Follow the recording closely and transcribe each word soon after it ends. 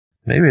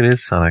Maybe it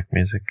is Sonic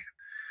music.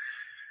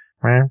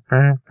 Now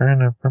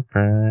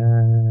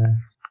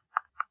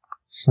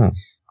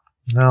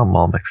I'm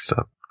all mixed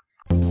up.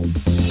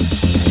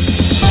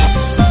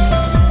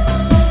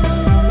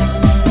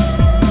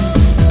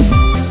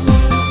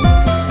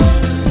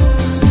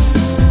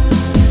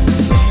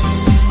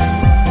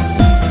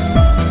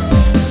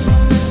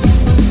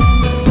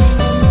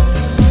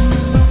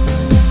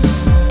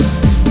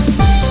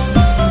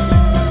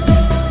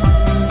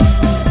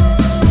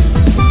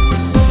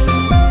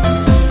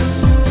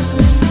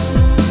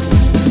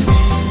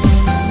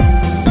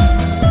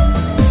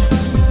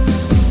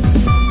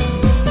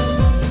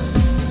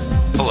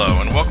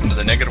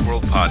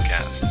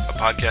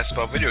 Podcast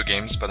about video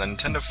games by the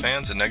Nintendo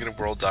fans at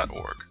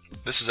NegativeWorld.org.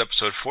 This is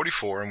episode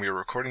 44, and we are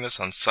recording this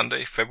on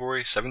Sunday,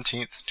 February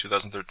 17th,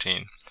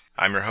 2013.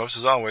 I'm your host,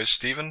 as always,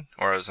 Steven,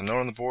 or as I'm known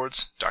on the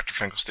boards, Dr.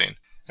 Finkelstein.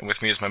 And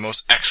with me is my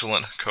most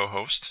excellent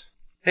co-host.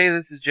 Hey,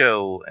 this is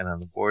Joe, and on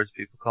the boards,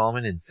 people call him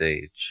an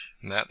Insage.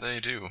 And that they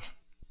do.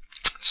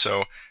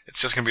 So,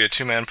 it's just going to be a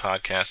two-man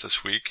podcast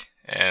this week,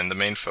 and the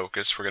main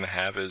focus we're going to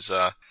have is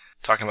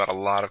talking about a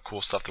lot of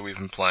cool stuff that we've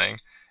been playing,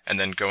 and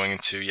then going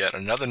into yet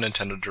another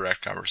Nintendo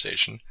Direct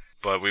conversation,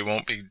 but we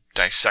won't be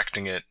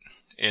dissecting it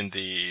in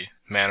the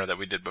manner that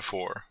we did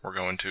before. We're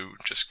going to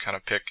just kind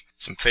of pick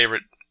some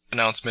favorite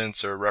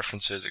announcements or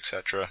references,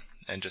 etc.,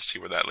 and just see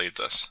where that leads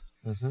us.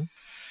 Mm-hmm.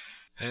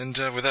 And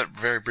with that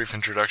very brief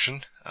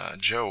introduction,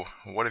 Joe,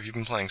 what have you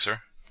been playing,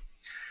 sir?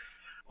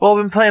 Well,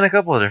 I've been playing a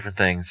couple of different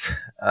things.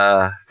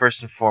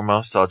 First and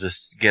foremost, I'll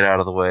just get out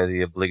of the way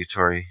the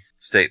obligatory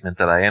statement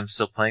that I am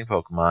still playing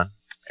Pokemon.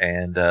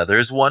 And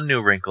there's one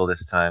new wrinkle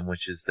this time,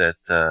 which is that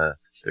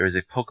there is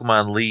a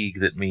Pokemon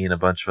League that me and a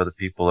bunch of other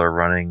people are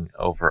running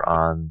over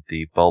on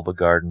the Bulba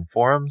Garden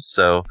forums.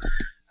 So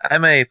I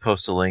may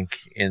post a link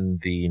in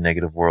the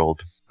Negative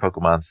World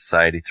Pokemon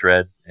Society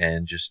thread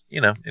and just,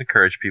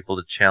 encourage people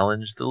to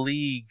challenge the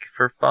League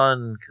for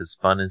fun, because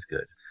fun is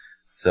good.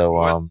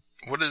 So,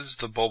 what is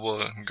the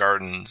Bulba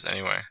Gardens,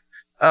 anyway?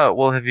 Oh,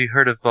 well, have you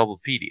heard of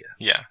Bulbapedia?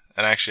 Yeah,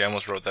 and actually I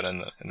almost wrote that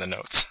in the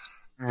notes.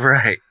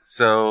 Right,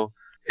 so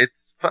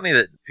it's funny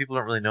that people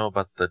don't really know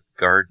about the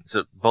garden.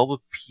 So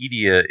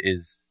Bulbapedia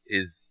is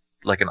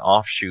like an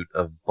offshoot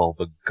of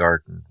Bulba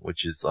Garden,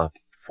 which is a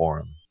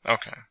forum.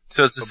 Okay.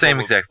 So it's the same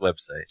exact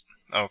website.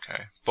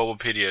 Okay.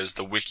 Bulbapedia is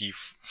the wiki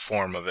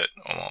form of it,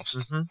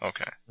 almost. Mm-hmm.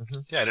 Okay.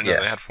 Mm-hmm. Yeah, I didn't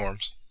know they had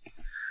forums.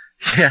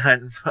 Yeah,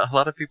 and a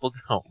lot of people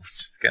don't, which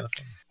is kind of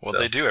funny. Well,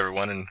 they do,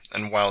 everyone,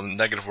 and while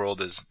Negative World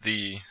is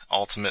the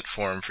ultimate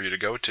forum for you to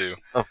go to,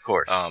 of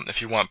course,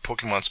 if you want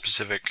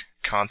Pokemon-specific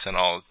content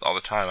all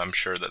the time, I'm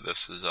sure that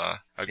this is a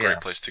great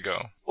place to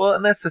go. Well,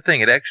 and that's the thing.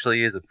 It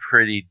actually is a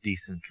pretty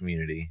decent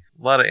community.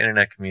 A lot of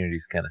internet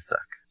communities kind of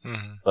suck.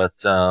 Mm-hmm.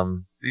 But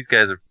these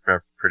guys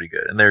are pretty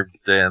good, and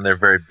they're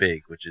very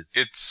big, which is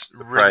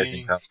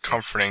surprising. Really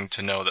comforting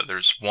to know that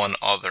there's one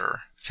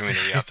other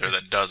community out there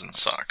that doesn't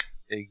suck.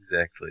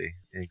 Exactly.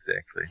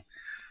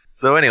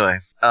 So anyway,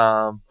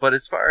 but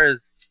as far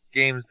as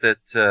games that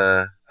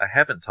I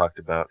haven't talked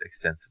about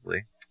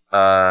extensively,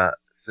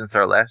 since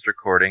our last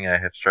recording, I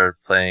have started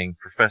playing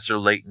Professor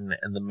Layton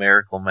and the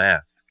Miracle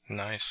Mask.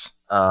 Nice.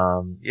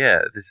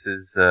 This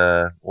is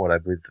what I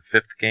believe the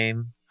 5th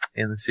game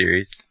in the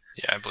series.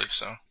 Yeah, I believe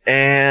so.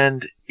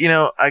 And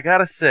I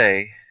gotta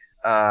say,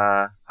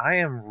 I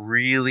am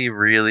really,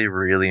 really,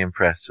 really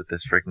impressed with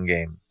this freaking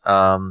game.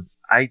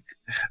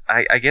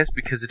 I guess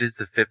because it is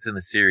the 5th in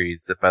the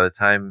series, that by the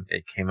time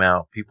it came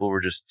out, people were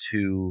just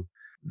too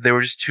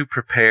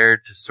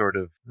prepared to sort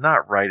of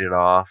not write it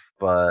off,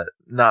 but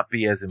not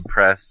be as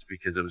impressed,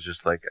 because it was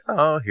just like,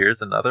 oh,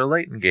 here's another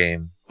Layton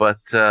game. But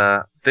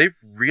they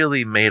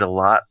really made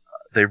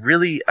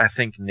I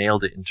think,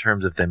 nailed it in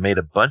terms of they made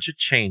a bunch of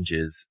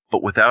changes,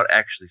 but without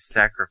actually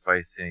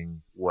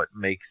sacrificing what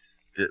made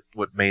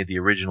the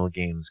original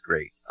games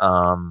great.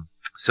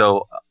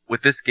 So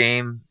with this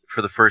game,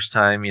 for the first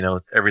time,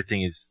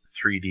 everything is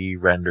 3D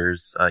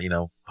renders,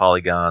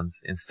 polygons,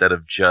 instead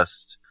of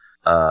just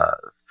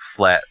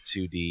flat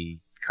 2D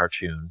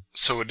cartoon.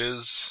 So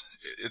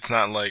it's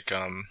not like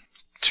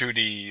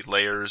 2D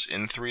layers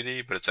in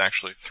 3D, but it's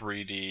actually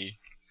 3D.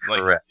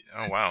 Correct.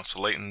 Oh wow,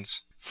 so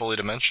Layton's fully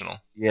dimensional.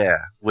 Yeah,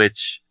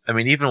 which,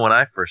 even when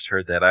I first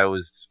heard that, I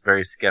was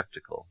very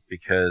skeptical,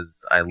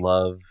 because I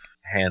love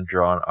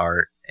hand-drawn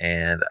art,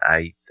 and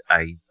I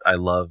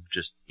love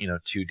just,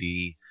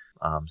 2D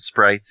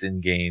sprites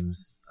in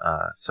games,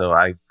 so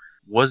I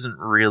wasn't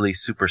really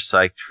super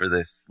psyched for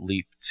this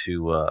leap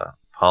to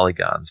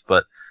polygons.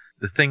 But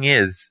the thing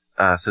is,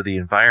 so the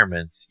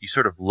environments, you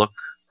sort of look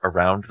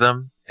around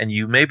them, and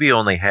you maybe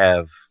only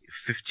have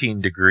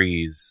 15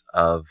 degrees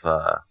of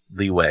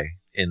leeway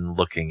in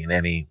looking in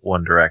any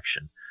one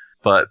direction.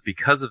 But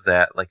because of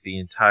that, like, the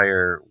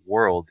entire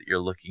world that you're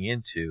looking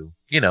into,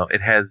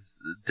 it has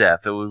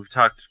depth. We've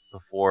talked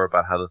before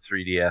about how the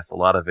 3DS, a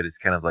lot of it is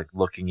kind of like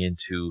looking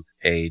into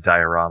a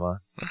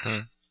diorama.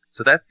 Mm-hmm.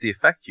 So that's the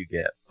effect you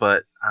get.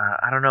 But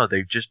I don't know,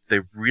 they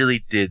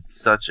really did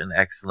such an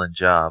excellent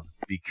job,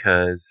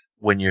 because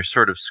when you're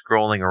sort of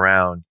scrolling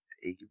around,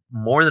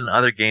 more than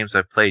other games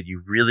I've played,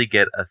 you really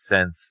get a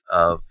sense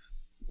of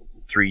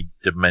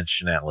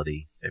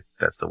three-dimensionality, if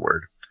that's a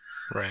word.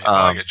 Right.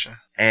 I get you.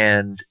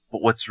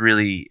 But what's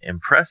really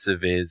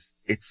impressive is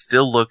it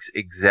still looks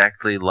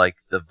exactly like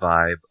the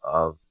vibe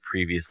of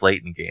previous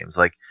Layton games.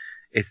 Like,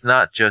 it's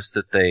not just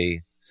that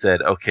they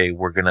said, okay,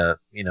 we're gonna,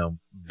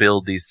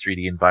 build these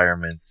 3D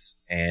environments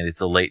and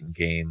it's a Layton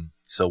game,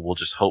 so we'll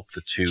just hope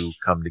the two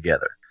come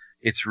together.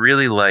 It's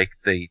really like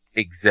they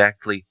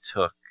exactly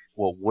took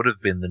what would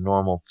have been the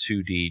normal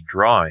 2D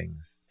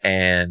drawings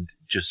and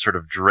just sort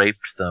of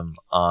draped them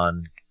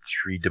on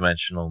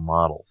three-dimensional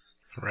models.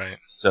 Right.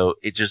 So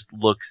it just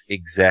looks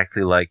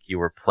exactly like you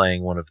were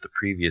playing one of the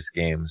previous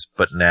games,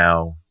 but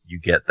now you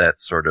get that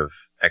sort of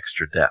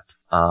extra depth.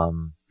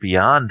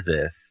 Beyond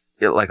this,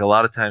 like a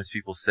lot of times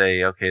people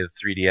say, okay, the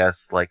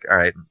 3DS, like, all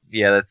right,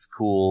 yeah, that's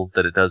cool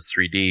that it does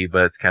 3D,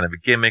 but it's kind of a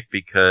gimmick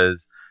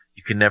because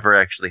you can never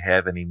actually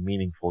have any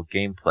meaningful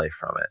gameplay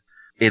from it.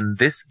 In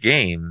this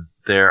game,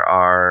 there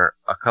are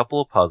a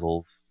couple of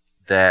puzzles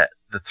that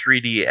the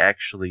 3D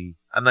actually,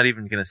 I'm not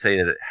even going to say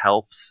that it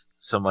helps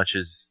so much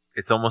as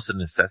it's almost a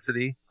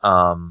necessity.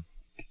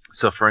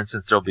 So for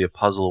instance, there'll be a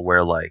puzzle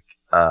where like,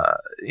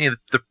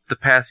 the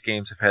past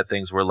games have had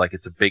things where like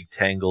it's a big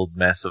tangled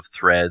mess of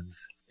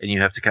threads and you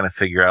have to kind of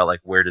figure out like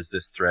where does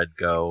this thread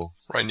go.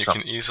 Right, and you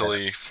can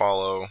easily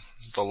follow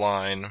the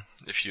line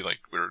if you like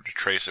were to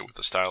trace it with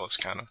the stylus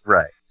kind of.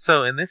 Right.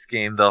 So in this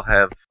game they'll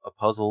have a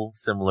puzzle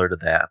similar to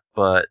that,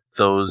 but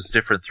those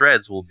different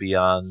threads will be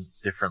on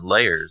different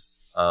layers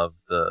of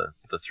the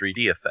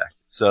 3D effect.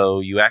 So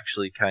you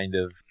actually kind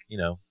of,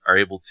 are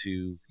able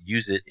to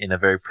use it in a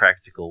very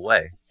practical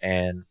way.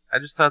 And I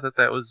just thought that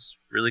that was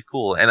really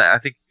cool. And I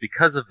think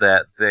because of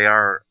that, they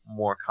are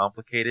more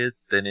complicated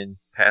than in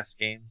past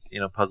games,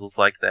 puzzles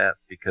like that,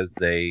 because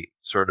they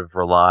sort of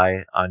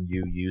rely on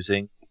you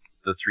using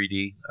the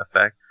 3D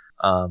effect.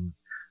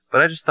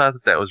 But I just thought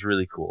that that was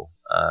really cool.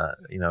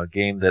 A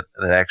game that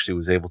actually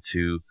was able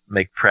to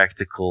make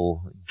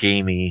practical,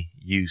 gamey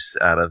use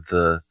out of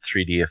the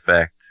 3D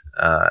effect.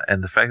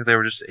 And the fact that they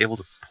were just able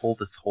to pull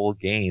this whole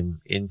game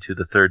into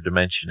the third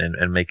dimension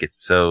and make it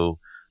so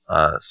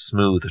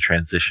smooth a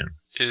transition.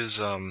 Is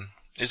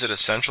it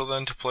essential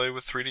then to play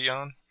with 3D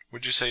on?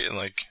 Would you say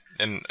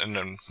in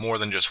more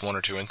than just one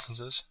or two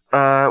instances?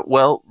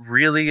 Well,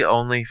 really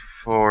only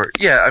for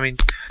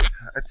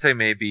I'd say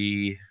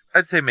maybe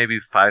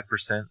 5%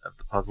 of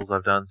the puzzles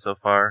I've done so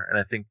far, and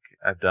I think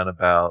I've done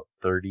about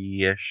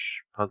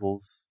 30-ish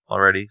puzzles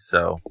already.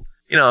 So,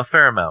 a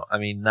fair amount. I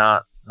mean,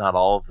 not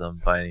all of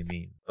them by any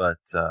means, but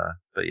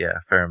yeah,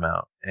 a fair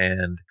amount.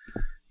 And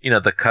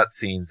the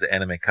cutscenes, the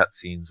anime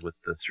cutscenes with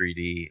the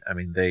 3D, I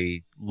mean,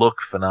 they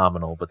look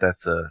phenomenal, but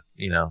that's a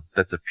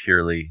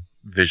purely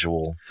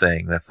visual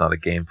thing. That's not a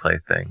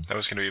gameplay thing. That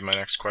was going to be my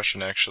next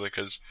question, actually,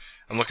 because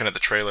I'm looking at the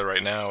trailer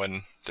right now,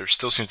 and there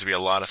still seems to be a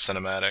lot of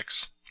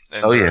cinematics.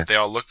 And they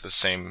all look the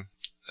same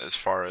as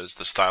far as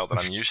the style that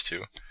I'm used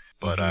to,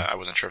 but I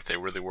wasn't sure if they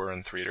really were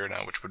in 3D or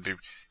not, which would be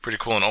pretty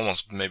cool and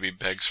almost maybe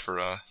begs for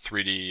a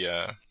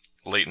 3D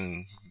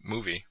Layton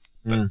movie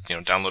that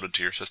downloaded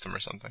to your system or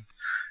something.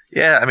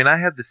 Yeah, I mean, I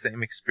had the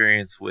same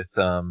experience with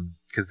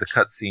because the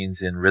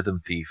cutscenes in Rhythm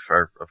Thief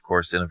are, of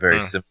course, in a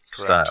very simple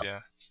style,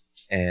 yeah.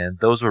 And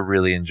those were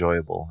really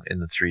enjoyable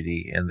in the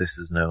 3D, and this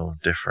is no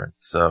different.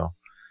 So,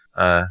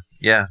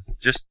 yeah,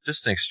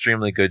 just an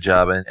extremely good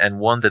job, and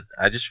one that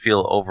I just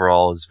feel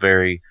overall is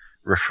very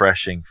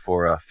refreshing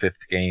for a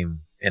fifth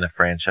game in a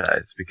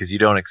franchise, because you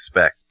don't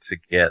expect to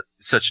get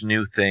such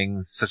new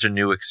things, such a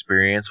new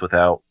experience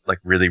without like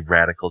really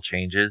radical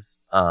changes.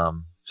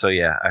 So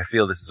yeah, I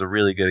feel this is a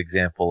really good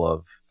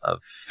example of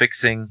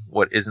fixing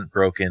what isn't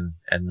broken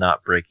and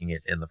not breaking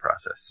it in the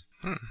process.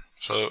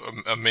 So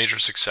a major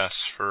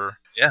success for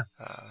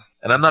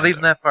and I'm not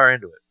even that far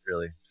into it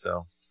really,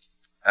 so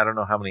I don't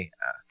know how many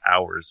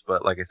hours,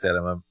 but like I said,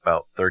 I'm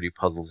about 30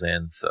 puzzles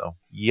in, so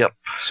yep.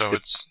 So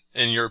it's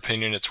in your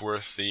opinion, it's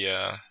worth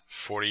the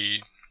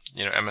 40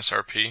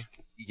 MSRP?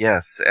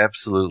 Yes,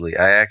 absolutely.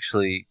 I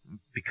actually,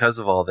 because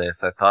of all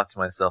this, I thought to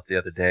myself the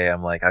other day,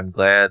 I'm like, I'm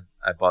glad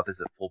I bought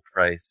this at full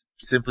price,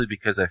 simply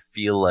because I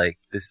feel like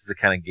this is the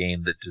kind of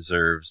game that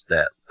deserves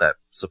that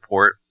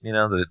support,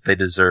 that they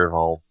deserve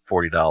all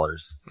 $40,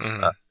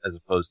 as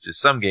opposed to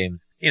some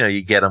games,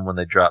 you get them when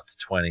they drop to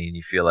 20 and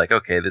you feel like,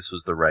 okay, this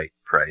was the right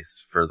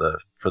price for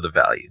the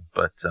value.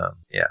 But,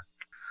 yeah.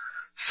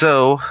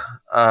 So,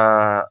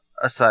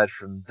 aside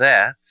from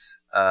that,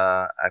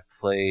 I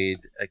played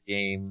a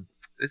game.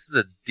 This is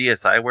a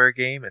DSiWare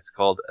game. It's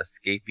called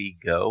Escapee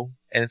Go,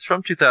 and it's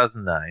from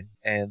 2009.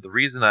 And the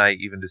reason I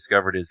even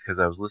discovered it is because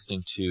I was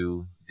listening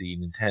to the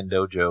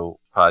Nintendojo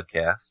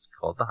podcast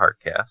called The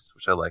Heartcast,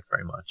 which I like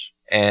very much.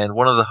 And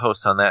one of the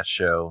hosts on that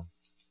show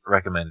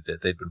recommended it.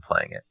 They'd been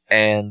playing it.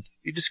 And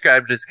he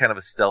described it as kind of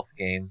a stealth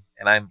game,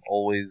 and I'm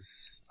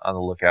always on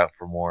the lookout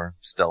for more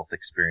stealth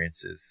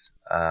experiences.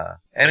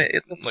 And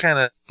it looks kind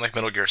of... Like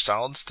Metal Gear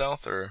Solid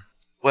stealth, or...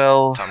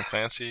 Well... Tom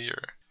Clancy,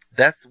 or...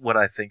 That's what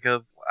I think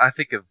of. I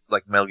think of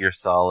like Metal Gear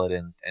Solid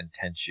and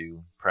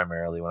Tenchu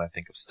primarily when I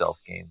think of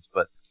stealth games.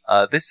 But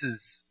This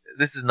is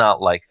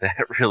not like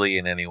that really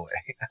in any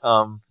way.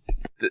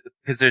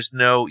 Because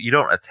you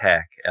don't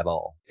attack at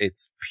all.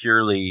 It's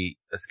purely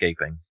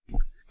escaping.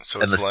 So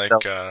And it's the like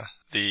stealth-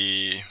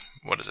 the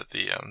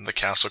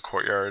castle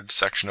courtyard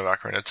section of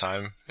Ocarina of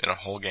Time in a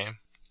whole game.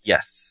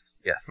 Yes,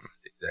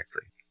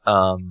 exactly.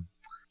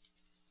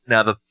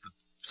 Now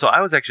so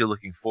I was actually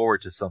looking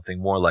forward to something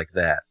more like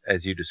that,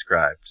 as you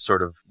described,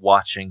 sort of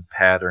watching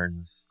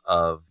patterns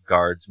of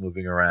guards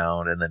moving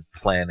around and then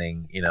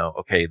planning,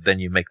 okay, then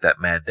you make that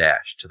mad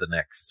dash to the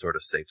next sort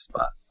of safe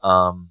spot.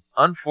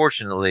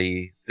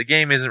 Unfortunately, the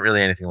game isn't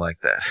really anything like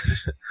that.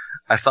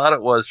 I thought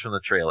it was from the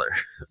trailer,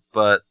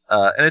 but,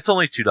 and it's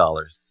only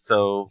 $2,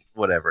 so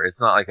whatever. It's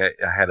not like I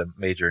had a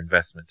major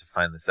investment to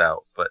find this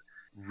out, but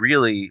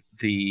really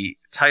the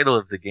title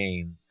of the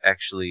game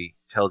actually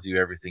tells you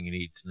everything you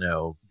need to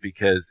know,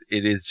 because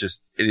it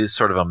is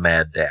sort of a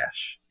mad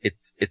dash. It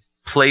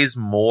plays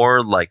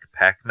more like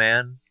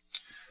Pac-Man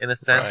in a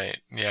sense. Right.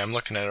 Yeah, I'm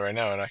looking at it right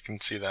now and I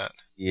can see that.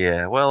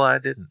 Yeah, well, I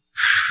didn't.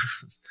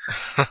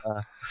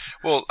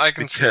 Well, I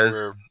can see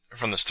where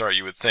from the start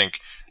you would think,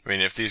 I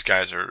mean, if these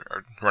guys are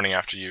running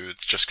after you,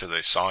 it's just because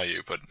they saw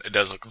you, but it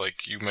does look like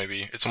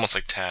it's almost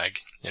like tag.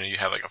 You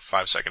have like a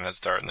 5-second head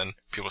start, and then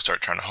people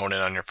start trying to hone in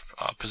on your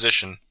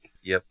position.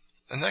 Yep.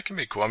 And that can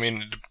be cool. I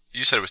mean,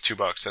 you said it was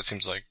 $2. That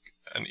seems like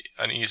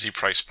an easy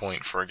price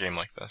point for a game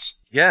like this.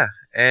 Yeah,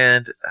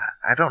 and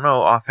I don't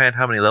know offhand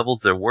how many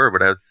levels there were,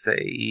 but I would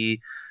say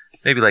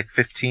maybe like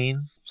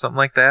 15, something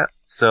like that.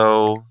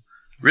 So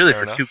really,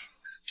 for $2,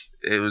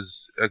 it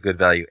was a good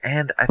value,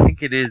 and I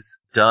think it is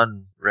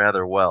done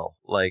rather well.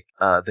 Like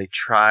they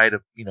try to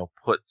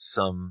put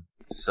some.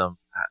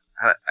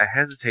 I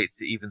hesitate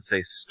to even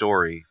say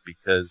story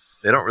because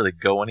they don't really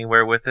go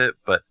anywhere with it,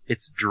 but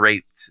it's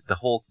draped. The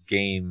whole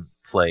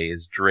gameplay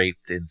is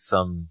draped in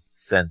some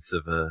sense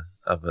of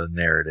a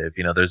narrative.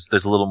 There's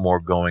a little more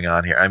going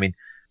on here. I mean,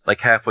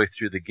 like halfway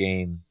through the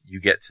game, you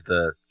get to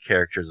the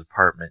character's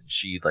apartment and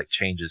she like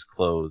changes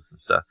clothes and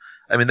stuff.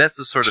 I mean, that's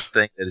the sort of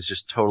thing that is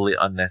just totally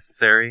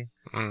unnecessary,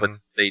 but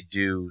they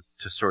do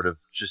to sort of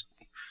just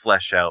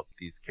flesh out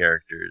these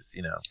characters,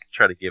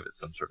 try to give it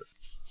some sort of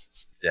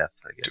depth,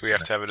 I guess. Do we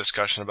have to have a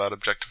discussion about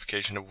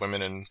objectification of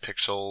women in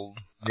pixel?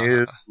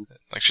 No.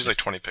 Like she's like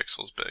 20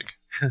 pixels big.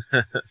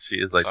 She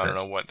is like so I don't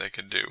know what they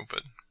could do,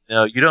 but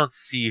no, you don't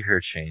see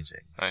her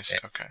changing. I see.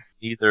 Okay.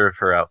 Neither of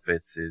her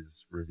outfits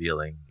is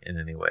revealing in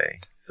any way.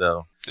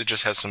 So it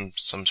just has some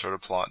sort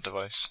of plot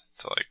device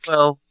to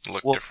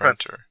look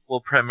different,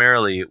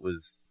 primarily it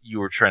was you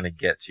were trying to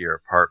get to your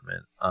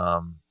apartment,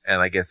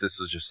 and I guess this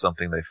was just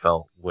something they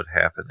felt would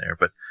happen there.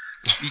 But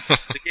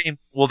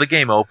the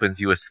game opens,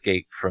 you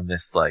escape from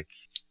this like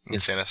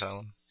insane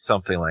asylum,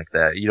 something like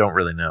that. You don't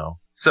really know.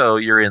 So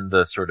you're in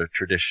the sort of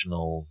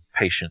traditional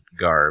patient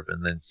garb,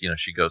 and then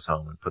she goes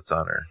home and puts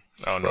on her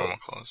normal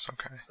clothes.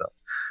 Okay.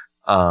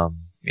 So,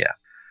 yeah,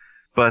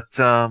 but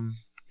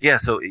yeah.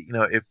 So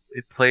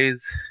it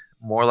plays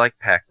more like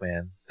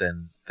Pac-Man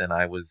than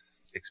I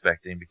was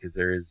expecting, because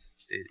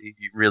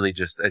you really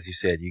just, as you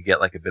said, you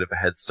get like a bit of a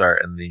head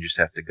start, and then you just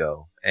have to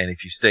go. And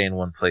if you stay in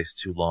one place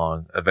too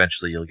long,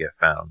 eventually you'll get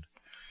found.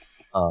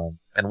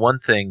 And one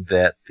thing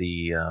that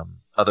the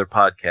other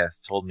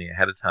podcast told me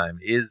ahead of time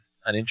is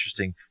an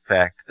interesting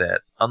fact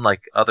that,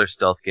 unlike other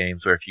stealth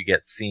games where if you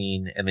get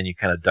seen and then you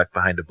kind of duck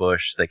behind a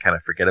bush, they kind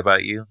of forget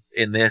about you.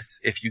 In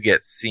this, if you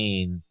get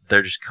seen,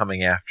 they're just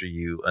coming after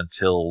you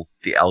until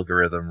the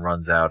algorithm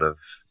runs out of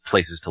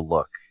places to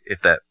look,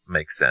 if that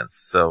makes sense.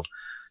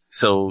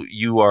 So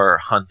you are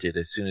hunted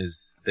as soon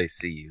as they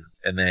see you,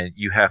 and then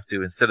you have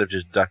to, instead of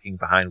just ducking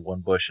behind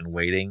one bush and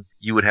waiting,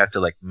 you would have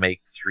to like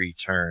make 3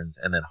 turns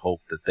and then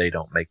hope that they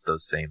don't make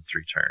those same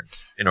 3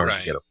 turns in order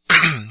to get up.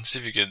 See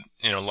if you could,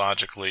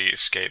 logically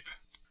escape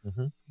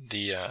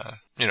the,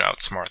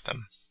 outsmart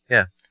them.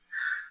 Yeah.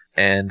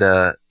 And,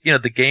 the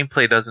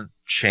gameplay doesn't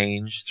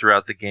change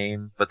throughout the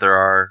game, but there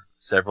are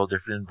several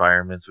different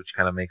environments, which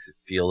kind of makes it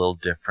feel a little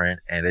different.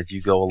 And as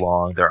you go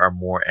along, there are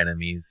more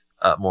enemies,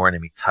 more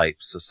enemy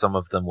types. So some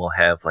of them will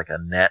have like a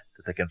net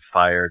that they can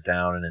fire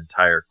down an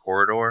entire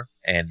corridor.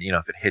 And,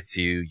 if it hits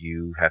you,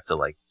 you have to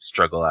like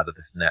struggle out of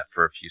this net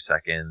for a few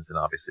seconds. And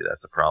obviously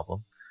that's a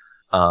problem.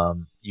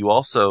 You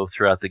also,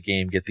 throughout the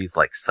game, get these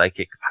like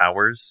psychic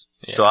powers.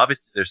 Yeah. So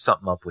obviously there's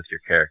something up with your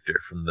character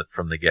from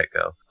the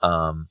get-go.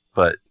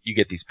 But you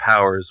get these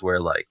powers where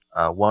like,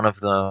 one of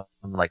them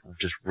like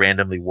just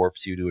randomly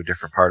warps you to a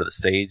different part of the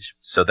stage.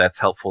 So that's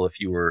helpful if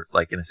you were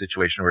like in a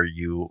situation where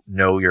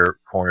you're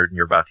cornered and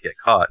you're about to get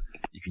caught.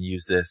 You can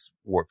use this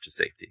warp to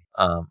safety.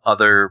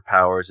 Other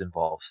powers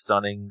involve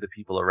stunning the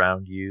people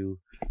around you.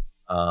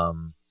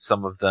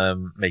 Some of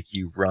them make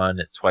you run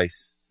at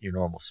twice your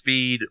normal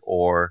speed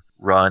or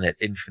run at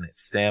infinite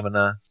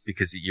stamina,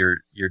 because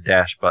your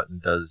dash button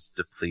does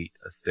deplete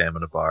a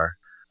stamina bar.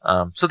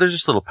 So there's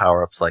just little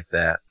power-ups like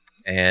that.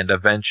 And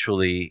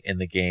eventually in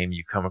the game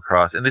you come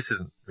across, and this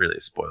isn't really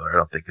a spoiler, I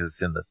don't think, because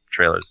it's in the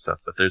trailers and stuff,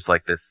 but there's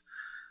like this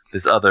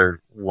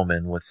other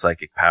woman with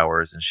psychic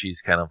powers, and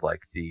she's kind of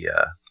like the,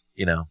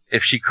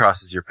 if she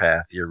crosses your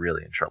path, you're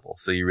really in trouble.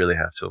 So you really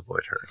have to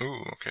avoid her.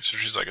 Ooh, okay. So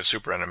she's like a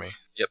super enemy.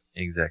 Yep,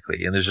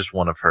 exactly. And there's just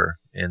one of her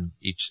in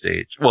each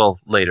stage. Well,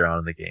 later on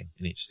in the game,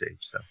 in each stage.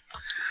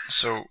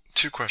 So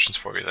 2 questions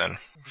for you then.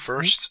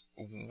 First,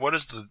 what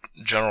is the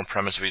general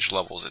premise of each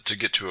level? Is it to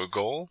get to a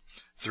goal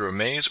through a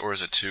maze, or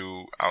is it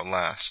to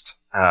outlast?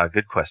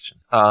 Good question.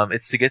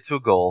 It's to get to a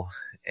goal,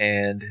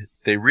 and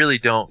they really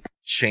don't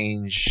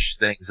change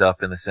things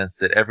up in the sense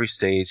that every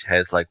stage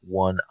has like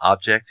one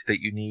object that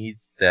you need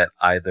that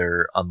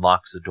either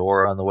unlocks a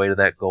door on the way to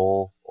that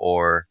goal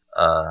or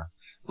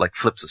like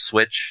flips a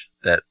switch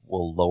that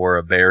will lower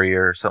a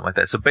barrier or something like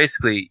that. So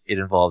basically it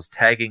involves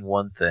tagging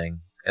one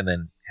thing and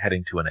then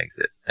heading to an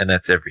exit, and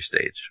that's every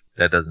stage.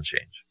 That doesn't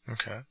change.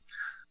 Okay.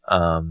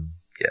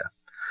 Yeah.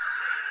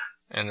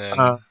 And then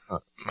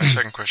my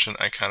second question,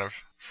 I kind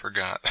of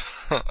forgot.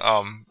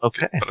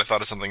 Okay. But I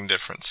thought of something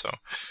different. So,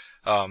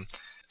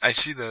 I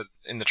see that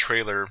in the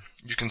trailer,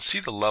 you can see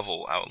the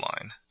level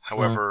outline.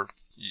 However,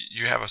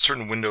 you have a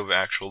certain window of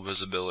actual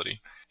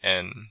visibility,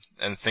 and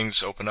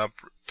things open up,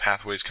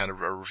 pathways kind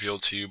of are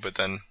revealed to you, but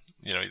then,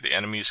 the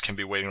enemies can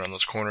be waiting around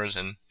those corners,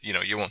 and,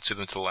 you won't see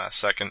them until the last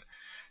second.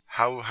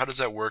 How does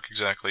that work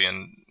exactly,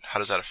 and how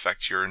does that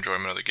affect your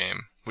enjoyment of the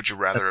game? Would you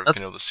rather have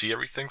been able to see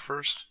everything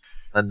first?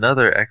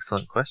 Another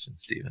excellent question,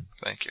 Stephen.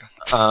 Thank you.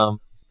 No,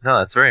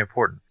 that's very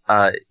important.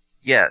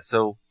 Yeah,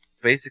 so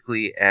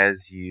basically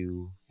as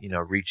you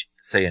reach,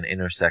 say, an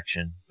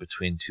intersection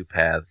between 2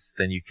 paths,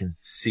 then you can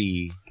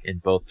see in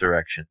both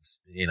directions,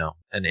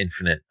 an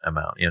infinite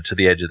amount, to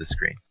the edge of the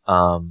screen.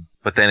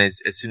 But then as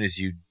soon as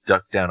you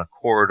duck down a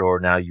corridor,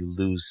 now you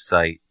lose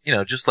sight,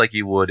 just like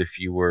you would if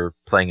you were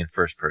playing in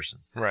first person.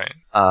 Right.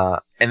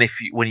 And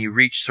when you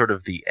reach sort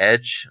of the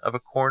edge of a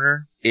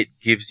corner, it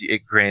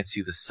grants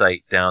you the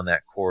sight down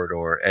that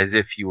corridor as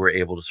if you were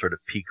able to sort of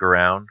peek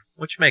around,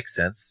 which makes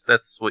sense.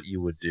 That's what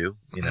you would do,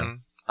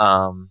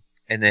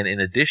 And then in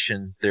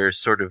addition, there's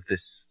sort of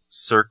this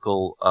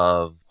circle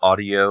of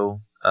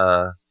audio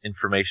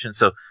information.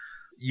 So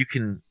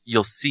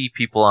you'll see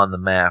people on the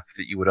map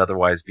that you would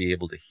otherwise be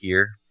able to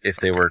hear if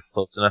they were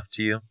close enough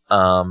to you.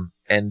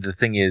 And the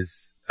thing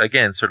is,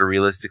 again, sort of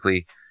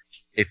realistically,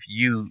 if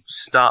you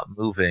stop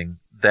moving,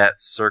 that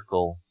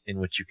circle in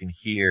which you can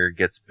hear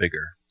gets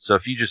bigger. So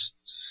if you just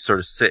sort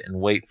of sit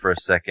and wait for a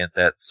second,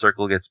 that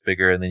circle gets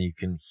bigger, and then you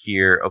can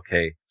hear,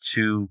 okay,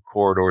 2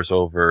 corridors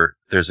over,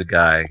 there's a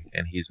guy,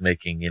 and he's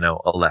making,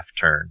 a left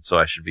turn, so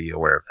I should be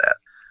aware of that.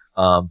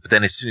 But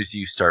then as soon as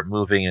you start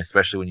moving, and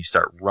especially when you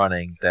start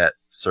running, that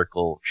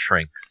circle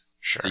shrinks.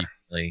 Sure. So you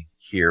can only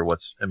hear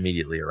what's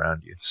immediately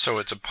around you. So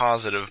it's a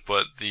positive,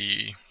 but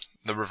the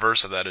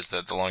reverse of that is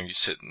that the longer you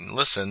sit and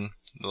listen,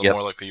 the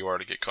more likely you are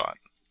to get caught.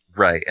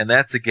 Right, and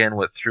that's again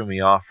what threw me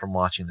off from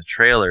watching the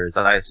trailers.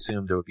 I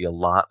assumed there would be a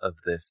lot of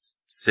this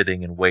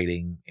sitting and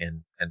waiting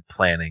and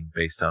planning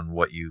based on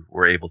what you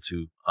were able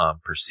to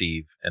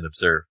perceive and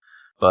observe.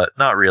 But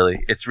not really.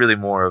 It's really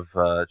more of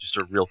just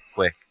a real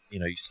quick,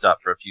 you stop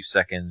for a few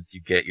seconds,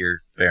 you get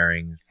your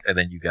bearings, and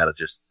then you gotta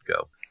just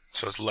go.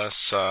 So it's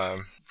less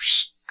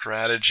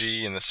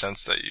strategy in the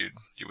sense that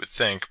you would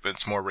think, but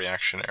it's more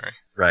reactionary.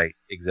 Right,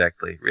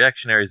 exactly.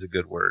 Reactionary is a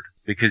good word,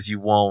 because you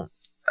won't,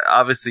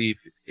 obviously,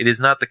 it is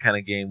not the kind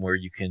of game where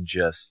you can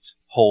just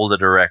hold a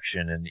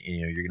direction and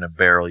you're going to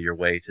barrel your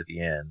way to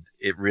the end.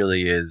 It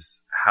really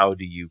is, how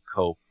do you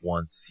cope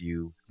once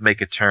you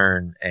make a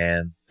turn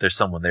and there's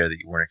someone there that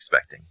you weren't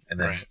expecting, and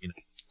then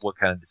what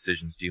kind of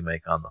decisions do you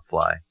make on the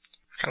fly?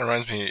 Kind of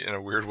reminds me in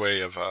a weird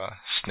way of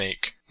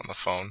Snake on the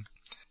phone,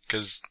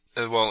 because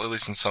well, at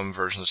least in some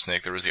versions of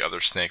Snake, there was the other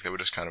Snake that would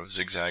just kind of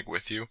zigzag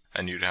with you,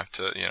 and you'd have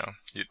to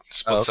you'd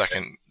split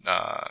second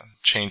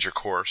change your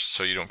course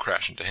so you don't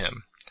crash into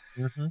him.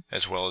 Mm-hmm.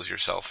 As well as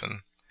yourself,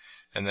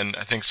 and then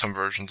I think some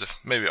versions, if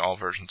maybe all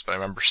versions, but I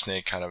remember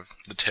Snake kind of,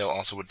 the tail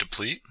also would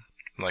deplete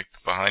like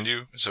behind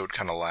you, so it would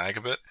kind of lag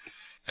a bit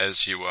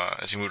as you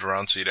moved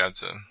around. So you'd have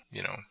to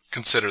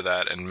consider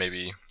that and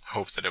maybe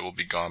hope that it will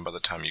be gone by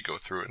the time you go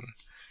through it. And,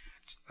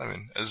 I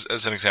mean,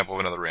 as an example of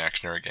another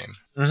reactionary game.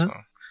 Mm-hmm. So.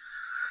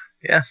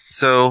 Yeah,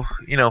 so,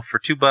 for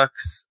 $2,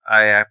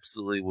 I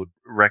absolutely would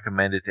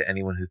recommend it to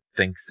anyone who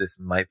thinks this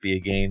might be a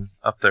game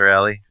up their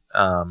alley,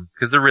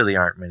 because there really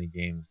aren't many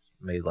games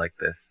made like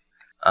this.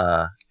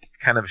 It's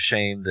kind of a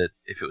shame that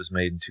if it was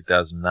made in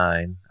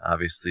 2009,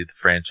 obviously the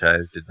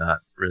franchise did not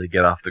really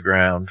get off the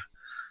ground,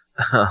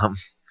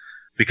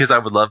 because I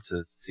would love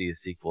to see a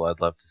sequel. I'd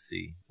love to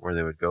see where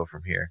they would go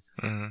from here,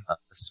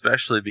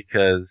 especially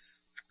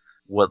because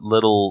what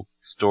little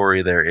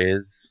story there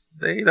is,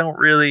 they don't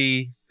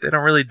really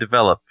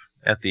develop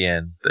at the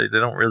end. They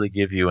don't really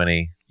give you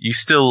any. You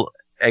still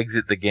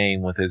exit the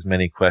game with as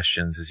many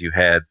questions as you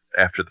had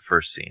after the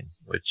first scene,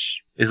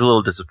 which is a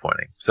little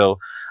disappointing. So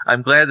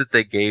I'm glad that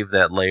they gave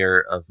that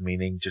layer of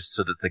meaning just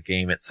so that the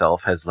game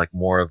itself has like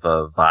more of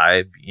a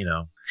vibe,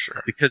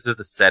 Sure. Because of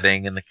the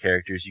setting and the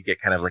characters, you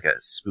get kind of like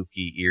a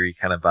spooky, eerie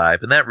kind of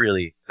vibe, and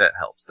that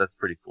helps. That's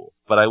pretty cool.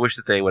 But I wish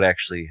that they would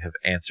actually have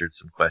answered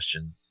some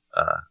questions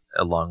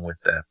along with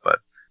that, but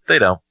they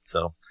don't.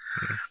 So,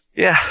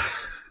 yeah.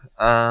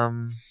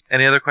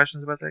 Any other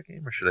questions about that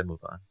game, or should I move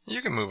on?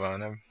 You can move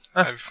on.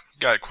 I've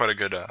got quite a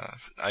good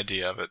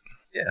idea of it.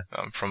 Yeah.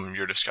 From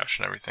your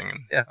discussion, and everything. And,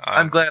 yeah.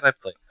 I'm glad I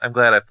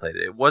played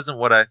it. It wasn't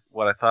what I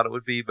thought it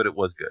would be, but it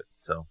was good.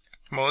 So.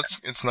 Well,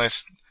 it's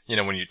nice,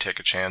 when you take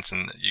a chance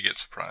and you get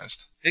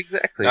surprised.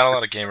 Exactly. Not a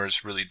lot of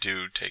gamers really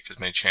do take as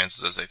many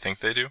chances as they think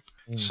they do.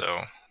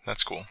 So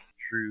that's cool.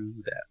 True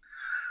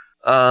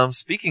that.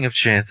 Speaking of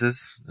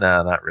chances,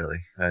 no, not really.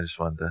 I just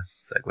wanted to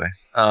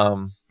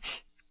segue.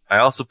 I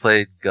also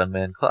played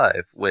Gunman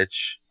Clive,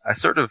 which I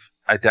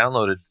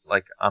downloaded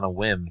like on a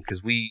whim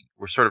because we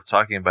were sort of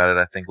talking about it.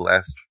 I think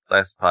last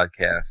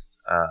podcast.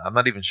 I'm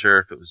not even sure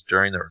if it was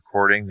during the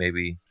recording.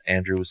 Maybe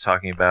Andrew was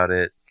talking about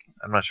it.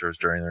 I'm not sure it was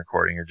during the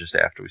recording or just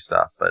after we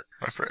stopped, but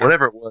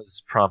whatever it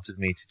was prompted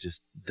me to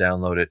just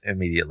download it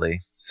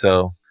immediately.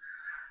 So,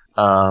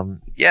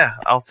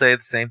 I'll say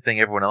the same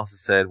thing everyone else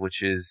has said,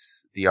 which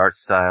is the art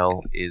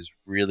style is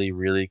really,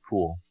 really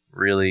cool.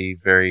 Really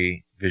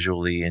very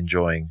visually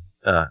enjoyable.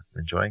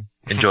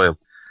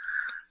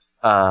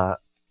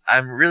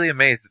 I'm really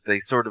amazed that they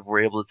sort of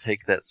were able to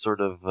take that sort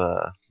of,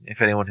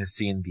 if anyone has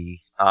seen the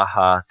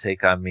Aha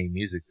Take On Me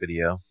music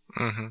video,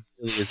 it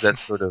really is that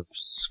sort of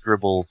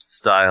scribble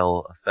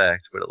style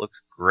effect, but it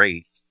looks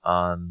great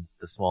on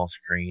the small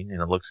screen, and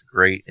it looks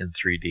great in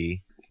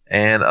 3D.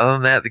 And other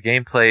than that, the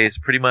gameplay is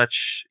pretty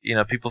much,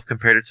 people have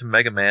compared it to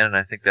Mega Man, and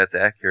I think that's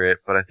accurate,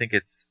 but I think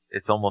it's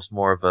almost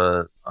more of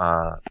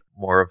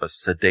a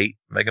sedate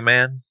Mega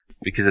Man,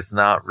 because it's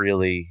not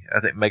really, I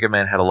think Mega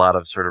Man had a lot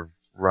of sort of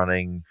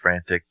running,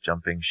 frantic,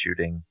 jumping,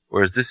 shooting,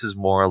 whereas this is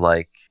more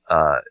like,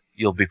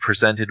 you'll be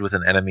presented with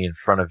an enemy in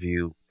front of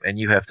you, and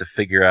you have to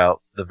figure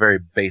out the very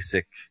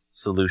basic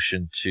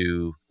solution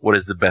to what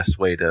is the best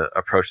way to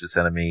approach this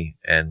enemy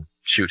and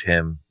shoot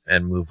him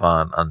and move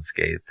on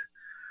unscathed.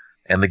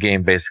 And the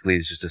game basically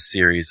is just a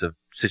series of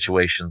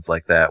situations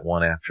like that,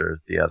 one after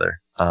the other.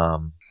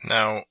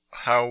 Now,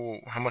 how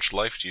much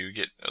life do you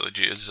get?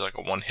 Is it like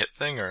a one-hit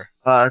thing, or?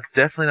 It's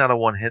definitely not a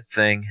one-hit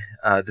thing.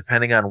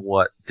 Depending on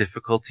what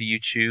difficulty you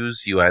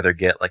choose, you either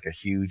get like a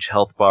huge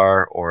health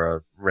bar or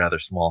a rather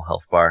small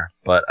health bar.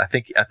 But I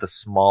think at the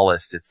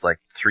smallest, it's like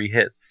 3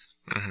 hits,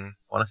 I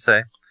want to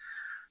say.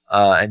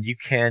 And you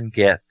can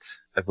get,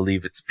 I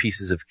believe it's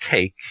pieces of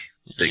cake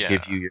that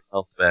give you your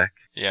health back.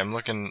 Yeah, I'm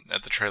looking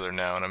at the trailer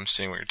now, and I'm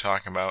seeing what you're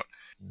talking about.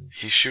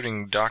 He's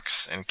shooting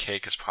ducks, and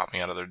cake is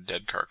popping out of their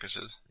dead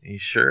carcasses. He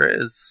sure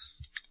is.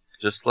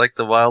 Just like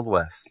the Wild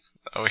West.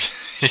 Oh,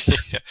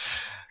 yeah.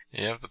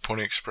 You have the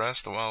Pony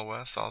Express, the Wild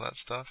West, all that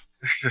stuff.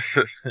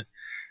 Cake.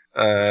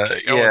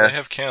 Oh, and they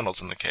have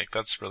candles in the cake.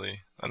 That's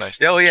really a nice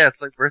touch. Oh, yeah,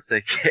 it's like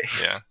birthday cake.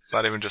 Yeah,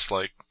 not even just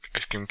like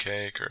ice cream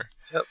cake or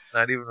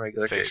not even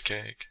regular face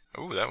cake.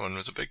 Oh, that one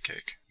was a big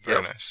cake.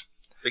 Very nice.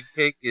 Big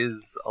cake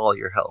is all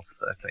your health,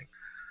 I think.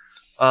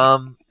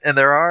 And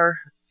there are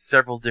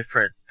several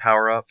different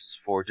power-ups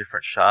for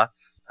different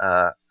shots.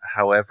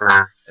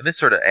 However, and this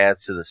sort of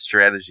adds to the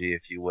strategy,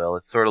 if you will.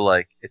 It's sort of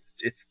like it's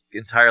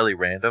entirely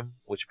random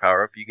which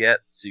power-up you get,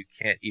 so you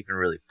can't even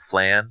really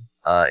plan.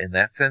 In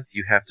that sense,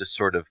 you have to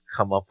sort of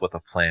come up with a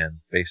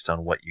plan based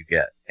on what you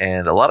get.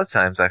 And a lot of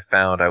times I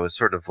found I was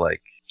sort of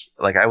like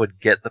I would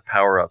get the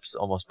power-ups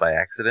almost by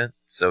accident.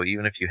 So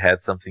even if you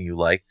had something you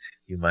liked,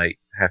 you might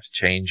have to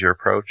change your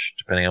approach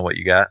depending on what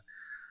you got.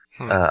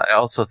 I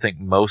also think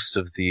most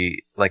of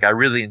I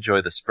really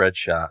enjoy the spread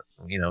shot,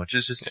 which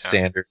is just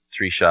standard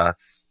 3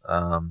 shots,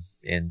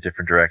 in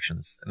different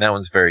directions. And that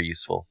one's very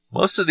useful.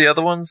 Most of the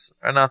other ones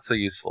are not so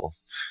useful.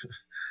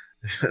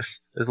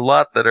 There's a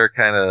lot that are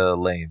kind of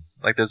lame.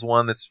 Like there's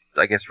one that's,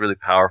 I guess, really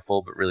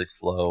powerful, but really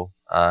slow.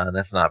 And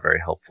that's not very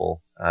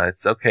helpful.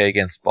 It's okay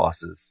against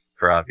bosses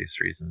for obvious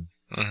reasons.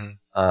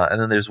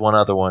 And then there's one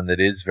other one that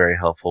is very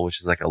helpful,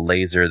 which is like a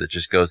laser that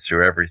just goes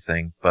through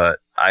everything. But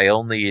I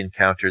only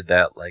encountered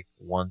that like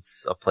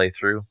once a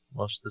playthrough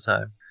most of the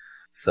time.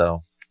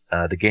 So,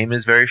 the game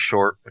is very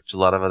short, which a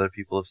lot of other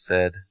people have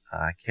said.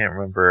 I can't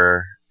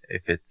remember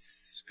if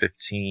it's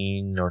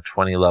 15 or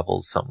 20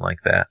 levels, something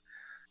like that.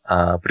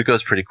 But it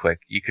goes pretty quick.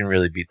 You can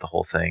really beat the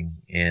whole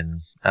thing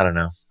in, I don't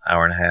know,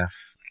 hour and a half.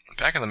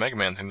 Back in the Mega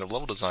Man thing, the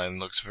level design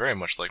looks very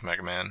much like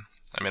Mega Man.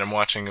 I mean, I'm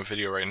watching a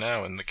video right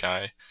now, and the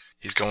guy,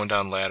 he's going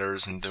down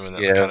ladders and doing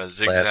that kind of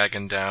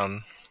zigzagging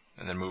down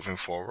and then moving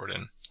forward.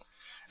 And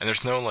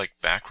there's no, like,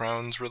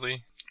 backgrounds,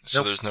 really.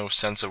 So there's no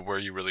sense of where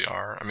you really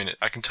are. I mean,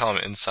 I can tell I'm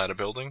inside a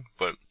building,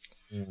 but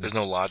there's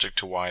no logic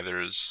to why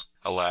there's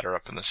a ladder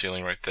up in the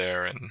ceiling right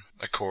there and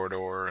a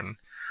corridor and...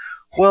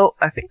 Well,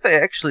 I think they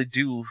actually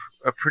do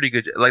a pretty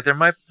good... Like, there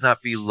might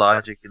not be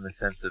logic in the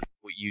sense of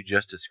what you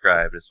just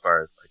described as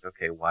far as, like,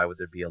 okay, why would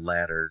there be a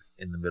ladder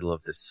in the middle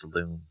of this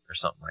saloon or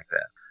something like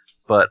that?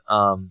 But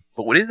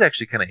what is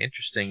actually kind of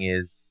interesting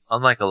is,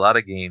 unlike a lot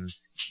of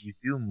games, you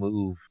do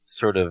move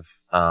sort of,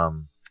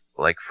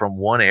 like from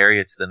one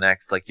area to the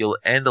next. Like you'll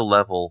end a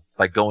level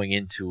by going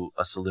into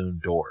a saloon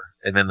door,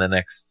 and then the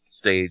next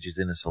stage is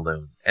in a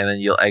saloon, and then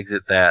you'll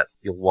exit that.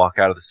 You'll walk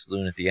out of the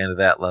saloon at the end of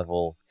that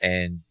level,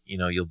 and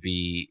you'll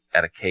be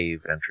at a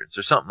cave entrance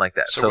or something like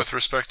that. So with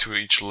respect to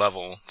each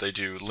level, they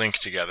do link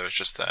together. It's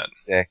just that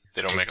they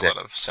don't make a lot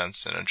of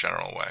sense in a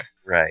general way.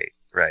 Right.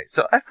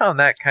 So I found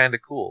that kind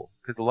of cool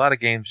because a lot of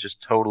games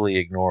just totally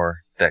ignore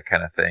that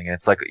kind of thing. And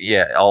it's like,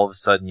 yeah, all of a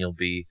sudden you'll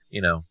be,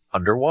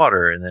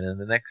 underwater, and then in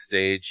the next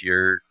stage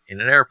you're in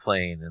an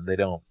airplane, and they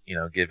don't,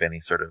 give any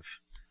sort of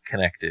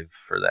connective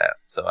for that.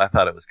 So I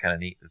thought it was kind of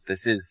neat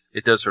that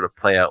it does sort of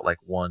play out like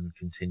one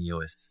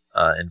continuous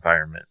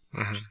environment.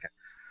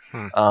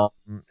 Mm-hmm.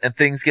 And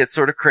things get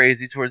sort of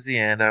crazy towards the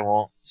end. I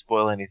won't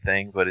spoil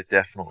anything, but it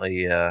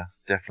definitely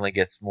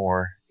gets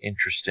more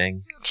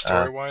interesting.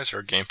 Story-wise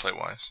or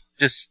gameplay-wise?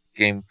 Just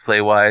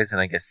gameplay-wise, and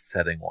I guess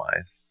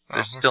setting-wise.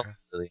 There's still okay.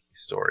 really any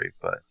story,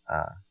 but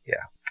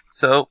yeah.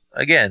 So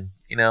again,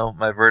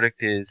 my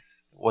verdict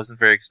is it wasn't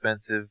very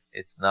expensive.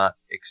 It's not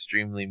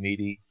extremely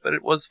meaty, but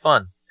it was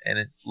fun, and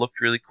it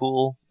looked really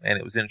cool, and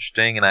it was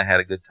interesting, and I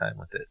had a good time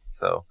with it.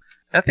 So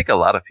I think a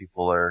lot of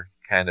people are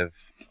kind of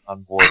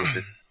on board with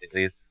this.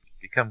 It's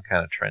become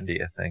kind of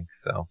trendy, I think.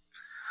 So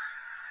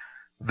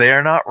they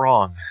are not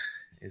wrong,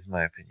 is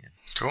my opinion.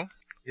 Cool.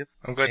 Yep.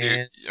 I'm glad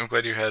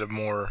you had a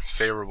more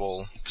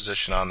favorable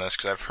position on this,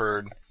 because I've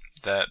heard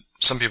that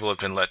some people have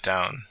been let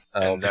down.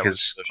 And that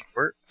was so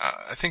short?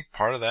 I think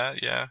part of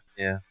that, yeah.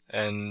 Yeah.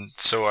 And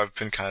so I've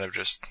been kind of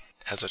just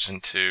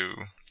hesitant to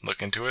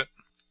look into it.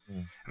 I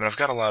mean, I've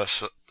got a lot of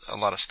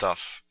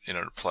stuff,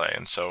 to play,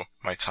 and so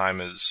my time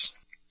is,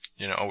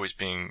 always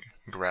being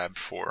grabbed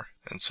for.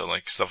 And so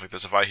like stuff like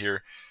this, if I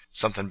hear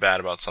something bad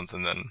about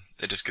something, then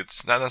it just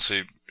gets not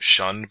necessarily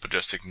shunned, but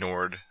just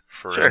ignored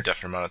for an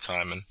indefinite amount of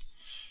time. And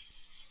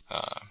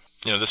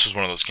this was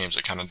one of those games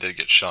that kind of did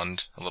get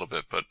shunned a little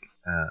bit, but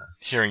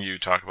hearing you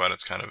talk about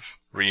it's kind of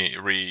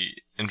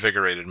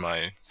reinvigorated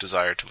my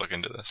desire to look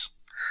into this.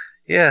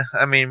 Yeah,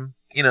 I mean,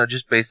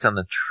 just based on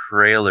the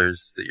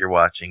trailers that you're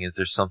watching, is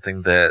there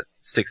something that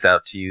sticks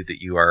out to you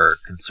that you are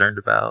concerned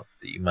about,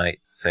 that you might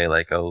say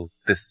like, oh,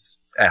 this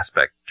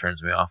aspect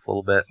turns me off a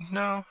little bit?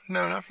 No,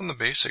 not from the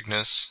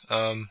basicness.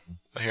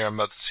 Here I'm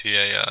about to see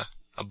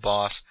a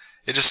boss.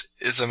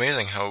 It's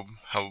amazing how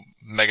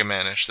Mega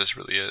Man-ish this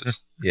really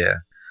is. Yeah.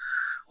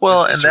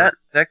 Well, and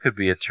that could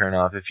be a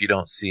turnoff if you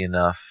don't see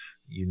enough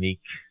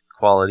unique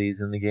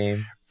qualities in the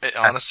game.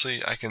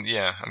 Honestly, I'm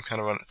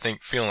kind of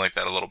feeling like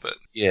that a little bit.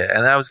 Yeah,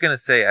 and I was going to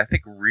say, I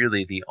think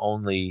really the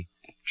only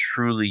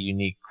truly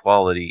unique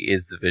quality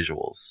is the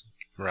visuals.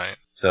 Right.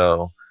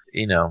 So,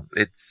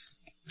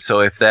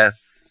 if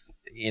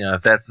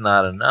that's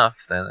not enough,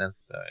 then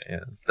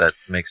that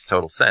makes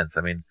total sense.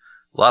 I mean,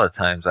 a lot of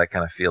times I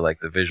kind of feel like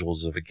the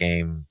visuals of a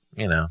game,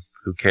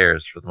 who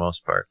cares for the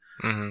most part.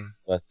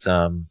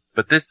 Mm-hmm.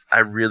 But this I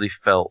really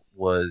felt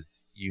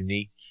was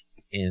unique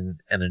in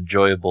an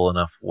enjoyable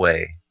enough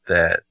way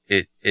that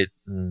it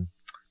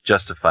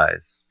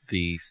justifies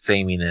the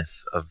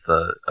sameness of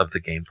the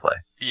gameplay.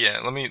 Yeah,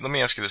 let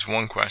me ask you this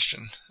one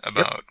question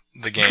about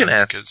the game. You can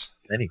ask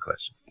any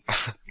question.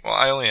 Well,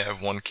 I only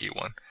have one key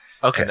one.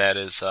 Okay. And that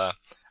is,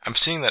 I'm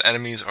seeing that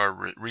enemies are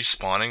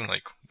respawning,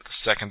 like the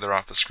second they're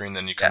off the screen,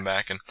 then you come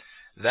back, and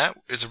that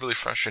is a really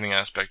frustrating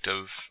aspect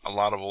of a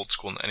lot of old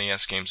school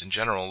NES games in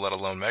general, let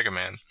alone Mega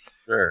Man.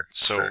 Sure.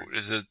 So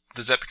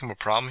does that become a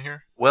problem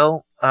here?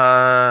 Well,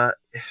 because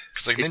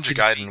like Ninja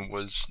Gaiden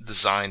was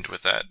designed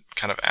with that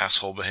kind of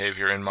asshole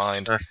behavior in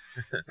mind,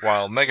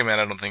 while Mega Man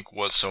I don't think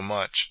was so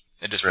much.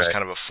 It just was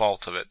kind of a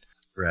fault of it.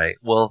 Right.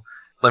 Well,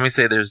 let me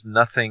say there's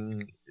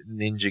nothing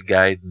Ninja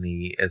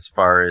Gaiden-y as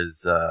far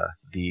as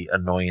the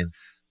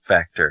annoyance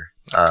factor.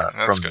 Okay,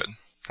 that's good.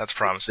 That's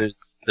promising.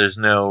 There's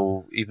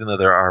no, even though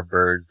there are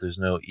birds, there's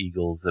no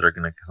eagles that are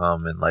going to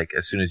come and like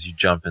as soon as you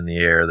jump in the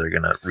air, they're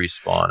going to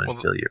respawn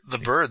and kill you. The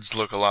birds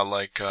look a lot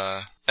like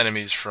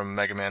enemies from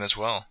Mega Man as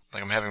well.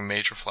 Like I'm having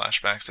major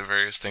flashbacks to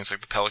various things,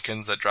 like the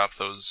pelicans that drop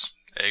those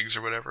eggs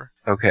or whatever.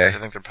 Okay. I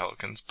think they're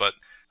pelicans, but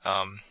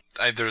I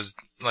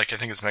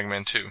think it's Mega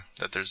Man 2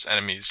 that there's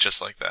enemies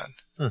just like that.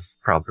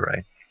 Probably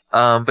right.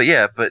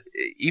 But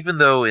even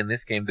though in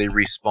this game they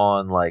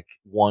respawn like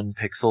 1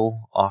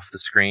 pixel off the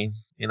screen,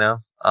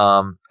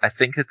 I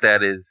think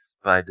that is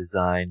by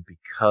design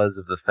because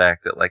of the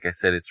fact that, like I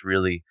said, it's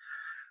really,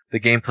 the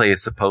gameplay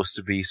is supposed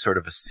to be sort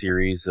of a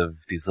series of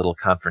these little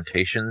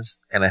confrontations,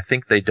 and I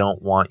think they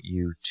don't want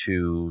you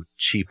to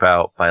cheap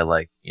out by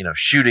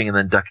shooting and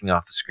then ducking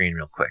off the screen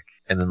real quick,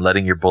 and then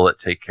letting your bullet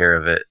take care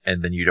of it,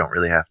 and then you don't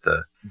really have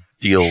to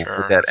deal with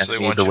that enemy. So they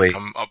want you to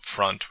come up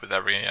front with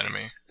every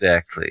enemy.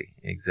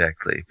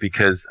 Exactly.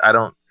 Because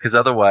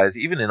otherwise,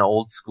 even in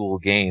old school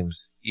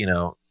games,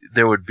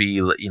 there would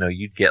be,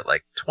 you'd get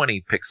like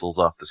 20 pixels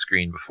off the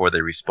screen before they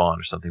respawn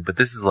or something. But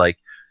this is like,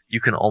 you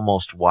can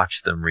almost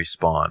watch them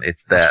respawn.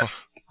 It's that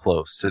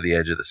close to the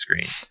edge of the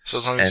screen. So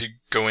as long as you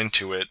go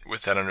into it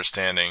with that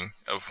understanding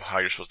of how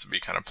you're supposed to be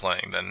kind of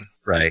playing, then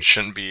it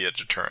shouldn't be a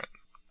deterrent.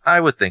 I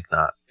would think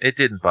not. It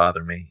didn't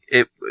bother me.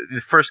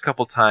 The first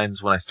couple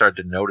times when I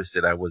started to notice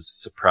it, I was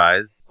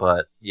surprised.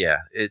 But yeah,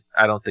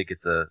 I don't think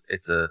it's a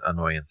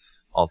annoyance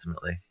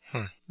ultimately.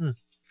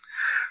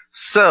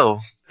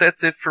 So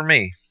that's it for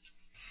me.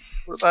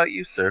 What about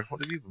you, sir?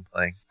 What have you been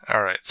playing?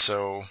 All right,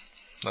 so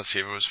let's see.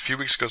 It was a few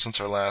weeks ago since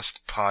our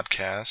last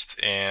podcast,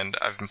 and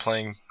I've been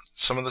playing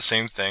some of the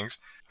same things.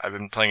 I've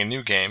been playing a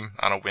new game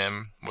on a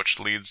whim, which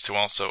leads to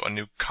also a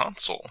new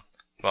console.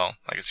 Well,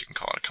 I guess you can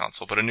call it a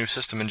console, but a new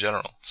system in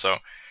general. So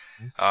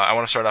I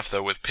want to start off,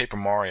 though, with Paper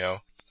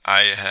Mario.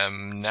 I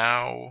am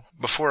now...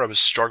 Before I was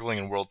struggling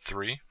in World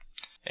 3,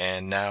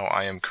 and now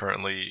I am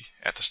currently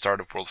at the start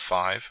of World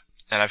 5.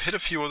 And I've hit a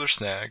few other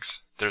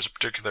snags. There's a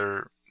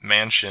particular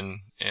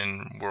mansion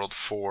in World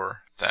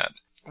 4 that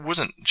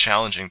wasn't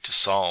challenging to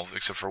solve,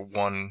 except for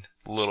one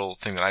little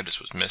thing that I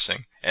just was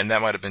missing. And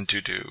that might have been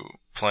due to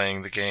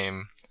playing the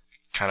game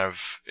kind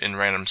of in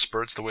random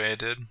spurts the way I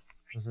did.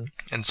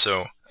 And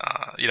so,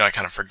 I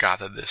kind of forgot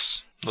that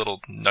this little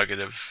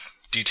nugget of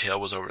detail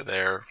was over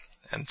there,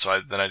 and so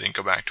then I didn't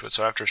go back to it.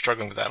 So after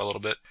struggling with that a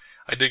little bit,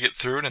 I did get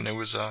through it, and it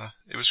was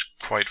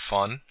quite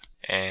fun.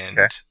 And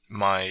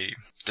my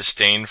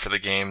disdain for the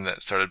game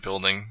that started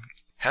building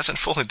hasn't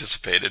fully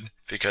dissipated,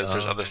 because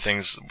there's other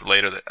things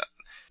later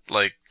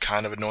that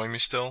kind of annoy me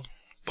still.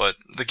 But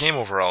the game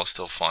overall is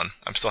still fun.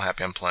 I'm still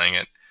happy I'm playing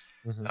it.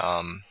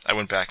 I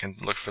went back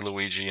and looked for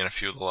Luigi in a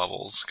few of the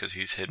levels, because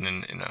he's hidden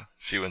in a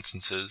few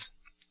instances,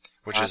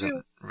 which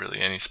isn't really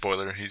any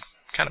spoiler. He's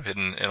kind of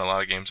hidden in a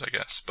lot of games, I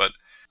guess. But,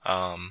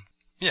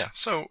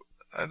 so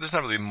there's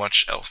not really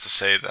much else to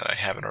say that I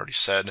haven't already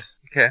said.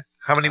 Okay.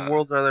 How many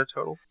worlds are there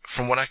total?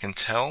 From what I can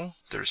tell,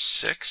 there's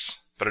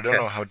 6, but I don't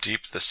know how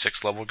deep the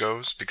 6th level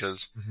goes,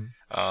 because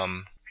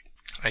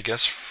I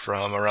guess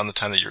from around the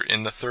time that you're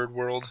in the 3rd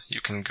world,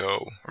 you can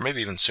go, or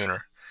maybe even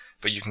sooner,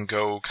 but you can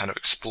go kind of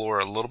explore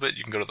a little bit.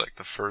 You can go to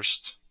the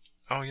first...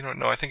 Oh,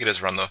 no, I think it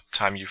is around the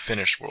time you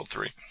finish World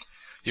 3.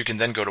 You can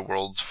then go to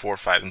Worlds 4,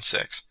 5, and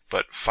 6.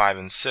 But 5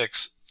 and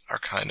 6 are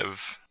kind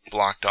of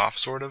blocked off,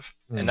 sort of.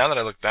 And now that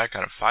I look back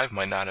on it, 5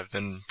 might not have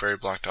been very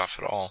blocked off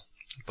at all.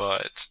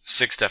 But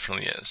 6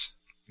 definitely is.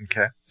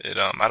 Okay.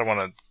 I don't want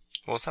to...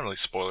 Well, it's not really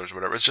spoilers or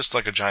whatever. It's just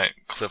like a giant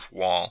cliff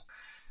wall.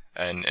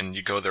 And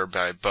you go there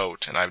by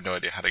boat, and I have no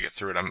idea how to get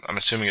through it. I'm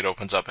assuming it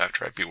opens up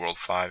after I beat World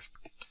 5.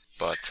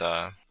 But,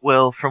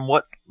 well, from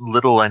what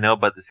little I know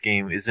about this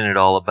game, isn't it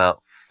all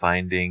about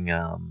finding,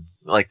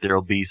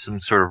 there'll be some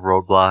sort of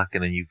roadblock,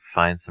 and then you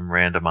find some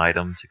random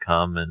item to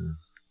come and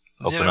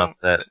open up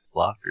that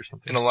block or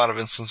something? In a lot of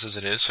instances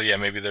it is. So yeah,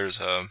 maybe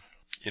there's a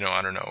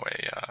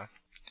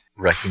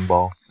wrecking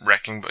ball. Maybe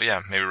wrecking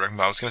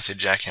ball. I was going to say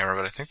jackhammer,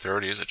 but I think there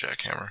already is a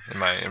jackhammer in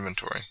my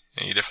inventory,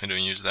 and you definitely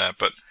don't use that.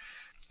 But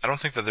I don't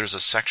think that there's a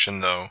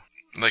section, though,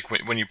 like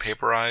when you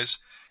paperize,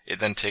 it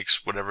then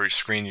takes whatever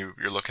screen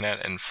you're looking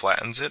at and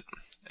flattens it,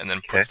 and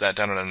then puts that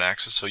down on an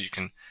axis so you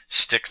can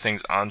stick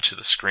things onto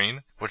the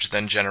screen, which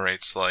then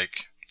generates,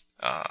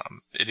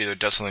 it either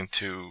does something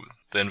to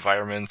the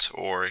environment,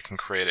 or it can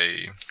create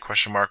a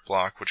question mark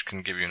block, which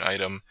can give you an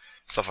item,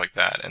 stuff like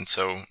that. And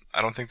so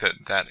I don't think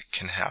that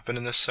can happen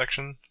in this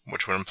section,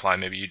 which would imply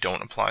maybe you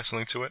don't apply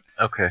something to it.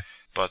 Okay.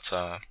 But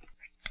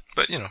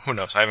who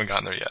knows? I haven't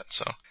gotten there yet,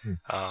 so...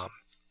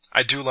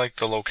 I do like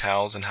the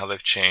locales and how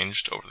they've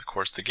changed over the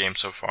course of the game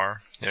so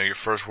far. Your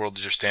first world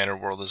is your standard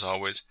world as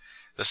always.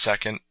 The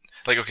second...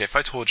 if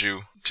I told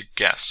you to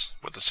guess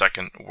what the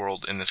second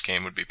world in this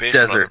game would be based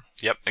Desert. on...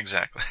 Yep,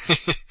 exactly.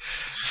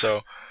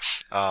 So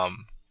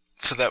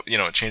that,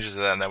 it changes to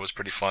that, and that was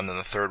pretty fun. And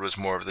the third was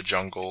more of the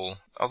jungle,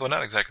 although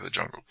not exactly the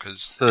jungle,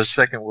 because... So the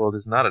second world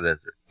is not a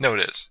desert? No,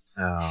 it is.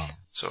 Oh.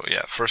 So,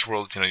 yeah, first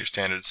world, your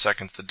standard.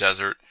 Second's the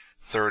desert.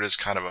 Third is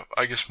kind of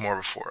more of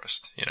a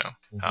forest,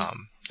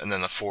 and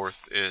then the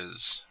fourth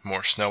is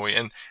more snowy.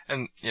 And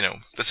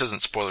this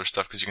isn't spoiler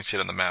stuff because you can see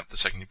it on the map the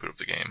second you boot up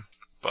the game.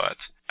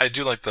 But I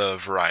do like the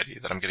variety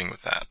that I'm getting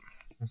with that.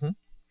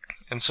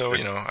 And so,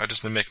 I've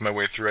just been making my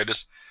way through. I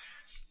just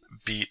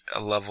beat a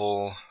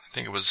level, I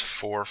think it was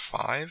 4 or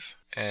 5,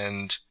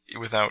 and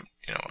without,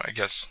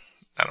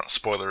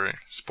 spoiling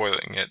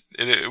it,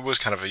 it was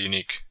kind of a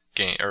unique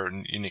game, or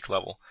unique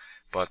level.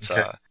 But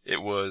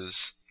it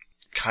was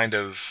kind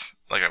of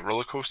like a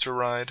roller coaster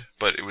ride,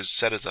 but it was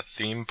set as a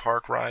theme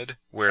park ride,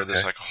 where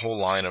there's a whole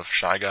line of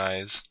Shy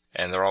Guys,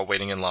 and they're all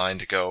waiting in line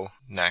to go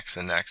next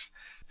and next.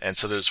 And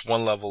so there's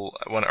one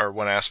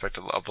aspect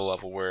of the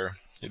level where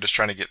you're just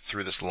trying to get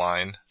through this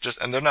line,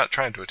 and they're not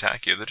trying to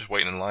attack you, they're just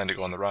waiting in line to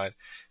go on the ride.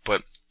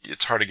 But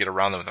it's hard to get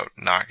around them without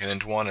knocking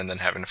into one and then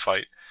having to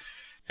fight.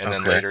 And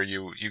then later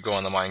you go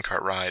on the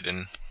minecart ride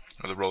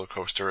or the roller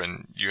coaster,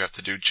 and you have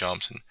to do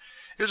jumps. And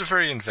it was a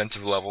very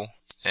inventive level,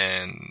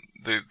 and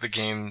the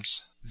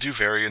games do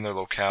vary in their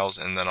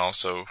locales, and then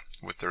also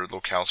with their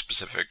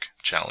locale-specific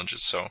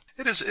challenges. So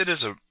it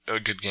is a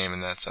good game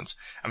in that sense.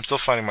 I'm still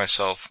finding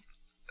myself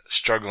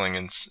struggling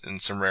in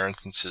some rare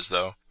instances,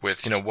 though,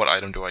 with, what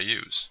item do I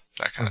use?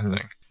 That kind of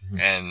thing.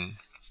 And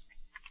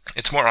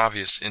it's more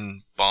obvious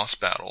in boss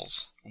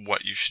battles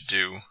what you should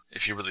do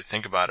if you really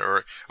think about it,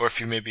 or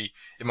if you maybe,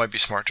 it might be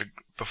smart to,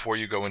 before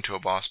you go into a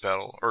boss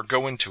battle, or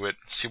go into it,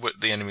 see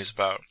what the enemy is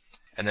about,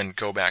 and then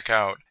go back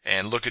out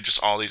and look at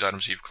just all these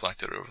items you've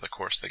collected over the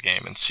course of the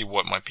game and see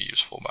what might be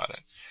useful about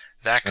it.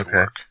 That could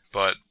work,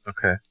 but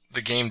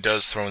the game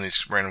does throw in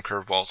these random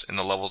curveballs in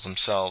the levels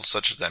themselves,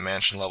 such as that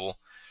mansion level,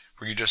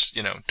 where you just,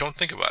 don't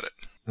think about it.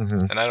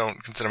 And I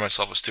don't consider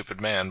myself a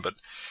stupid man, but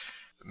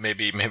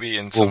maybe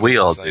in some we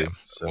all I do. am.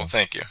 So. Well,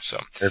 thank you. So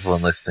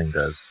everyone listening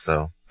does.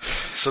 So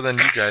then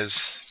you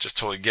guys just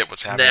totally get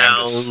what's happening.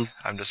 No,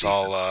 I'm just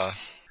all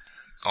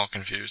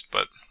confused,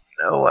 but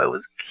no, I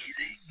was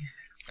kidding.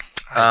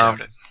 I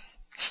doubt it.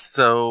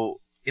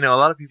 So, a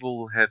lot of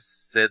people have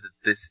said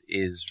that this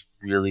is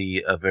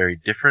really a very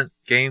different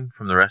game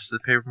from the rest of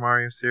the Paper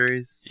Mario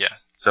series. Yeah.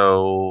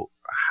 So,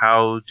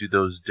 how do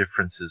those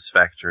differences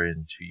factor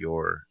into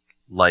your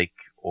like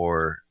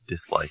or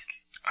dislike?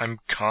 I'm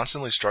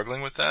constantly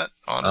struggling with that,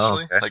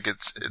 honestly. Oh, okay. Like,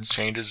 it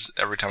changes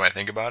every time I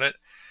think about it,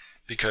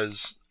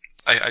 because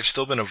I've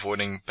still been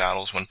avoiding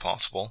battles when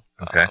possible.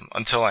 Okay.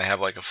 Until I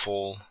have like a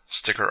full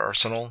sticker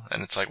arsenal,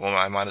 and it's like, well,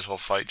 I might as well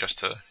fight just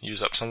to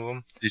use up some of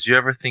them. Did you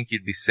ever think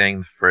you'd be saying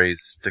the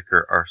phrase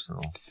sticker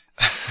arsenal?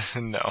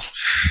 No.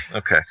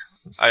 Okay.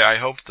 I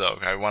hoped, though.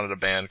 I wanted a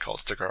band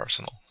called Sticker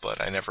Arsenal, but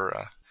I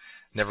never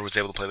was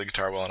able to play the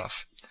guitar well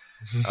enough.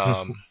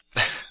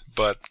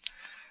 But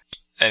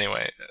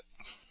anyway,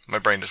 my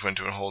brain just went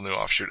to a whole new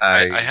offshoot.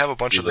 I have a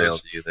bunch of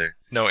those. You there.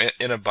 No,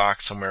 in a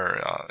box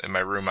somewhere in my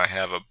room, I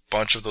have a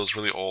bunch of those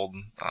really old,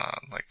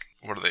 like,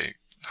 what are they?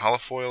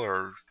 Holofoil,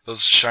 or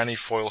those shiny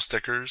foil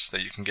stickers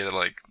that you can get at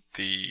like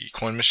the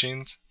coin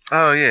machines.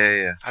 Oh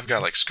yeah. I've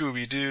got like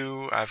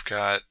Scooby-Doo. I've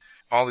got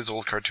all these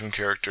old cartoon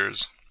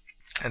characters,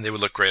 and they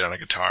would look great on a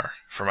guitar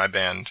for my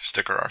band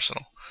Sticker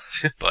Arsenal.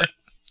 But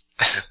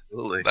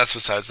absolutely, that's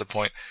besides the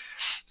point.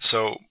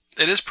 So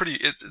it is pretty.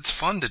 It's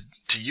fun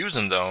to use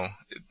them though,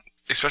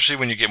 especially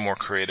when you get more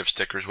creative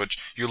stickers, which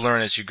you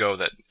learn as you go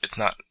that it's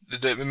not.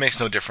 It makes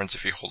no difference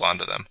if you hold on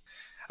to them.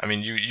 I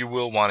mean, you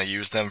will want to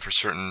use them for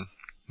certain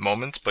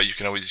moments, but you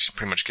can always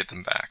pretty much get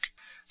them back.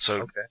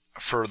 So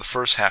for the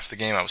first half of the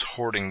game, I was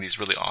hoarding these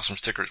really awesome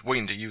stickers,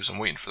 waiting to use them,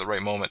 waiting for the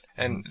right moment.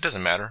 And it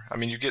doesn't matter. I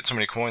mean, you get so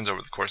many coins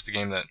over the course of the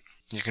game that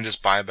you can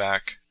just buy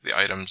back the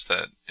items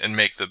and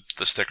make the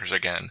stickers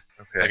again.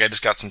 Okay. Like, I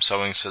just got some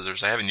sewing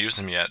scissors. I haven't used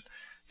them yet,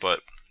 but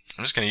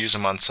I'm just going to use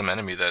them on some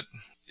enemy that,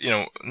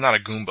 not a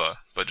Goomba,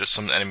 but just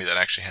some enemy that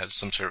actually has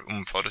some sort of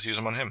oomph. I'll just use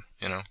them on him,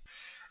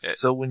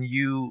 So when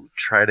you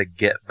try to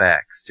get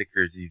back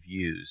stickers you've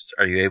used,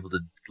 are you able to,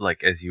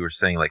 like, as you were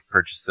saying, like,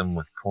 purchase them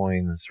with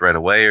coins right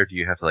away, or do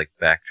you have to, like,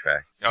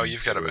 backtrack? Oh,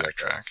 you've got to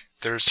backtrack.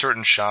 There's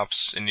certain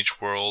shops in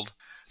each world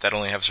that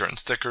only have certain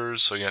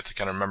stickers, so you have to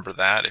kind of remember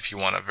that if you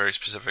want a very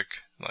specific,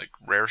 like,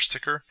 rare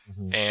sticker.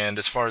 Mm-hmm. And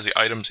as far as the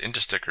items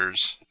into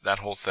stickers, that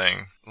whole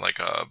thing, like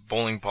a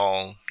bowling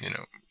ball,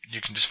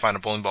 you can just find a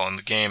bowling ball in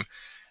the game,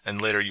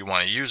 and later you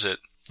want to use it,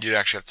 you'd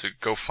actually have to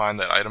go find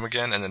that item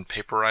again and then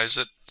paperize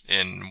it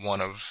in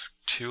one of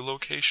two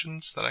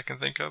locations that I can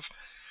think of.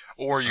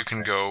 Or you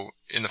can go,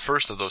 in the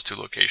first of those two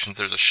locations,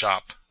 there's a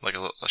shop, like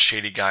a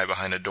shady guy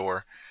behind a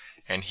door,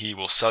 and he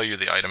will sell you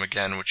the item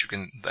again, which you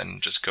can then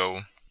just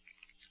go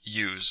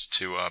use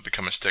to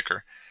become a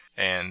sticker.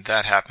 And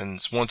that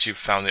happens once you've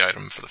found the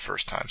item for the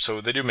first time. So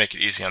they do make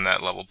it easy on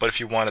that level. But if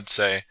you wanted,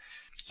 say,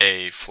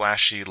 a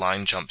flashy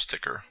line jump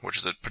sticker, which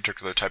is a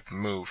particular type of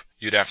move,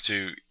 you'd have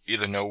to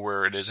either know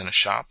where it is in a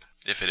shop,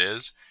 if it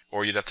is,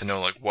 or you'd have to know,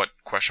 like, what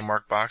question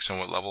mark box and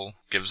what level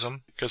gives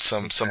them, because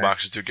some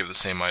boxes do give the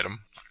same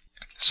item.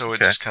 So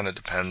it just kind of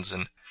depends,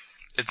 and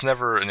it's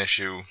never an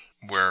issue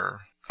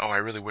where, I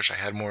really wish I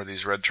had more of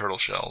these red turtle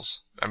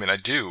shells. I mean, I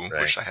do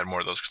wish I had more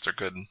of those, because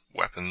they're good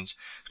weapons,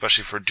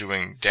 especially for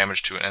doing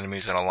damage to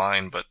enemies in a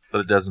line, but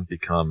it doesn't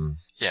become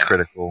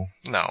critical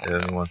at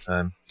any one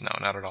time. No,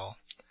 not at all.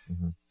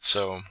 Mm-hmm.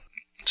 So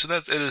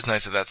it is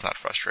nice that that's not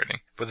frustrating.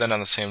 But then on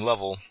the same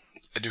level,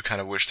 I do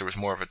kind of wish there was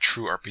more of a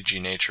true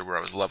RPG nature where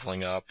I was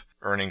leveling up,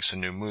 earning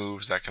some new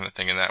moves, that kind of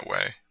thing in that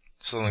way.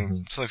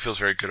 Something feels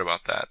very good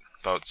about that,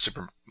 about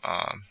Super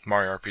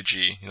Mario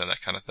RPG,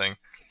 that kind of thing.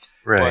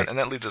 Right. And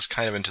that leads us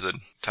kind of into the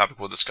topic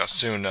we'll discuss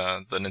soon,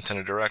 the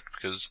Nintendo Direct,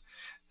 because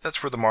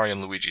that's where the Mario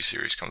and Luigi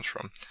series comes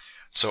from.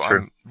 So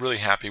I'm really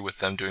happy with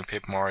them doing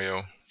Paper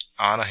Mario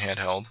on a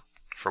handheld,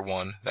 for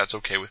one. That's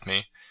okay with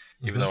me,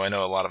 even though I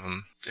know a lot of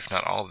them, if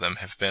not all of them,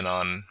 have been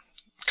on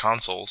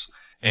consoles.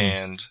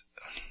 And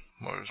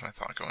where was my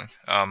thought going?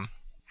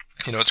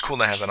 It's cool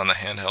to have that on the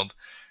handheld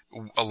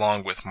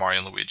along with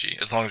Mario and Luigi,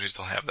 as long as we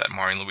still have that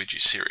Mario and Luigi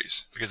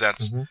series, because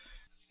that's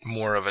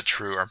more of a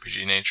true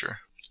RPG nature.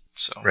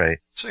 So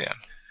yeah.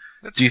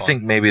 Do you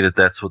think maybe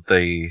that's what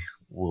they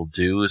will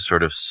do, is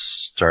sort of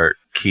start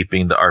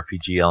keeping the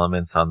RPG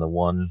elements on the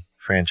one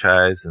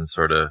franchise and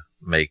sort of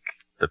make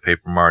the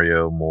Paper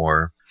Mario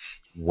more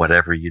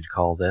whatever you'd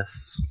call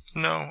this?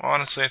 No,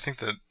 honestly, I think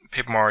that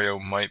Paper Mario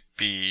might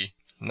be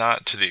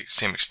not to the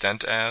same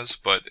extent as,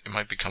 but it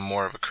might become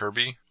more of a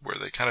Kirby, where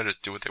they kind of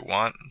just do what they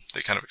want.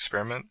 They kind of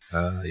experiment.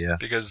 Yes.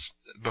 Because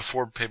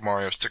before Paper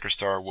Mario Sticker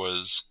Star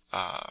was,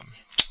 I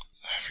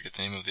forget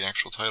the name of the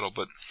actual title,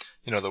 but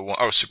the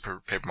one,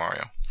 Super Paper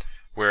Mario,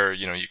 where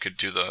you could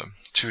do the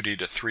 2D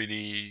to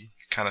 3D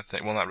kind of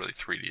thing. Well, not really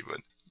 3D,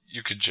 but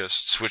you could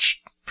just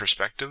switch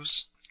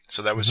perspectives.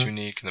 So that was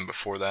unique. And then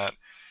before that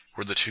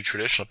were the two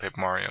traditional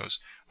Paper Marios,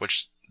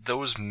 which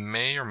those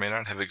may or may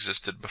not have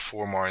existed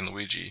before Mario and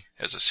Luigi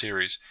as a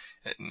series.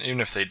 And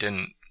even if they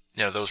didn't,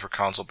 those were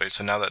console-based.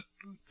 So now that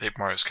Paper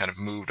Mario's kind of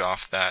moved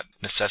off that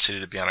necessity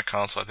to be on a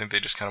console, I think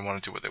they just kind of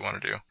want to do what they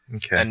want to do.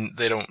 Okay. And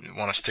they don't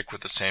want to stick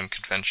with the same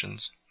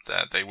conventions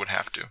that they would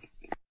have to.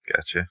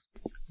 Gotcha.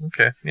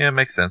 Okay. Yeah, it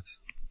makes sense.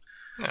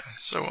 Yeah,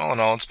 so all in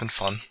all, it's been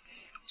fun.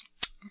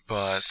 But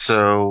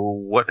so,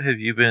 what have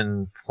you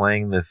been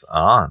playing this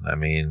on? I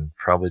mean,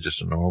 probably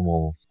just a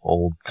normal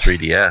old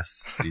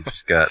 3DS you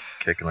just got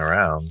kicking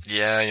around.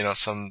 Yeah,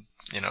 some,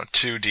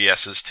 two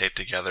DSs taped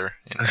together.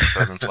 That's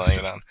what I've been playing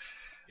it on.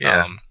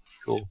 Yeah,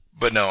 cool.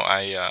 But no,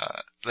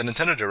 the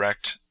Nintendo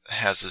Direct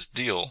has this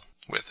deal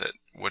with it,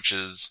 which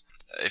is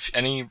if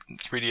any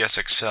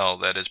 3DS XL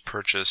that is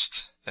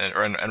purchased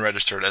and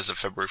registered as of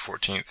February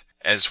 14th,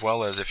 as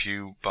well as if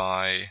you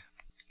buy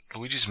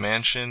Luigi's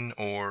Mansion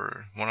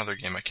or one other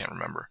game I can't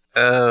remember.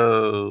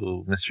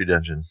 Oh, Mystery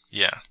Dungeon.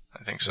 Yeah,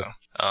 I think so.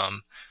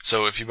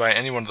 So if you buy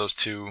any one of those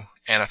two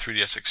and a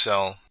 3DS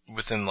XL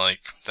within like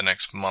the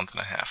next month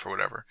and a half or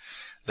whatever,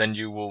 then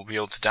you will be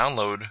able to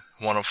download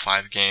one of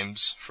 5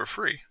 games for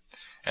free.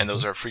 And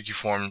those are Freaky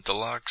Form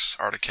Deluxe,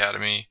 Art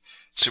Academy,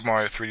 Super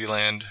Mario 3D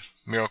Land,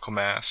 Miracle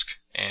Mask,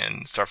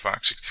 and Star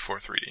Fox 64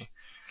 3D.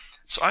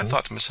 So I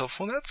thought to myself,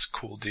 well, that's a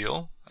cool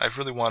deal. I've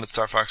really wanted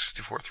Star Fox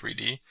 64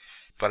 3D,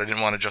 but I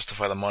didn't want to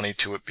justify the money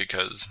to it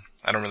because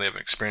I don't really have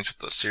experience with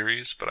the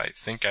series, but I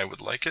think I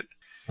would like it.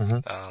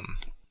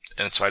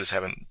 And so I just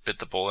haven't bit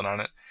the bullet on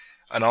it.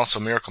 And also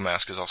Miracle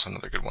Mask is also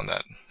another good one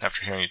that,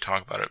 after hearing you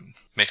talk about it,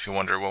 makes me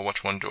wonder, well,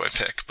 which one do I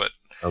pick? But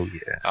oh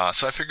yeah.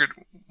 So I figured,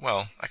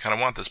 well, I kind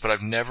of want this, but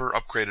I've never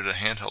upgraded a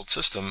handheld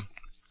system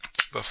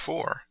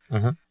before.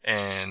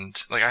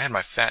 And like I had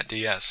my fat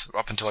DS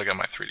up until I got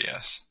my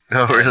 3DS.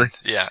 Oh, really?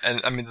 Yeah,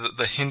 and I mean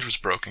the hinge was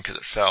broken because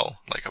it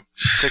fell like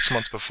 6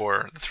 months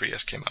before the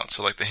 3DS came out.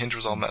 So like the hinge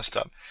was all messed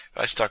up,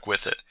 but I stuck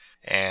with it.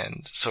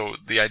 And so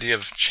the idea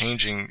of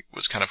changing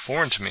was kind of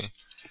foreign to me.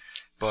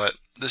 But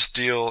this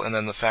deal, and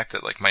then the fact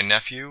that like my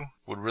nephew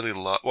would really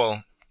love,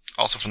 well,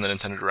 also from the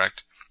Nintendo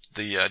Direct,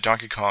 the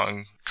Donkey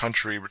Kong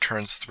Country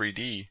Returns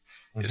 3D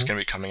is going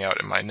to be coming out,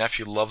 and my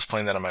nephew loves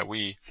playing that on my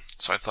Wii.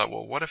 So I thought,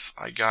 well, what if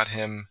I got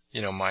him,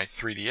 my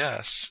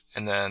 3DS,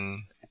 and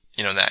then,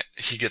 that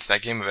he gets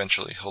that game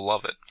eventually, he'll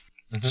love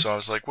it. So I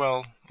was like,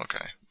 well,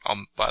 okay,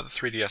 I'll buy the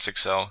 3DS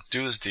XL,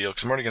 do this deal,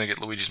 because I'm already going to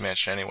get Luigi's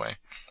Mansion anyway,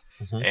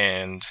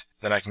 and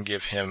then I can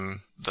give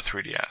him the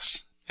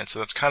 3DS. And so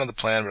that's kind of the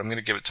plan, but I'm going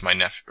to give it to my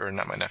nephew, or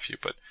not my nephew,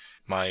 but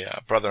my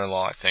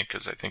brother-in-law, I think,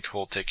 because I think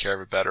he'll take care of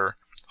it better.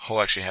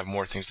 He'll actually have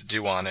more things to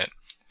do on it,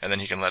 and then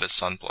he can let his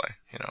son play,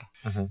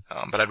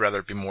 But I'd rather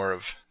it be more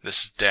of,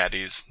 this is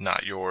daddy's,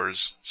 not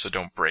yours, so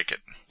don't break it,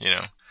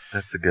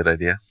 That's a good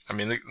idea. I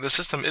mean, the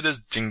system, it is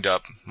dinged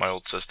up, my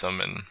old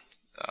system, and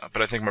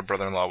but I think my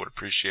brother-in-law would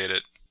appreciate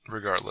it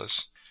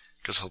regardless,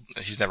 because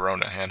he's never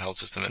owned a handheld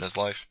system in his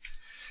life.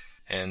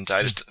 And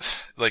I just,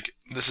 like,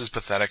 this is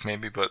pathetic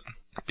maybe, but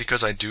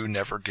because I do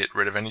never get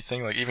rid of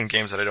anything, like even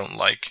games that I don't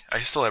like, I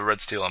still have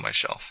Red Steel on my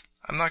shelf.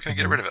 I'm not going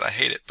to get rid of it. I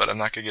hate it, but I'm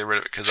not going to get rid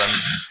of it because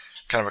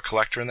I'm kind of a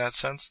collector in that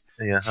sense.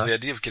 Yeah. So the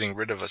idea of getting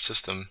rid of a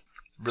system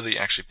really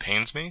actually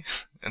pains me.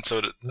 And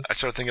so I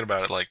started thinking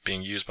about it like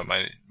being used by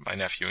my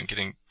nephew and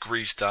getting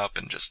greased up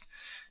and just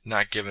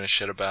not giving a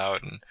shit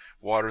about, and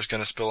water's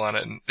going to spill on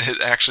it. And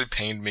it actually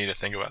pained me to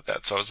think about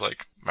that. So I was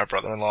like, my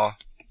brother-in-law,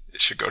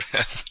 it should go to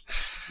him.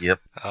 Yep.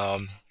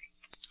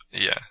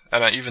 Yeah.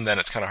 And even then,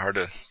 it's kind of hard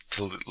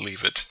to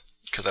leave it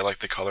because I like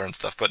the color and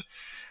stuff. But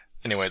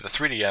anyway, the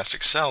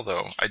 3DS XL,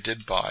 though, I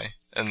did buy.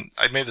 And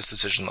I made this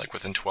decision like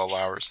within 12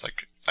 hours.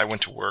 Like, I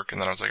went to work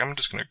and then I was like, I'm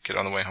just going to get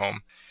on the way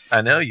home.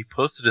 I know, you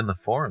posted in the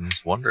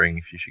forums wondering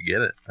if you should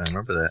get it. I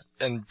remember that.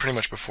 And pretty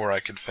much before I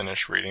could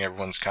finish reading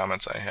everyone's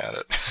comments, I had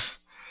it.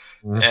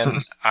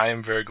 And I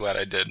am very glad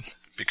I did,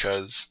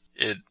 because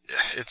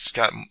it's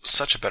got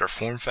such a better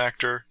form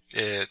factor.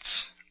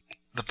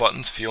 The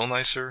buttons feel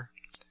nicer.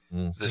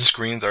 The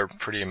screens are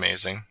pretty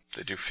amazing.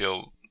 They do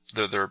feel,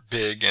 they're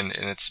big, and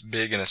it's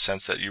big in a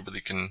sense that you really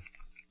can,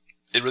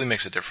 it really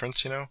makes a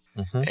difference,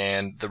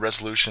 And the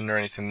resolution or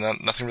anything,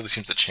 nothing really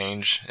seems to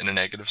change in a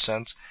negative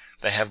sense.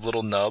 They have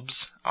little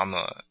nubs on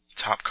the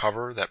top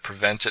cover that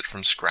prevent it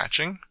from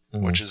scratching,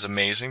 which is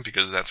amazing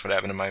because that's what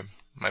happened to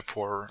my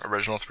poor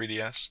original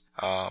 3DS.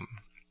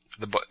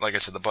 Like I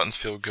said, the buttons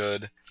feel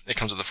good. It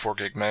comes with a 4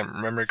 gig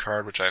memory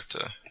card, which I have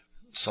to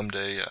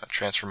someday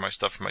transfer my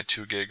stuff from my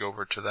 2 gig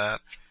over to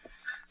that.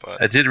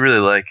 But I did really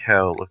like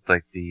how it looked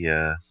like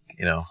the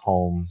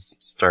home,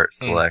 start,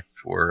 select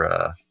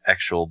were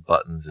actual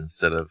buttons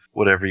instead of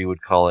whatever you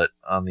would call it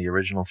on the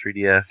original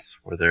 3DS,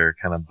 where they're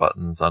kind of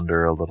buttons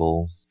under a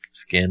little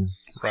skin.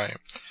 Right.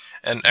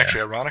 And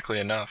actually, ironically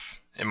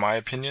enough, in my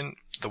opinion,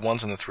 the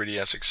ones in the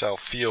 3DS XL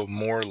feel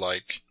more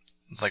like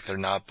like they're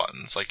not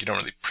buttons. Like you don't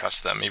really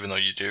press them, even though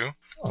you do.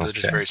 Okay. They're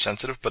just very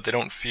sensitive, but they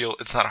don't feel.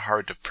 It's not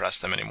hard to press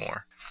them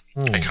anymore.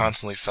 I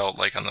constantly felt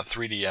like on the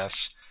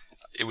 3DS,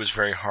 it was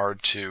very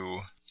hard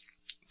to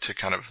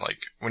kind of like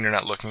when you're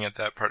not looking at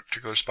that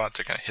particular spot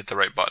to kind of hit the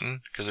right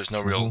button because there's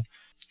no real.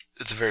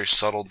 It's a very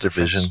subtle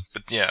difference. Division.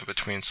 But yeah,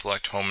 between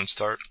select, home, and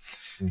start,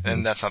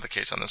 and that's not the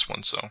case on this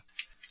one. So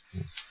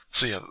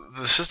yeah,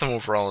 the system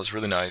overall is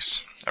really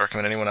nice. I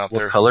recommend anyone out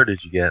there. What color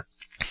did you get?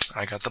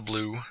 I got the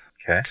blue.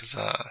 Okay. Because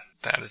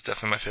that is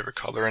definitely my favorite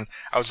color. And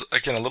I was,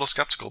 again, a little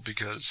skeptical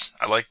because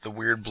I like the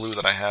weird blue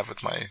that I have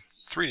with my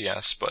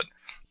 3DS, but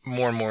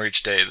more and more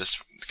each day,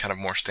 this kind of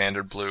more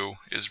standard blue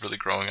is really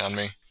growing on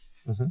me.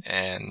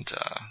 And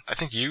I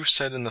think you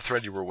said in the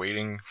thread you were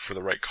waiting for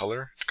the right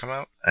color to come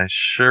out. I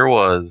sure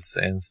was,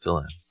 and still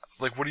am.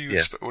 Like, what are you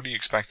what are you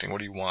expecting? What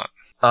do you want?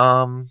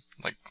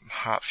 Like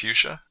hot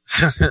fuchsia?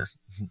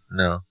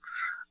 No.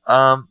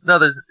 No,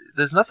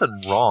 there's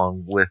nothing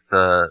wrong with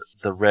the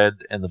red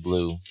and the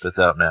blue that's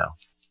out now.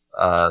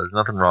 There's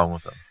nothing wrong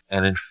with them.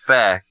 And in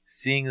fact,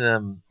 seeing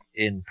them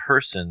in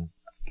person,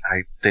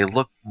 they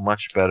look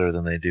much better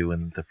than they do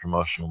in the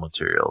promotional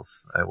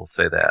materials. I will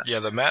say that. Yeah,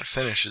 the matte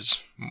finish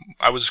is.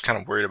 I was kind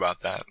of worried about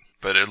that,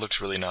 but it looks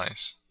really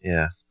nice.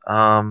 Yeah.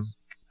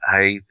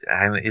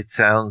 It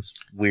sounds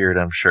weird,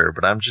 I'm sure,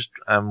 but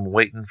I'm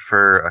waiting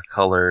for a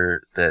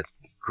color that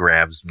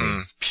grabs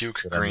me.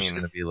 Puke that green. I'm just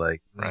gonna be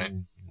like, right?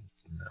 No.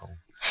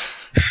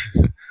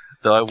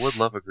 Though I would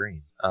love a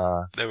green.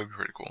 That would be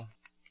pretty cool.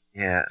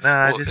 Yeah.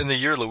 No, in the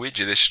year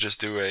Luigi, they should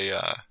just do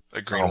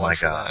a green one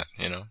for that.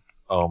 You know.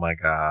 Oh my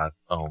god.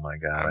 I hope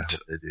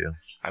they do.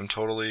 I'm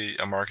totally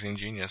a marketing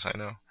genius. I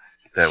know.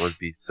 That would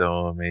be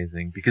so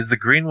amazing because the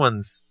green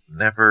ones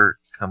never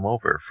come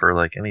over for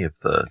like any of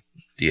the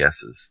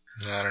DSs.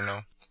 I don't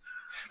know.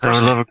 I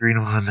would love a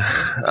green one.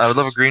 I would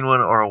love a green one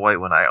or a white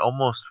one. I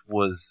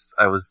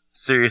was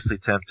seriously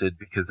tempted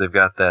because they've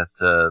got that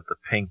the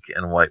pink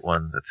and white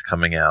one that's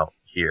coming out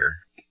here,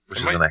 which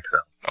is an XL.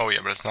 Oh yeah,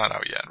 but it's not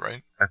out yet,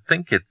 right? I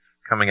think it's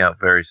coming out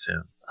very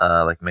soon.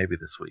 Like maybe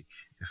this week,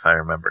 if I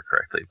remember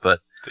correctly. But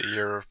the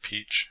year of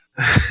Peach.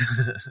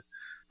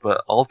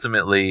 But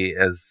ultimately,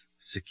 as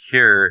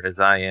secure as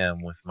I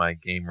am with my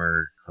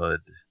gamerhood,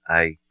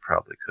 I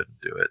probably couldn't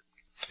do it.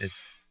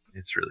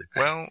 It's really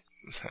painful. Well,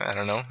 I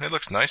don't know. It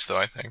looks nice, though,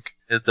 I think.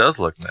 It does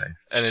look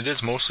nice. And it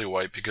is mostly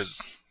white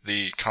because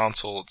the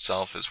console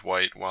itself is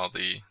white while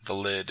the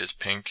lid is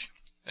pink.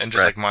 And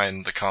just like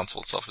mine, the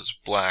console itself is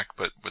black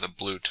but with a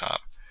blue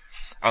top.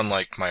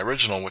 Unlike my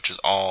original, which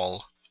is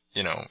all,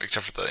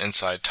 except for the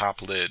inside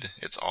top lid,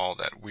 it's all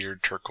that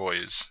weird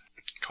turquoise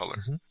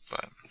color.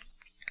 But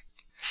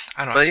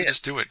I don't know, I say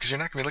just do it, because you're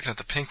not going to be looking at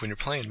the pink when you're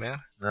playing, man.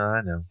 No,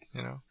 I know.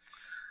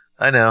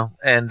 I know.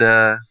 And,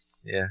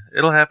 yeah,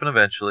 it'll happen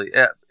eventually.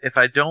 If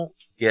I don't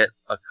get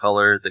a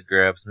color that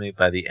grabs me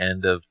by the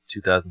end of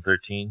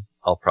 2013,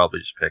 I'll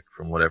probably just pick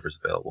from whatever's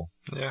available.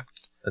 Yeah.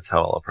 That's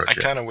how I'll approach it.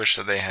 I kind of wish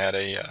that they had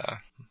a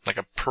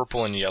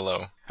purple and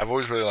yellow. I've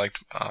always really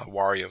liked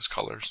Wario's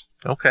colors.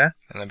 Okay.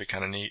 And that'd be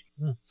kind of neat.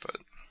 But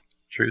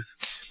Truth.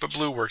 But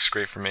blue works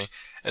great for me.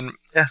 And,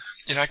 yeah.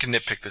 I can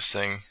nitpick this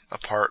thing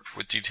apart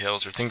with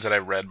details or things that I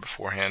read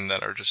beforehand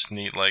that are just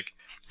neat, like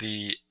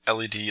the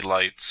LED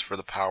lights for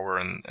the power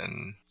and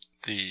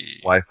the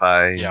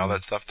Wi-Fi. Yeah, all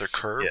that stuff. They're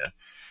curved. Yeah.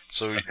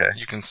 So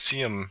you can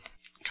see them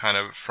kind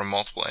of from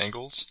multiple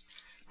angles,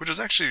 which is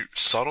actually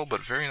subtle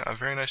but a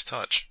very nice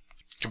touch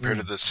compared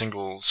to the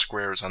single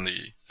squares on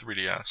the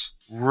 3DS.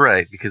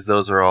 Right, because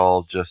those are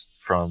all just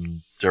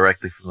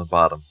directly from the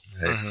bottom.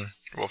 Right?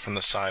 Well, from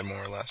the side,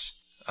 more or less.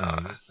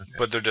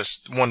 But they're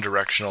just one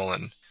directional,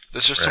 and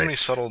there's just so many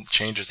subtle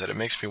changes that it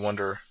makes me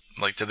wonder,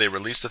 like, did they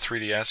release the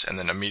 3DS and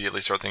then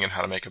immediately start thinking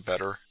how to make it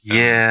better?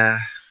 Yeah.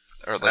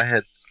 Or like, I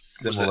had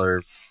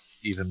similar,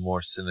 even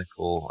more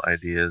cynical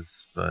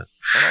ideas, but...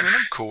 And I mean,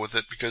 I'm cool with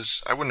it,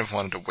 because I wouldn't have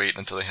wanted to wait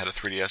until they had a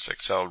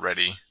 3DS XL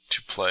ready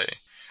to play.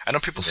 I know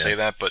people say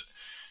that, but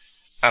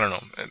I don't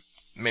know.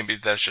 Maybe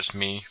that's just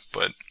me,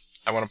 but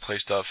I want to play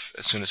stuff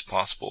as soon as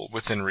possible,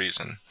 within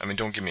reason. I mean,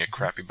 don't give me a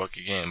crappy,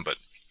 buggy game, but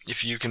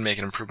if you can make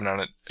an improvement on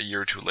it a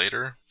year or two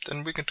later,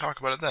 then we can talk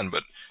about it then.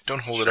 But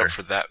don't hold it up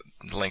for that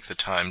length of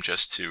time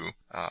just to,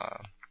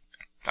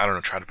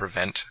 try to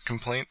prevent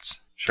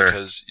complaints. Sure.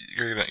 Because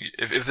you're gonna,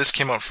 if this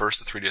came out first,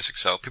 the 3DS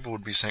XL, people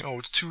would be saying, "Oh,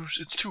 it's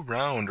too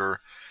round," or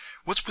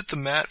 "What's with the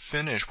matte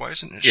finish? Why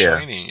isn't it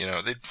shiny?"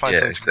 They'd find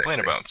something to complain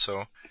about.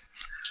 So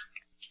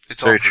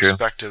it's all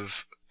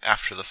perspective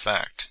after the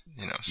fact.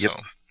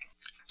 So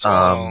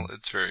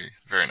it's very,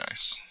 very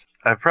nice.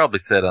 I've probably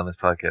said on this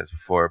podcast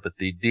before, but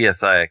the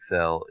DSi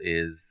XL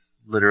is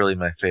literally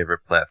my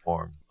favorite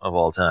platform of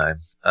all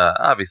time.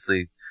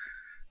 Obviously,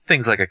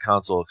 things like a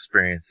console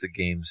experience, the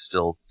games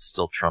still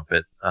trump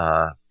it.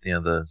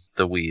 The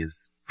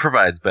Wii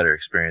provides better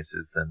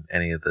experiences than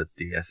any of the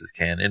DSs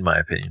can, in my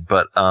opinion.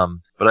 But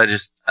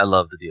I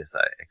love the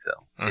DSi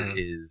XL. It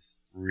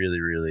is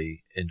really,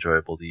 really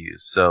enjoyable to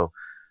use. So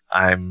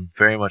I'm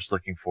very much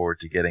looking forward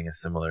to getting a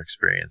similar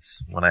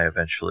experience when I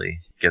eventually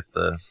get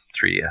the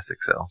 3DS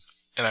XL.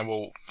 and I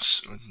will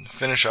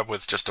finish up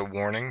with just a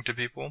warning to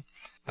people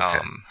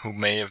who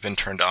may have been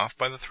turned off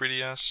by the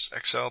 3DS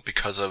XL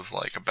because of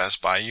like a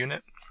Best Buy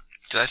unit.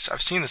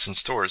 I've seen this in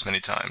stores many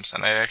times,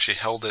 and I actually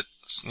held it,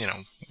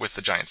 with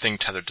the giant thing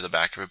tethered to the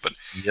back of it, but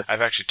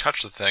I've actually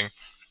touched the thing,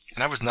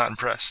 and I was not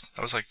impressed.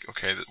 I was like,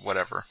 okay,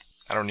 whatever.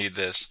 I don't need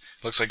this.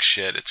 It looks like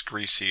shit. It's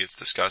greasy. It's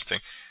disgusting.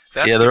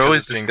 That's they're because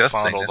always it's being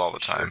disgusting, fondled all the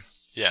time.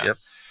 Sure. Yeah. Yep.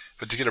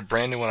 But to get a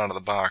brand new one out of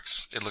the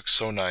box, it looks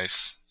so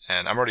nice,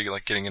 and I'm already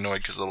like getting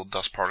annoyed because little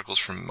dust particles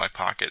from my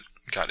pocket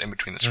got in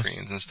between the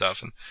screens and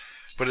stuff.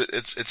 But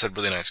it's a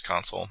really nice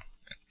console,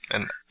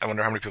 and I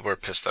wonder how many people are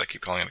pissed that I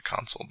keep calling it a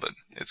console, but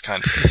it's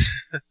kind of is.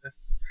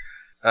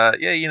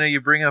 Yeah,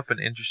 you bring up an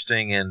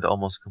interesting and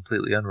almost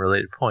completely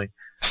unrelated point,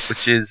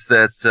 which is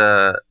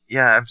that,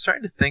 I'm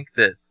starting to think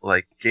that,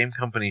 like, game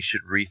companies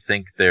should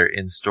rethink their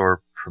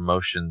in-store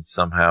promotions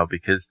somehow,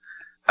 because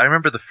I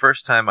remember the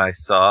first time I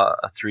saw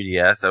a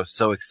 3DS, I was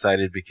so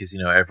excited because,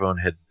 everyone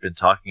had been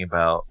talking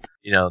about,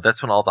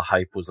 that's when all the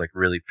hype was, like,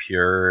 really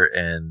pure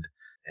and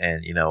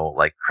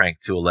like,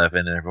 cranked to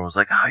 11, and everyone was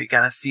like, oh, you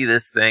gotta see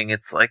this thing,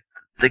 it's like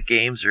the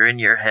games are in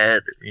your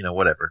head,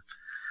 whatever.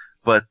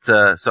 But,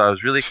 so I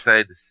was really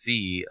excited to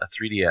see a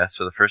 3DS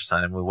for the first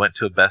time. We went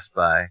to a Best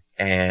Buy,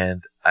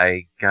 and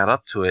I got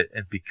up to it,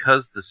 and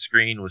because the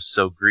screen was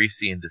so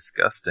greasy and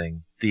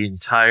disgusting, the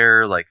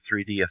entire, like,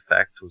 3D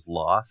effect was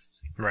lost.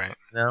 Right.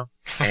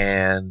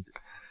 And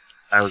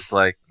I was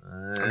like...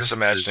 I'm just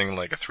imagining,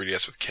 like, a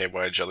 3DS with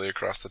KY jelly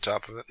across the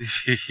top of it.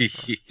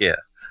 Yeah.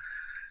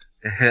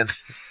 And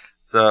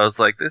so I was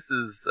like, this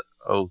is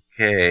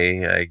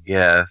okay, I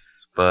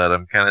guess, but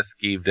I'm kind of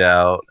skeeved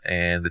out,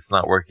 and it's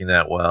not working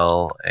that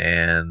well,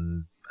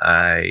 and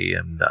I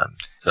am done.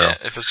 So yeah,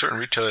 if a certain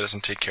retailer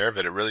doesn't take care of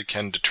it, it really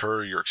can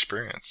deter your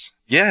experience.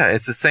 Yeah,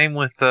 it's the same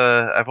with,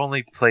 I've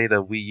only played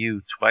a Wii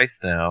U twice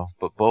now,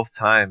 but both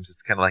times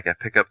it's kind of like I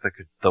pick up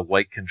the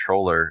white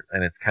controller,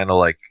 and it's kind of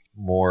like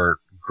more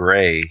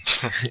gray,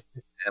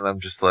 and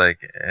I'm just like,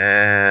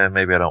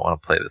 maybe I don't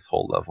want to play this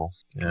whole level.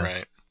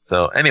 Right.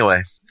 So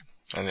anyway.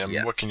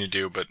 And what can you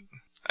do? But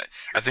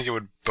I think it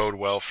would bode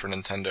well for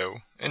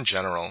Nintendo in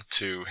general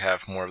to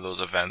have more of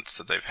those events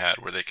that they've had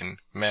where they can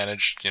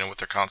manage, what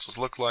their consoles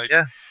look like.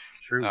 Yeah,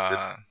 true.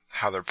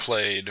 How they're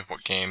played,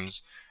 what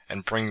games,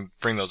 and bring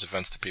those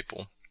events to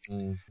people.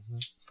 Mm-hmm.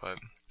 But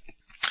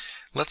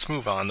let's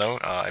move on, though.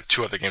 I have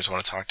two other games I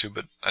want to talk to,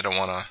 but I don't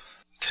want to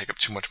take up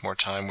too much more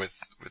time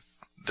with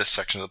this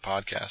section of the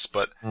podcast.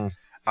 But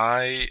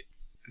I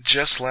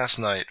just last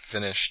night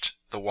finished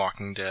The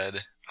Walking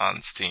Dead on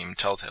Steam,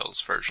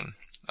 Telltale's version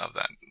of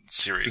that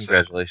series.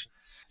 Congratulations.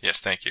 Yes,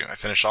 thank you. I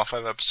finished all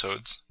 5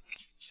 episodes,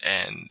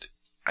 and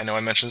I know I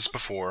mentioned this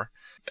before,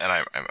 and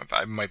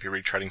I might be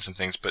retreading some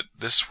things, but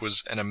this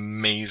was an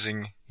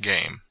amazing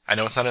game. I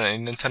know it's not on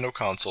any Nintendo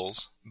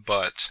consoles,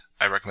 but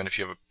I recommend if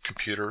you have a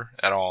computer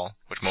at all,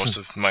 which most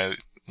of my,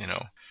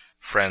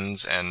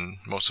 friends and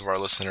most of our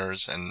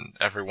listeners and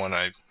everyone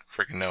I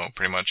freaking know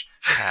pretty much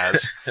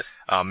has,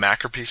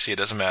 Mac or PC, it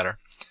doesn't matter.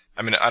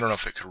 I mean, I don't know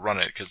if it could run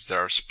it because there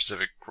are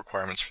specific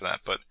requirements for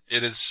that, but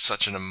it is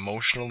such an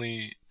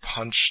emotionally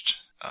punched,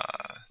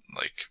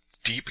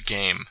 deep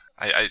game.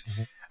 I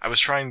was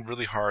trying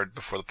really hard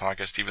before the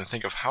podcast to even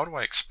think of how do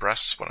I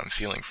express what I'm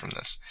feeling from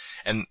this,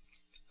 and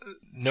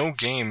no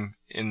game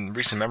in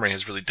recent memory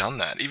has really done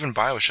that. Even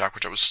BioShock,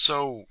 which I was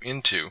so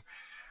into,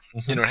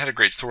 it had a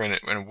great story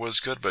and it was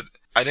good, but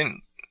I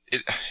didn't.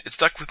 It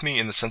stuck with me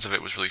in the sense of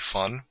it was really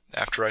fun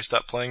after I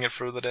stopped playing it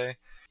for the day,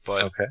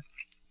 but. Okay.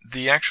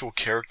 The actual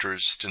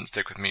characters didn't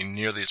stick with me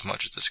nearly as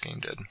much as this game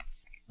did.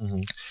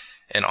 Mm-hmm.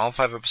 And all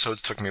 5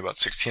 episodes took me about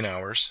 16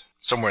 hours,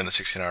 somewhere in the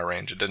 16-hour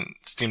range.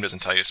 Steam doesn't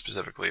tell you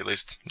specifically, at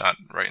least not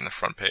right in the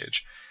front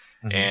page.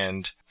 Mm-hmm.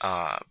 And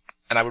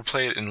I would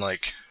play it in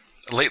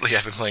lately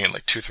I've been playing in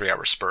 2-3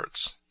 hour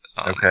spurts.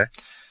 Okay.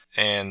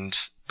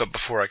 But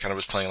before I kind of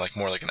was playing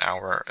more like an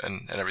hour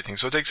and everything.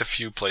 So it takes a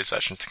few play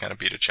sessions to kind of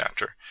beat a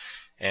chapter.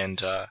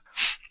 And,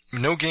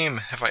 no game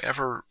have I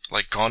ever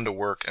gone to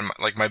work and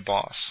my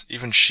boss,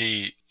 even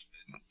she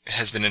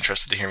has been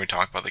interested to hear me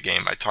talk about the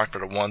game. I talked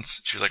about it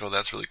once. She was like, "Oh,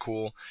 that's really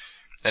cool,"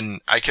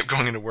 and I kept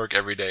going into work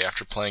every day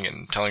after playing it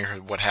and telling her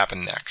what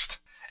happened next.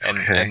 And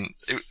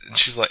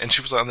she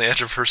was on the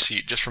edge of her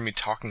seat just from me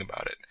talking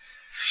about it.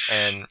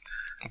 And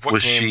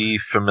was she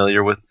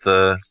familiar with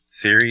the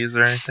series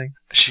or anything?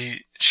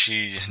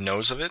 She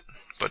knows of it,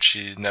 but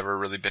she's never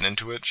really been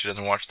into it. She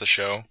doesn't watch the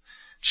show.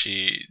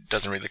 She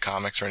doesn't read the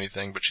comics or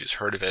anything, but she's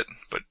heard of it.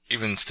 But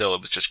even still,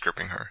 it was just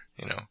gripping her,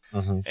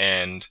 Mm-hmm.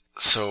 And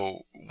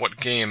so what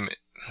game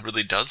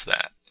really does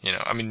that?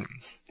 I mean,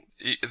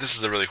 this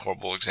is a really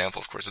horrible example,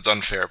 of course. It's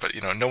unfair, but,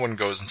 no one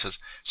goes and says,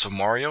 so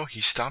Mario,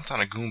 he stomped on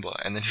a Goomba,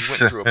 and then he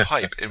went through a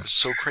pipe. It was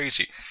so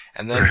crazy.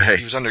 And then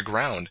he was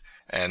underground.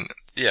 And,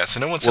 yeah, so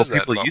no one says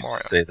that about Mario. People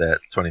used to say that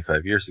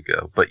 25 years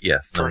ago, but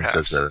yes, no one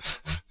says that.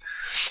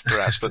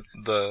 Perhaps, but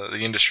the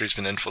industry's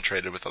been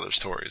infiltrated with other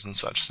stories in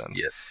such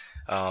sense. Yes.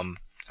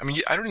 I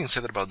mean, I don't even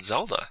say that about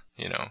Zelda,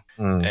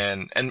 Mm.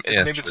 and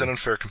Yeah, maybe it's an true.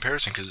 unfair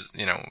comparison because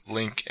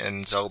Link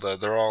and Zelda,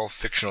 they're all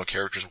fictional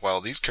characters,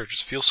 while these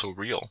characters feel so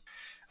real.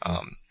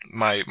 Mm.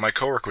 My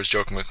coworker was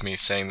joking with me,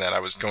 saying that I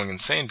was going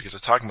insane because I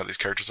was talking about these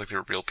characters like they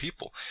were real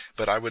people.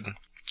 But I would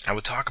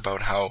talk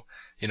about how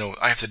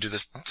I have to do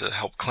this to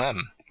help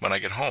Clem when I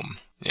get home,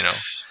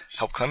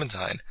 help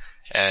Clementine,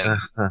 and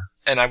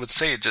and I would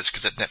say it just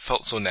because it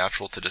felt so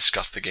natural to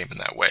discuss the game in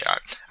that way.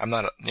 I'm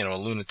not a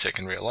lunatic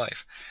in real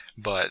life,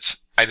 but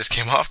I just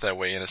came off that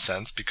way in a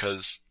sense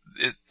because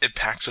it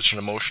packed such an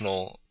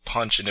emotional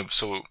punch, and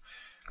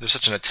there's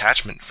such an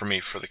attachment for me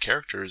for the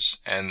characters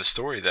and the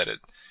story that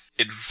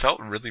it felt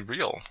really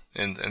real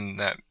in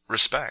that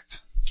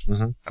respect.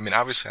 Mm-hmm. I mean,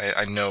 obviously,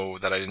 I know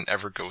that I didn't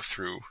ever go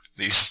through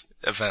these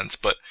events,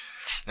 but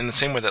in the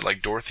same way that,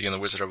 like, Dorothy in The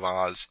Wizard of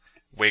Oz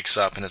wakes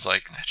up and is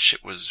like, that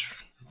shit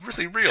was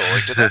really real.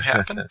 Like, did that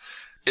happen?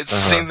 It's the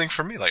same thing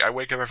for me. Like, I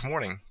wake up every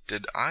morning.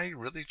 Did I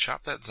really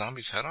chop that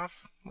zombie's head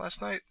off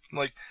last night?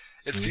 Like,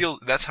 it feels,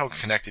 that's how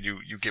connected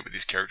you get with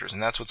these characters,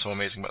 and that's what's so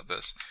amazing about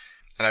this.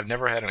 And I've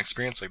never had an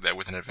experience like that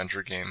with an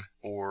adventure game,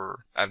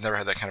 or I've never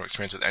had that kind of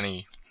experience with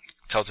any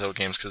Telltale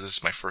games because this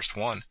is my first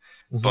one.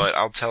 Mm-hmm. But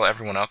I'll tell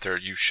everyone out there,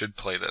 you should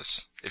play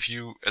this.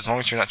 As long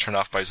as you're not turned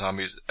off by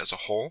zombies as a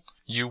whole,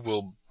 you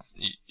will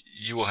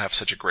have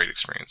such a great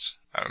experience.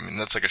 I mean,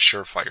 that's like a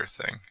surefire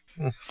thing.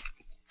 Mm.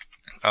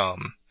 I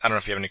don't know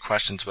if you have any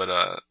questions, but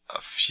a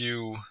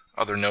few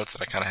other notes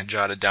that I kind of had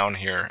jotted down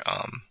here.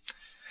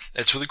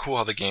 It's really cool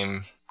how the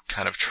game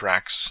kind of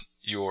tracks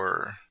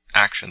your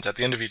actions. At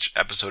the end of each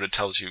episode, it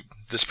tells you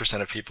this %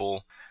 of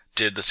people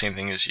did the same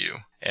thing as you.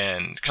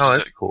 And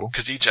that's cool.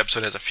 Because each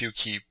episode has a few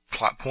key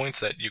plot points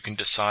that you can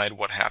decide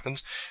what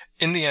happens.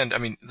 In the end, I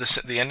mean,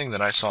 the ending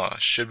that I saw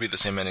should be the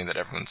same ending that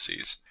everyone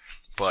sees.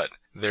 But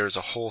there's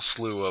a whole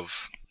slew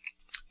of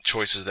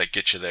choices that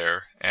get you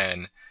there.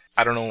 And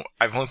I don't know,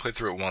 I've only played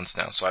through it once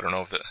now, so I don't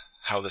know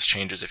how this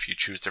changes if you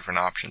choose different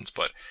options.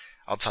 But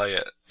I'll tell you,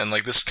 and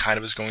like this kind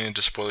of is going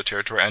into spoiler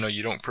territory. I know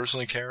you don't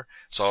personally care,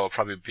 so I'll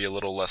probably be a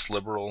little less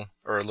liberal,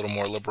 or a little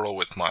more liberal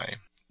with my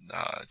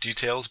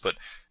details, but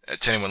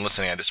to anyone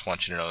listening, I just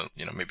want you to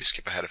know, maybe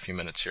skip ahead a few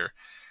minutes here.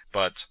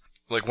 But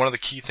like one of the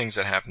key things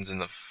that happens in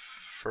the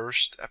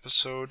first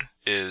episode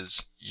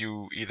is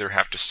you either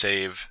have to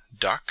save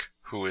Duck,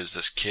 who is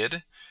this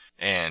kid,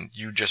 and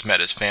you just met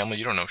his family,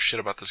 you don't know shit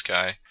about this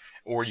guy,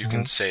 or you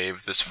can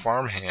save this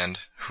farmhand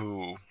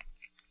who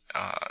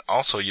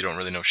also you don't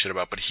really know shit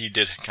about, but you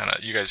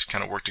guys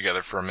kind of worked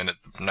together for a minute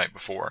the night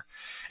before.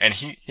 And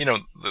he,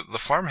 the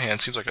farmhand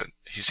seems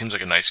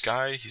like a nice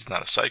guy. He's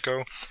not a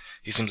psycho.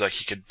 He seems like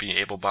he could be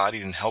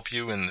able-bodied and help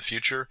you in the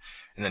future.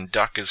 And then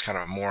Duck is kind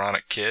of a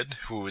moronic kid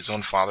who his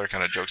own father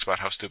kind of jokes about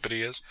how stupid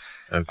he is.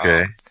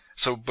 Okay.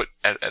 But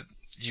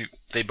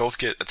they both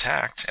get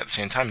attacked at the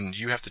same time, and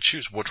you have to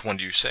choose which one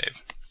do you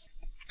save.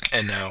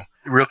 And now,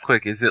 real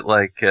quick, is it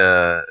like,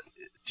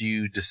 do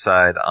you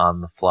decide on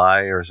the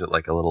fly, or is it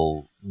like a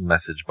little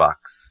message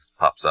box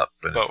pops up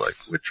and both.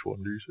 It's like, which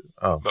one do you say?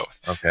 Oh, both.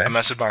 Okay. A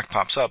message box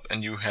pops up,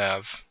 and you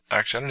have,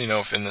 actually, I don't even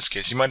know if in this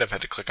case, you might have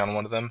had to click on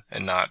one of them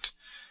and not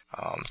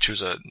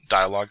choose a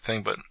dialogue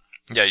thing, but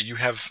yeah, you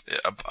have,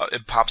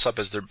 it pops up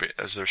as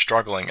they're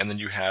struggling, and then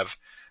you have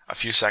a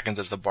few seconds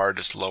as the bar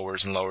just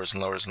lowers and lowers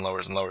and lowers and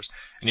lowers and lowers,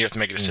 and you have to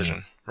make a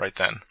decision right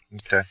then.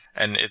 Okay.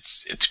 And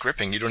it's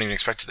gripping. You don't even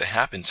expect it to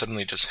happen.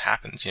 Suddenly it just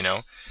happens,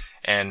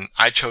 And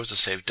I chose to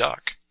save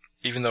Duck,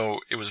 even though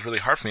it was really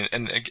hard for me.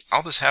 And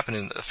all this happened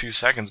in a few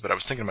seconds, but I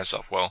was thinking to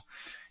myself, well,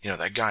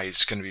 that guy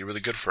is going to be really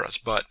good for us,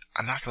 but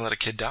I'm not going to let a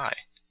kid die,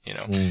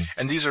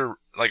 And these are,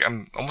 like,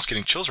 I'm almost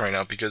getting chills right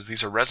now because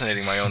these are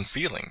resonating my own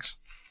feelings.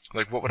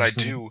 Like, what would I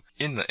do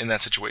in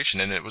that situation?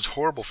 And it was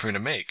horrible for me to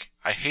make.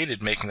 I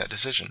hated making that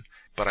decision,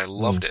 but I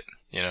loved it,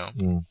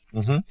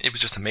 Mm-hmm. It was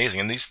just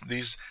amazing. And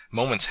these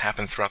moments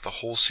happen throughout the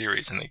whole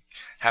series, and they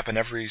happen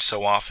every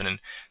so often, and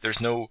there's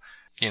no,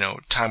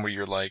 time where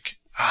you're like,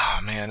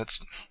 man,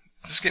 this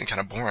is getting kind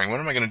of boring. When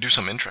am I going to do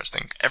something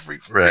interesting? Every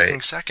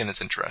freaking second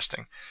is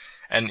interesting.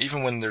 And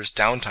even when there's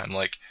downtime,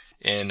 like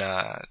in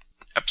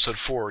episode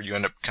 4, you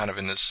end up kind of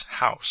in this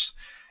house,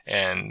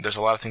 and there's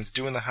a lot of things to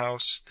do in the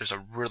house. There's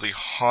a really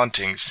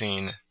haunting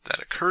scene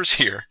that occurs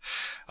here.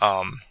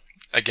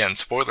 Again,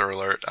 spoiler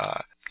alert,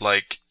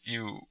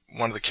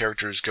 one of the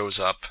characters goes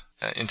up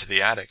into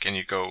the attic, and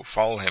you go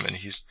follow him, and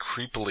he's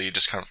creepily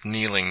just kind of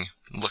kneeling,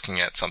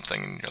 looking at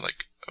something, and you're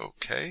like,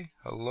 okay,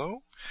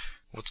 hello?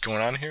 What's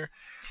going on here?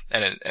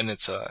 And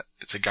it's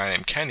a guy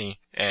named Kenny,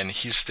 and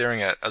he's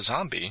staring at a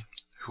zombie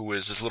who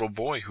is this little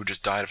boy who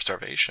just died of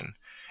starvation,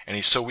 and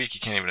he's so weak he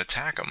can't even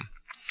attack him.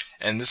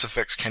 And this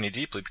affects Kenny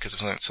deeply because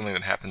of something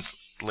that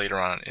happens later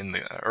on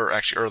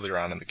earlier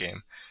on in the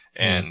game.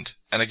 And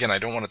again, I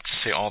don't want to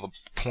say all the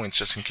points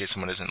just in case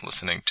someone isn't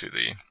listening to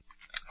the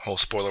whole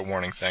spoiler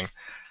warning thing,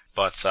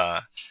 but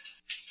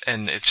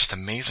and it's just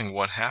amazing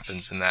what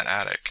happens in that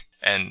attic.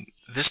 And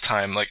this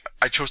time, like,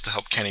 I chose to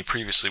help Kenny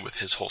previously with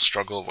his whole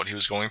struggle of what he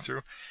was going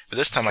through, but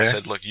this time I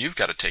said, look, you've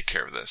got to take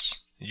care of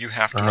this. You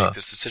have to make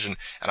this decision,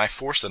 and I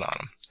forced it on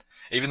him.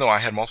 Even though I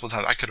had multiple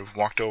times, I could have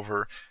walked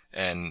over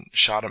and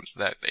shot him,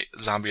 that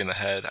zombie in the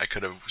head. I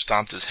could have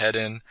stomped his head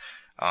in,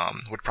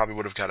 probably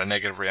would have got a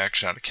negative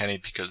reaction out of Kenny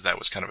because that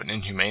was kind of an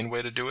inhumane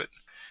way to do it.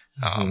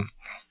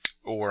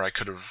 Or I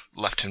could have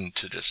left him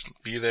to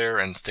just be there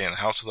and stay in the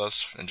house with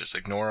us and just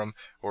ignore him.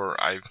 Or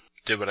I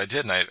did what I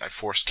did, and I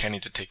forced Kenny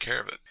to take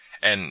care of it.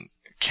 And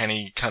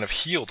Kenny kind of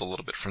healed a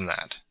little bit from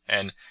that.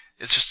 And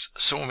it's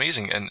just so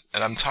amazing. And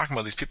I'm talking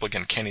about these people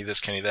again, Kenny this,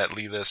 Kenny that,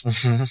 Lee this.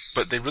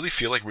 But they really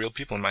feel like real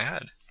people in my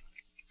head.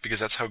 Because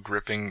that's how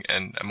gripping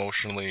and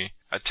emotionally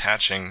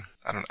attaching,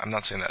 I'm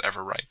not saying that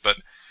ever right, but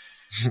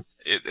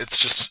it's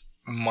just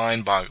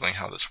mind-boggling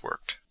how this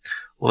worked.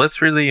 Well,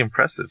 that's really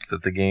impressive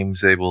that the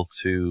game's able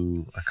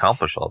to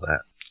accomplish all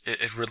that.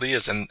 It really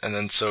is. And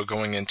then so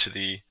going into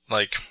the,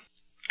 like,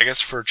 I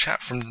guess for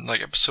chat from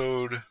like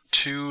episode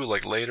 2,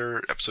 like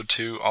later, episode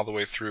 2, all the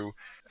way through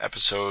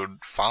episode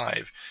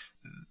 5,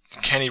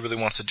 Kenny really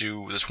wants to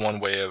do this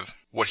one way of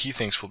what he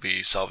thinks will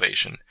be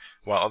salvation,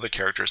 while other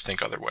characters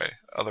think other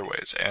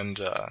ways. And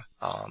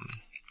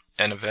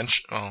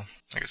eventually, well,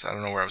 I guess I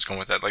don't know where I was going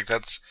with that. Like,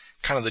 that's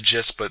kind of the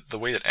gist, but the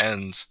way it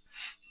ends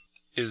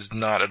is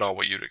not at all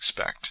what you'd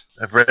expect.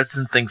 I've read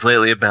some things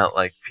lately about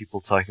like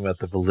people talking about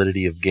the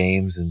validity of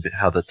games and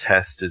how the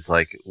test is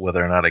like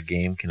whether or not a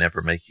game can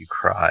ever make you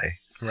cry.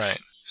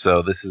 Right.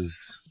 So this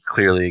is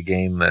clearly a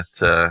game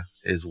that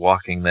is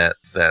walking that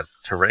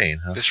terrain.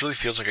 Huh? This really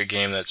feels like a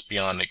game that's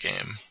beyond a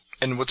game.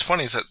 And what's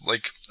funny is that,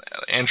 like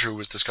Andrew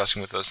was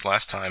discussing with us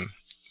last time,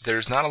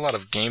 there's not a lot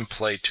of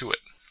gameplay to it.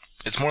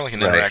 It's more like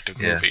an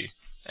interactive movie.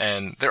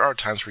 And there are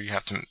times where you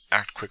have to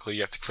act quickly,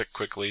 you have to click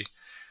quickly.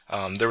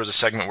 There was a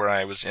segment where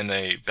I was in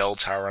a bell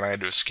tower and I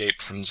had to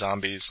escape from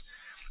zombies,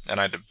 and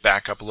I had to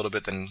back up a little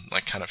bit, then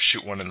like kind of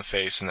shoot one in the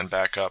face, and then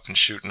back up and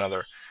shoot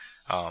another.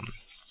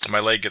 My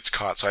leg gets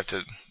caught, so I have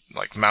to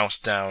like mouse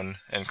down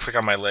and click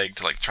on my leg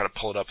to like try to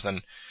pull it up, and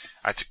then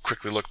I have to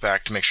quickly look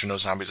back to make sure no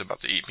zombie's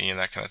about to eat me and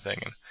that kind of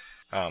thing.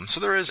 And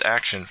so there is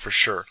action for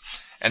sure,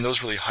 and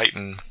those really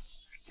heighten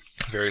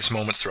various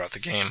moments throughout the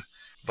game.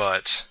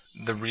 But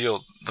the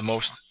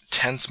most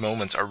tense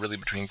moments are really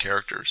between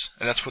characters,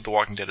 and that's what The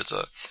Walking Dead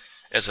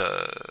as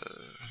a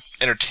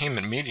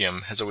entertainment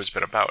medium has always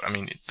been about. I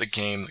mean, the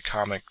game, the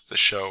comic, the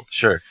show.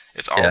 Sure.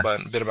 It's all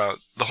about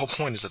the whole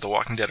point is that The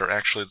Walking Dead are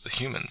actually the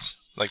humans,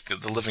 like the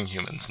living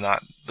humans,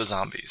 not the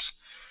zombies.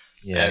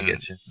 Yeah, and I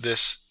get you.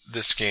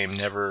 This game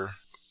never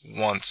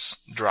once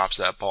drops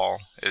that ball.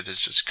 It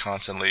is just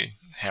constantly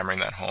hammering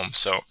that home.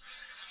 So,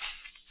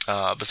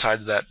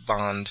 besides that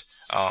bond,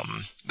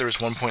 there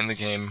was one point in the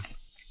game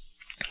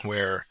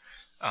where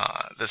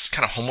this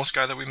kind of homeless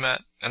guy that we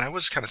met, and I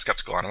was kind of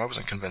skeptical on him. I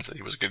wasn't convinced that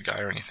he was a good guy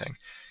or anything,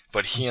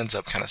 but he ends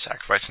up kind of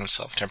sacrificing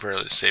himself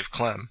temporarily to save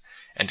Clem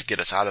and to get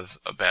us out of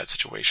a bad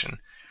situation.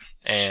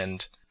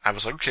 And I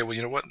was like, okay, well,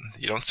 you know what?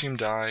 You don't see him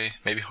die.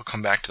 Maybe he'll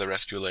come back to the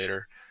rescue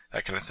later,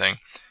 that kind of thing.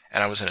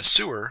 And I was in a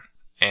sewer,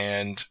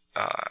 and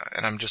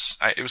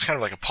it was kind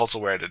of like a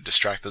puzzle where I had to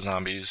distract the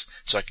zombies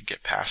so I could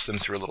get past them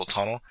through a little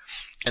tunnel.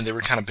 And they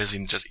were kind of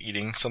busy just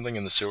eating something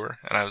in the sewer,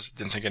 and I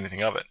didn't think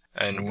anything of it.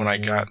 And when I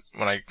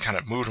kind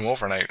of moved him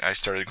over and I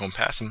started going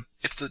past him,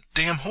 it's the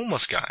damn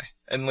homeless guy.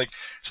 And like,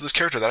 so this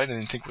character that I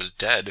didn't think was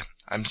dead,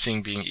 I'm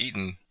seeing being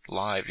eaten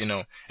live, you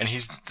know, and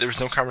there was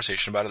no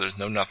conversation about it, there's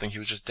no nothing, he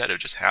was just dead, it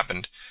just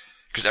happened.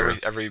 Because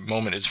every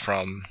moment is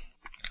from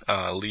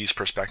Lee's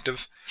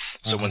perspective.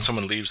 So when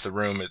someone leaves the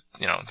room,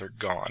 they're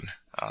gone,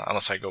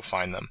 unless I go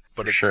find them.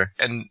 But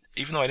and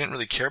even though I didn't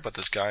really care about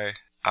this guy,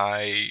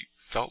 I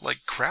felt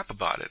like crap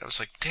about it. I was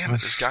like, damn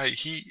it, this guy,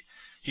 he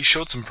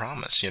showed some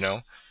promise, you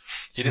know?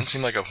 He didn't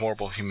seem like a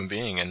horrible human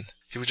being, and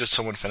he was just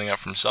someone fending out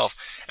for himself.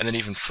 And then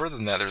even further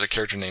than that, there was a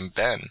character named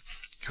Ben,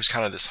 who was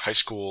kind of this high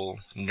school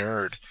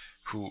nerd,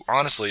 who,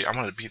 honestly, I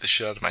wanted to beat the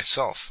shit out of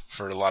myself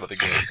for a lot of the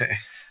game.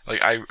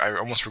 Like, I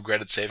almost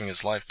regretted saving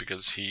his life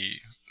because he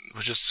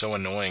was just so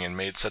annoying and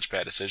made such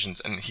bad decisions,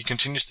 and he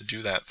continues to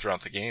do that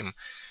throughout the game.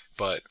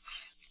 But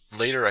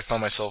later I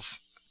found myself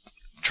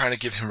trying to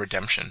give him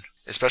redemption,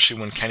 especially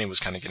when Kenny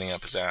was kind of getting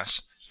up his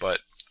ass.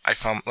 But I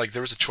found, like,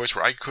 there was a choice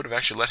where I could have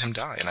actually let him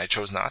die, and I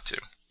chose not to.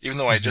 Even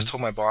though I just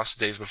told my boss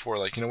days before,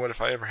 like, you know what, if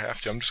I ever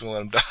have to, I'm just going to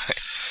let him die.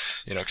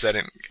 You know,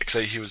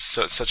 because he was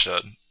such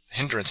a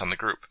hindrance on the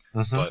group.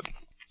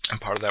 And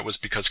part of that was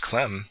because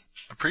Clem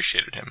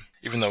appreciated him.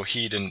 Even though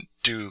he didn't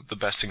do the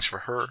best things for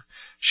her,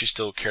 she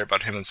still cared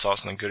about him and saw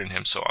something good in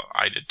him, so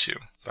I did too,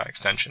 by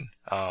extension.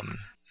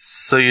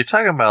 So you're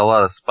talking about a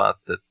lot of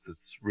spots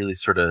that's really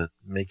sort of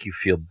make you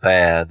feel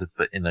bad,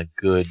 but in a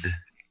good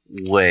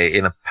way,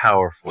 in a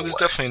powerful way. Well, there's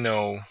definitely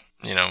no,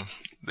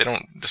 they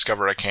don't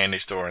discover a candy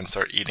store and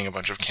start eating a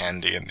bunch of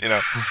candy, and,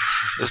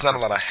 there's not a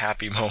lot of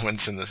happy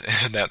moments in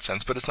that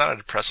sense, but it's not a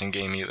depressing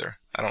game either.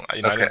 I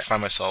didn't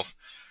find myself,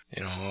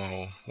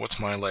 what's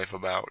my life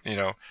about,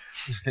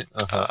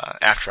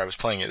 after I was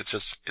playing it.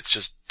 It's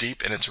just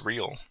deep and it's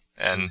real.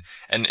 And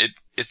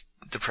it's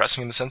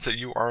depressing in the sense that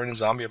you are in a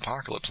zombie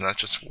apocalypse, and that's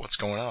just what's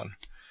going on.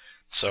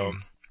 So,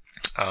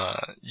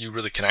 you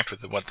really connect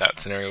with what that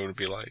scenario would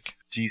be like.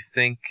 Do you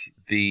think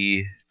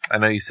I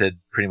know you said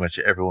pretty much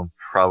everyone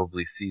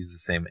probably sees the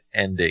same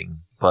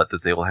ending, but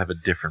that they will have a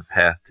different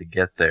path to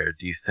get there.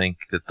 Do you think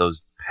that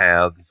those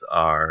paths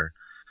are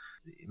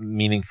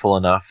meaningful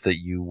enough that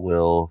you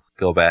will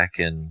go back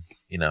and,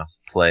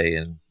 play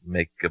and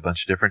make a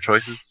bunch of different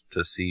choices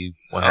to see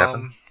what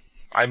happens?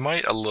 I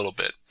might a little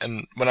bit.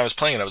 And when I was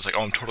playing it, I was like,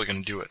 oh, I'm totally going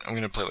to do it. I'm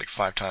going to play like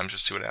 5 times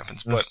just to see what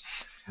happens. But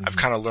I've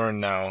kind of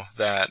learned now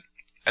that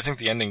I think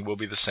the ending will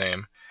be the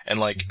same. And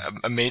like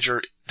a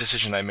major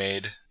decision I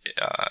made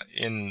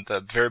in the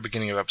very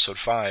beginning of episode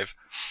 5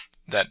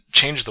 that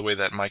changed the way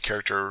that my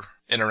character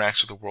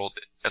interacts with the world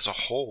as a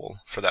whole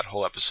for that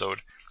whole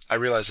episode. I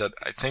realized that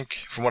I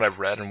think from what I've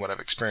read and what I've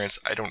experienced,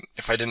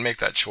 if I didn't make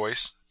that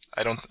choice,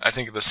 I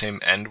think the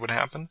same end would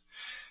happen,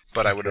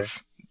 but I would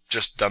have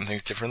just done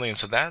things differently. And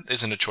so that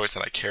isn't a choice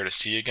that I care to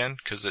see again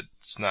because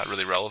it's not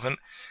really relevant.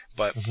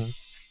 But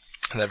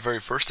that very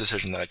first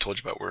decision that I told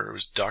you about where it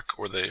was Duck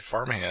or the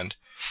farmhand,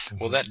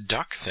 well, that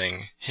Duck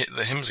thing,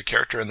 him as a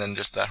character and then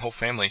just that whole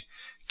family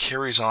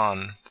carries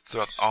on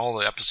throughout all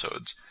the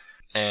episodes.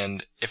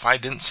 And if I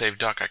didn't save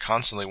Duck, I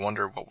constantly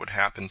wonder what would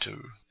happen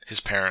to his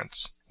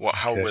parents.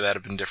 How would that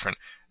have been different?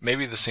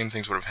 Maybe the same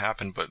things would have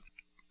happened, but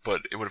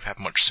it would have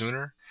happened much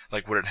sooner.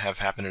 Like, would it have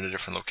happened in a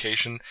different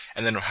location?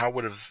 And then how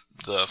would have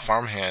the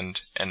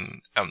farmhand,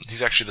 and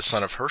he's actually the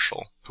son of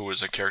Herschel, who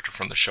was a character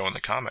from the show in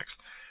the comics,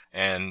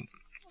 and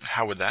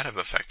how would that have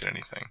affected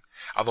anything?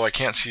 Although I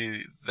can't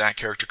see that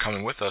character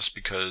coming with us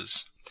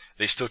because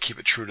they still keep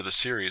it true to the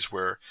series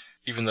where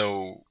even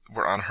though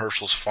we're on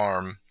Herschel's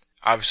farm,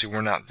 obviously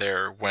we're not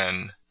there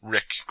when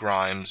Rick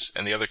Grimes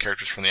and the other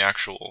characters from the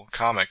actual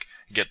comic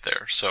get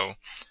there. So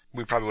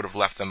we probably would have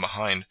left them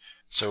behind.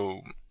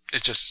 So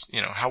it's just,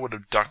 how would a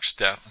Duck's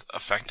death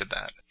affected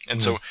that?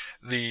 And so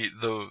the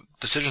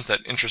decisions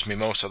that interest me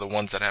most are the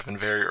ones that happen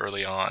very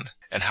early on,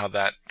 and how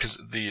that, because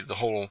the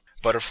whole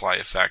butterfly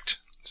effect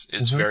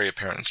is very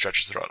apparent and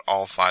stretches throughout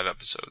all 5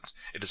 episodes.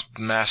 It is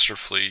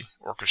masterfully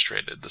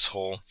orchestrated, this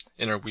whole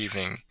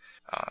interweaving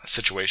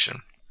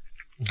situation.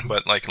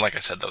 But like I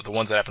said, though, the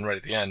ones that happen right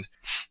at the end,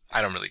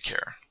 I don't really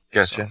care.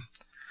 Gotcha.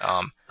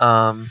 So,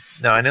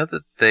 now I know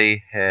that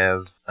they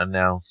have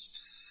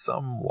announced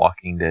some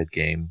Walking Dead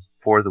game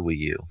for the Wii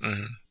U.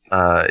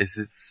 Is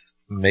it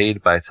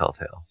made by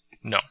Telltale?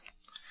 No.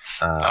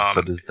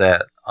 So does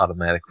that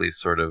automatically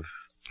sort of,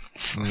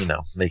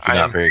 make you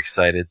not very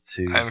excited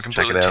to check it out? I'm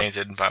completely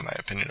tainted by my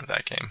opinion of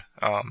that game.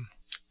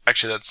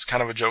 Actually, that's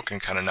kind of a joke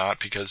and kind of not,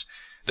 because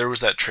there was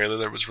that trailer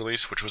that was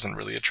released, which wasn't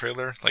really a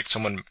trailer. Like,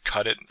 someone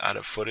cut it out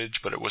of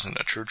footage, but it wasn't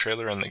a true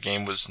trailer, and the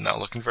game was not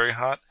looking very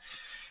hot.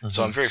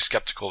 So I'm very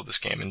skeptical of this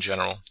game in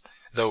general.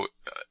 Though,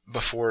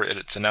 before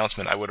its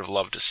announcement, I would have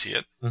loved to see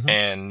it.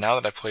 And now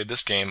that I played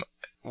this game,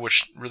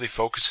 which really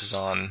focuses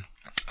on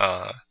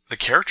the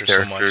characters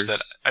so much,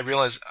 that I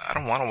realize I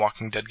don't want a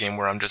Walking Dead game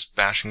where I'm just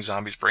bashing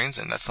zombies' brains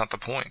in. That's not the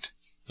point.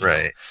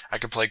 Right. I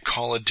could play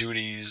Call of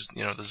Duty's,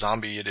 the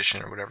zombie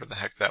edition or whatever the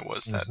heck that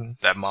was,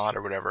 that mod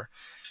or whatever,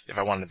 if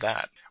I wanted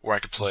that. Or I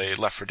could play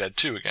Left 4 Dead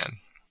 2 again.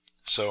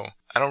 So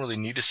I don't really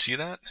need to see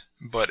that,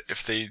 but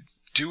if they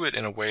do it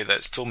in a way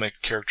that still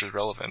make characters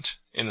relevant,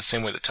 in the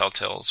same way that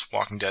Telltale's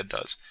Walking Dead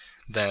does,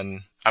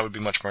 then I would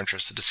be much more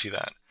interested to see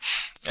that.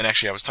 And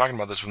actually, I was talking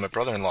about this with my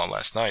brother-in-law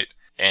last night,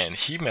 and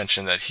he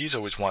mentioned that he's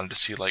always wanted to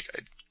see like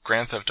a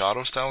Grand Theft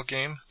Auto style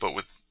game, but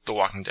with The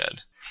Walking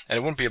Dead. And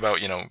it wouldn't be about,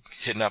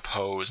 hitting up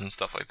hoes and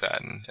stuff like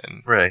that,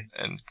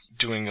 and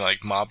doing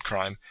like mob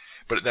crime,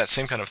 but that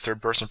same kind of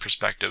third-person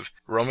perspective,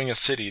 roaming a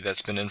city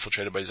that's been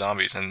infiltrated by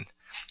zombies, and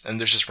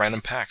there's just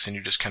random packs, and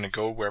you just kind of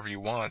go wherever you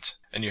want,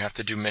 and you have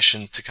to do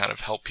missions to kind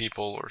of help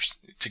people or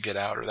to get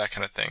out or that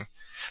kind of thing.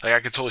 Like, I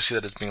could totally see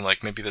that as being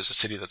like, maybe there's a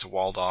city that's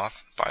walled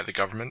off by the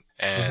government,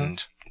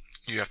 and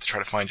you have to try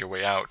to find your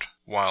way out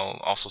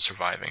while also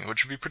surviving,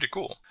 which would be pretty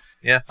cool.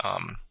 Yeah.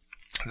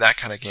 That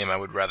kind of game I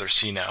would rather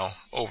see now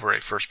over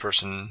a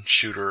first-person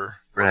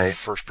shooter, or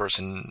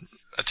first-person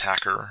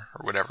attacker,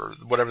 or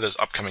whatever this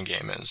upcoming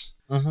game is.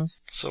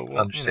 So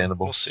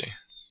understandable. We'll see.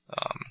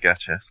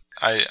 Gotcha.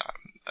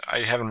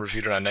 I haven't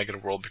reviewed it on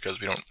Negative World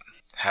because we don't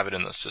have it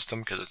in the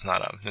system because it's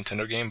not a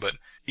Nintendo game, but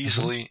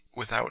easily,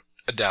 without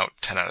a doubt,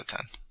 10 out of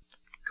 10.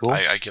 Cool.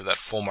 I give that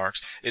full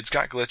marks. It's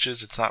got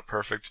glitches. It's not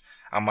perfect.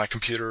 On my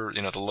computer,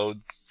 the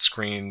load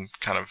screen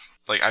kind of,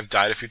 like, I've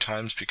died a few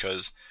times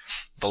because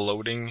the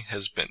loading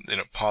has been,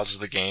 pauses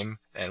the game,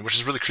 and which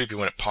is really creepy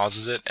when it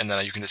pauses it, and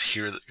then you can just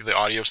hear the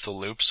audio still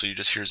loops, so you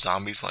just hear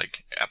zombies,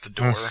 like, at the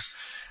door.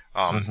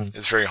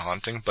 It's very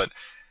haunting, but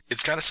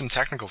it's got some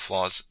technical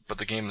flaws, but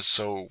the game is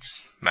so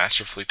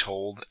masterfully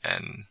told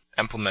and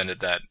implemented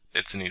that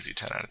it's an easy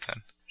 10 out of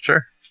 10.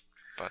 Sure.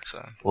 But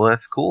well,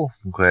 that's cool.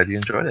 I'm glad you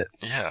enjoyed it.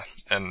 Yeah,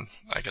 and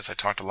I guess I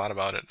talked a lot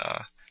about it,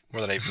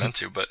 more than I even meant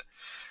to, but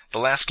the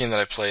last game that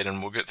I played,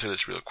 and we'll get through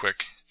this real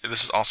quick,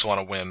 this is also on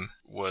a whim,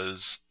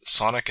 was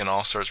Sonic and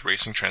All-Stars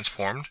Racing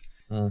Transformed.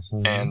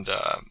 And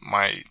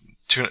my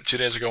two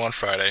days ago on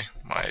Friday,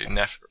 my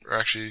nephew, or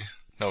actually,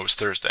 no, it was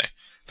Thursday.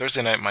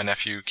 Thursday night, my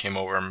nephew came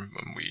over, and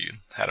we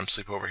had him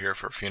sleep over here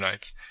for a few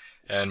nights.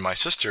 And my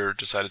sister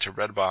decided to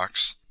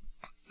Redbox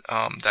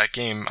that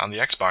game on the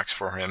Xbox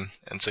for him.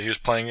 And so he was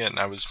playing it, and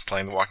I was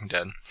playing The Walking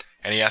Dead.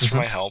 And he asked for Mhm.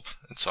 my help,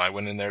 and so I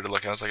went in there to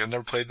look, and I was like, I've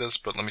never played this,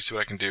 but let me see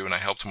what I can do, and I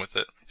helped him with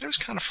it. It was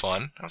kind of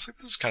fun. I was like,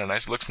 this is kind of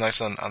nice. It looks nice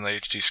on the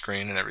HD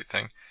screen and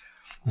everything.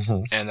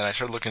 Mhm. And then I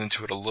started looking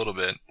into it a little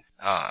bit,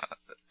 uh,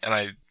 and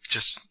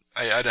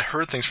I'd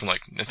heard things from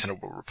like Nintendo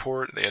World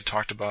Report. They had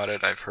talked about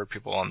it. I've heard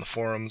people on the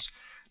forums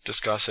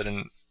discuss it,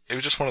 and it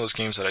was just one of those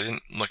games that I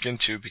didn't look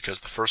into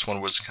because the first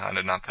one was kind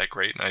of not that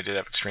great, and I did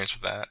have experience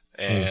with that.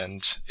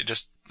 And it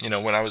just, when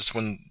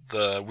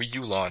the Wii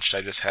U launched,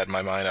 I just had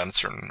my mind on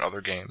certain other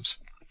games.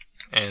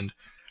 And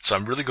so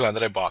I'm really glad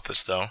that I bought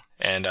this though,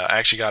 and I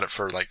actually got it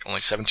for like only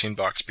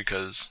 $17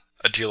 because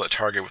a deal at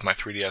Target with my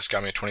 3DS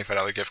got me a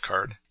 $25 gift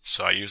card.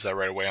 So I used that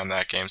right away on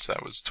that game. So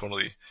that was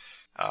totally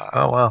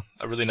Oh wow.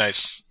 a really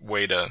nice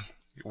way to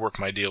work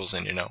my deals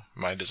in,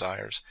 my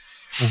desires.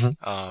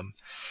 Mhm.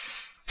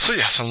 So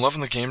yes, I'm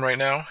loving the game right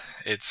now.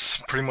 It's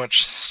pretty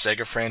much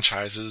Sega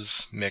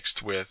franchises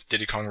mixed with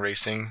Diddy Kong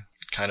Racing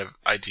kind of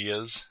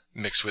ideas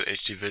mixed with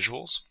HD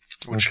visuals,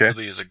 which Okay.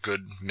 really is a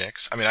good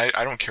mix. I mean,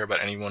 I don't care about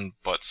anyone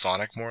but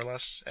Sonic, more or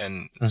less,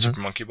 and Mhm. Super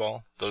Monkey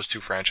Ball. Those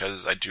two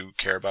franchises I do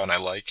care about and I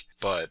like,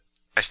 but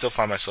I still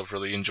find myself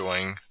really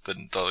enjoying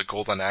the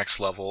Golden Axe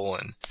level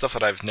and stuff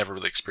that I've never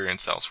really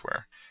experienced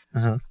elsewhere.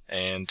 Mhm.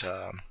 And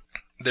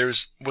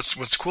there's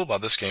what's cool about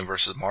this game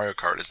versus Mario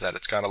Kart is that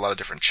it's got a lot of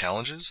different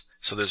challenges.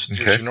 So there's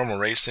Okay. your normal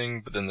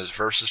racing, but then there's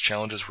versus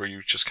challenges where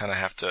you just kind of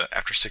have to,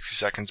 after 60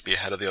 seconds, be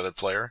ahead of the other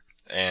player.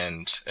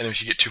 And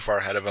if you get too far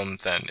ahead of them,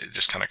 then it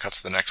just kind of cuts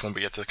to the next one.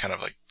 But you have to kind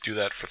of like do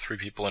that for 3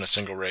 people in a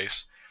single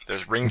race.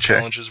 There's ring Okay.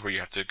 challenges where you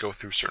have to go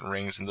through certain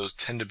rings, and those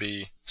tend to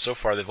be, so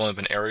far they've only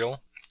been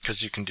aerial,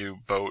 because you can do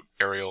boat,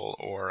 aerial,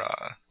 or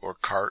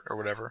kart or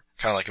whatever,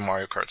 kind of like in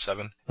Mario Kart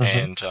 7. Mhm.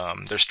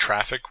 And there's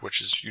traffic,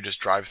 which is you just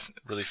drive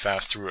really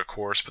fast through a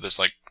course, but there's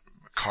like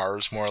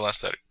cars more or less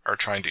that are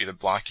trying to either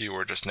block you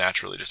or just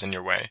naturally just in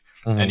your way.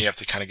 Mhm. And you have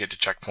to kind of get to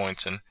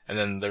checkpoints. And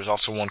then there's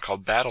also one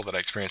called Battle that I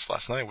experienced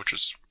last night, which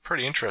was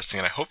pretty interesting,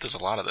 and I hope there's a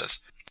lot of this.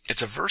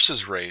 It's a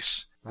versus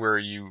race where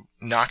you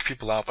knock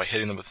people out by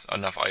hitting them with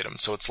enough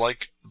items. So it's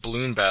like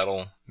Balloon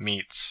Battle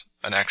meets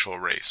an actual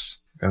race.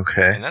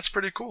 Okay. And that's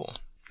pretty cool.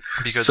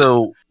 Because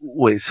So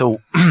wait.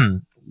 So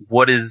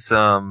what is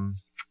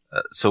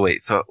So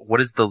wait. So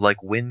what is the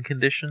like win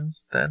condition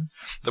then?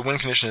 the win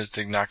condition is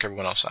to knock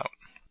everyone else out.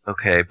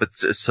 Okay, but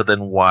so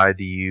then why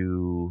do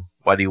you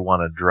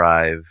want to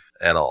drive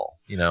at all?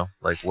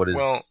 Like what is?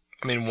 Well,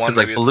 I mean, one, because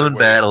like maybe it's their balloon way.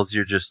 battles,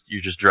 you're just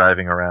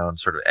driving around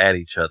sort of at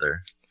each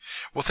other.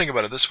 Well, think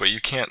about it this way.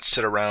 You can't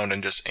sit around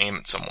and just aim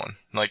at someone.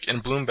 Like in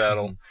Balloon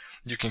Battle,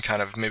 you can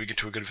kind of maybe get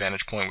to a good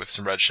vantage point with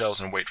some red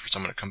shells and wait for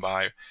someone to come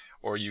by.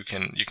 Or you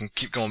can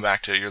keep going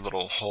back to your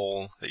little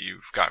hole that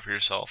you've got for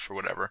yourself or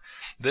whatever.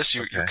 This,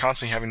 you're Okay.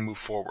 constantly having to move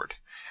forward.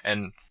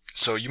 And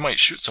so you might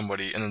shoot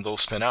somebody and then they'll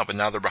spin out, but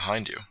now they're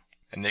behind you.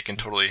 And they can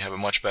totally have a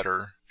much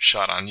better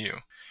shot on you.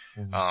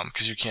 Mhm.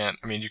 Because you can't,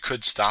 I mean, you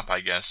could stop, I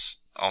guess,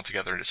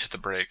 altogether and just hit the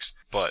brakes,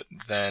 but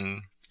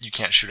then you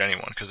can't shoot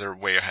anyone because they're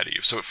way ahead of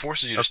you. So it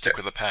forces you to stick Okay.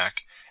 with the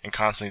pack and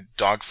constantly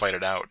dogfight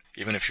it out,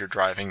 even if you're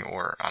driving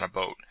or on a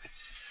boat.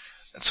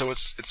 And so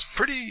it's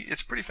pretty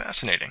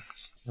fascinating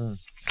Hmm.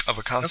 of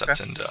a concept,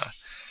 Okay.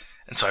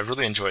 and so I've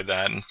really enjoyed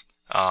that. And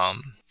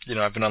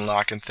I've been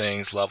unlocking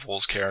things,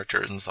 levels,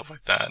 characters, and stuff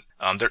like that.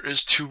 There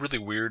is 2 really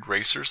weird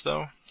racers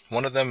though.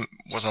 One of them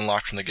was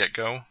unlocked from the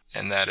get-go,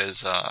 and that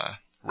is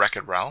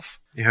Wreck-It Ralph,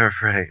 You're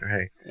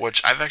right.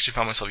 which I've actually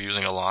found myself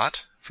using a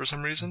lot for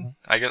some reason.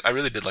 I guess I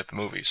really did like the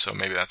movie, so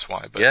maybe that's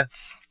why. But Yeah.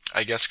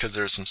 I guess because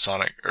there's some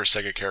Sonic or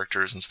Sega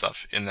characters and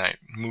stuff in that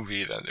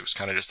movie that it was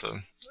kind of just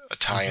a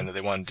tie-in that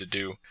they wanted to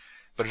do,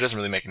 but it doesn't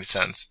really make any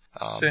sense.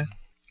 Sure.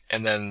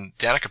 And then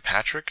Danica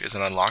Patrick is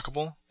an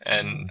unlockable,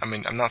 and I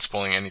mean I'm not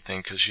spoiling anything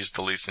because she's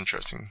the least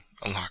interesting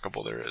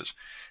unlockable there is.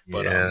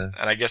 But Yeah.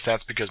 and I guess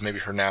that's because maybe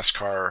her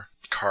NASCAR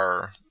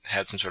car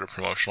had some sort of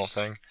promotional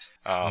thing.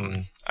 I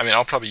mean,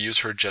 I'll probably use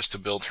her just to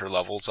build her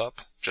levels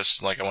up,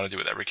 just like I want to do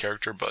with every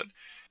character, but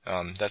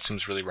that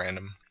seems really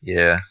random.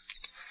 Yeah.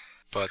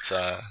 But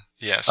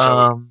yeah,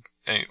 so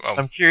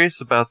I'm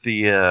curious about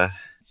the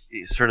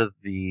sort of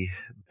the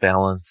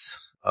balance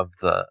of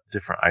the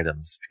different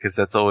items, because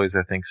that's always,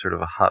 I think, sort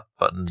of a hot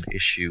button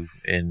issue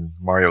in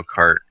Mario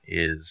Kart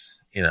is,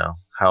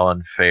 how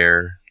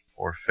unfair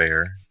or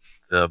fair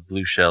the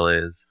blue shell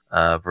is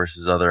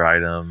versus other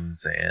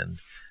items, and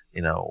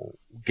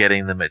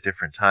getting them at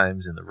different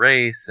times in the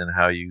race, and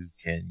how you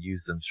can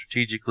use them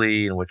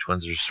strategically, and which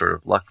ones are sort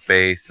of luck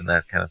based and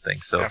that kind of thing.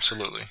 So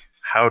absolutely.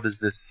 how does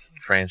this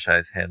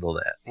franchise handle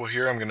that? Well,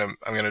 here I'm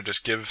gonna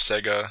just give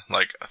Sega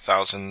like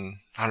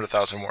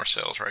 100,000 more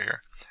sales right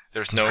here.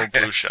 There's no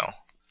blue shell,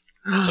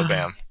 so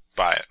bam,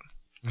 buy it.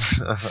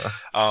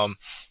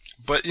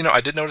 But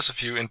I did notice a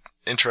few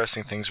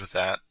interesting things with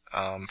that.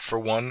 For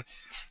one,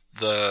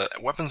 the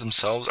weapons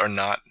themselves are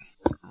not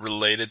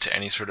related to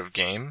any sort of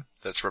game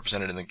that's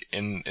represented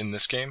in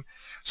this game.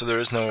 So there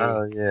is no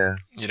Oh yeah.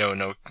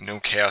 no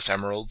Chaos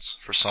Emeralds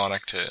for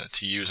Sonic to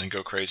use and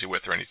go crazy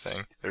with or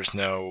anything. There's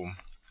no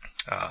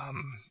I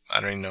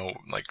don't even know,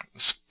 like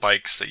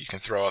spikes that you can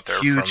throw out there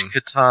Huge from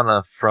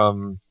katana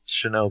from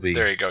Shinobi.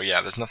 There you go.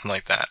 Yeah, there's nothing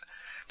like that.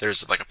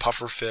 There's like a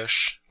puffer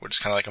fish, which is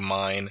kind of like a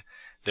mine.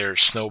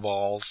 There's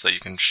snowballs that you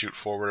can shoot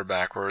forward or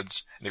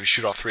backwards. And if you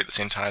shoot all three at the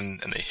same time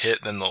and they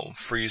hit, then they'll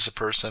freeze a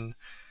person.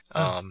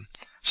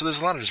 So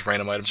there's a lot of just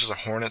random items. There's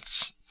a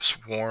hornet's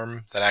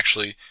swarm that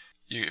actually,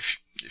 if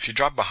you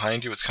drop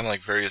behind you, it's kind of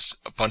like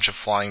a bunch of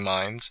flying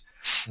mines.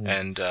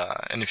 And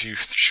if you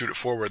shoot it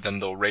forward, then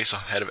they'll race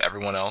ahead of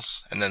everyone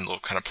else, and then they'll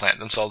kind of plant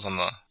themselves on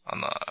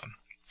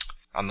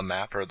the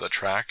map or the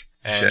track,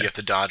 and you have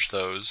to dodge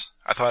those.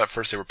 I thought at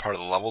first they were part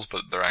of the levels,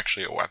 but they're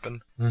actually a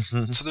weapon.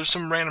 So there's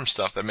some random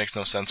stuff that makes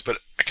no sense, but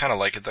I kind of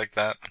like it like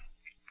that.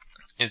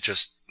 It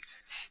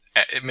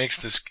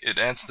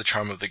adds the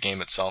charm of the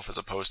game itself as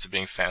opposed to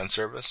being fan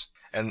service.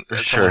 And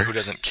as someone who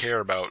doesn't care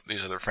about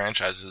these other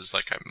franchises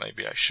like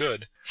maybe I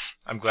should,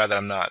 I'm glad that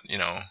I'm not,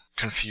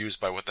 confused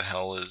by what the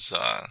hell is,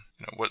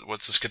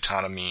 what's this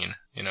katana mean?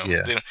 They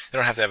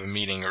don't have to have a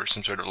meaning or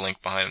some sort of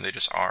link behind them. They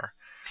just are.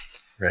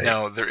 Right.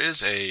 Now, there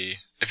is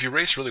if you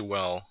race really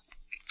well,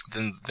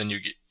 then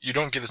you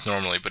don't get this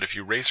normally, but if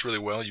you race really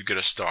well, you get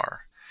a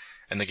star.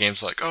 And the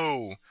game's like,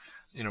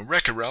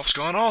 Wreck-It Ralph's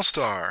gone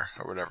all-star,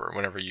 or whatever,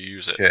 whenever you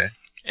use it. Okay.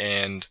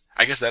 And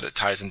I guess that it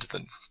ties into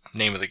the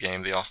name of the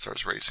game, the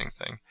All-Stars Racing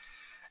thing.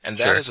 And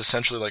that is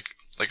essentially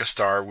like a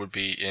star would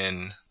be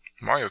in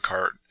Mario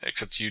Kart,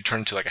 except you turn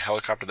into like a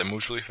helicopter that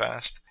moves really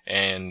fast.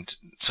 And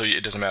so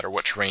it doesn't matter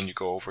what terrain you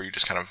go over, you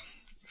just kind of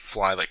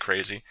fly like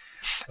crazy.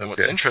 And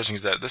what's interesting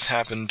is that this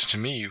happened to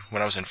me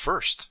when I was in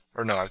first.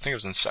 Or no, I think it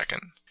was in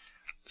second.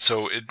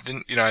 So it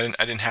didn't,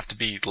 I didn't have to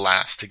be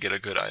last to get a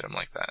good item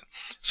like that.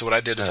 So what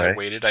I did is I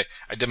waited. I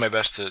did my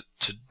best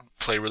to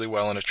play really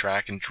well in a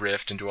track and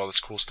drift and do all this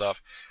cool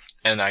stuff.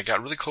 And I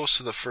got really close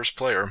to the first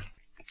player,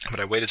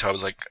 but I waited till I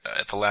was like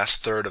at the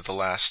last third of the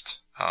last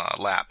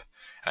lap.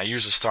 And I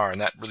used a star,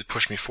 and that really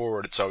pushed me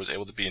forward, and so I was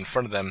able to be in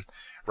front of them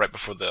right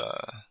before the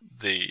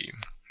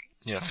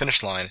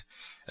finish line,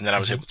 and then I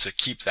was able to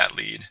keep that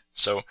lead.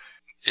 So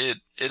it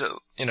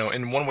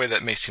in one way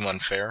that may seem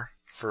unfair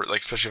for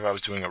especially if I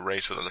was doing a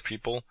race with other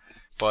people,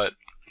 but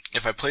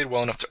if I played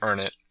well enough to earn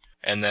it,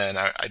 and then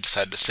I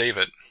decided to save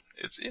it,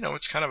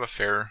 it's kind of a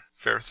fair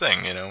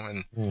thing,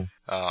 and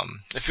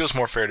it feels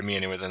more fair to me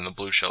anyway than the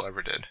Blue Shell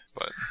ever did.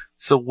 But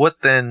so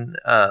what then?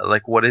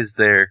 What is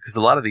there? Because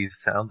a lot of these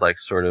sound like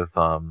sort of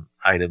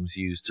items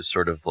used to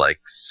sort of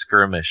like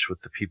skirmish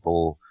with the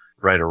people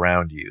right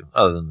around you,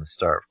 other than the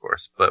star, of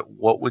course. But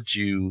what would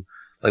you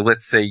like?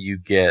 Let's say you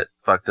get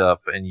fucked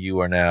up and you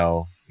are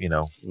now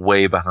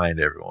way behind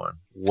everyone.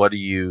 What do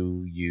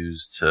you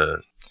use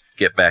to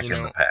get back in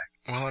the pack?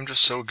 Well, I'm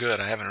just so good.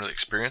 I haven't really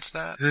experienced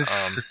that.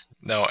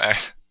 No,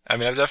 I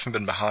mean, I've definitely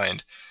been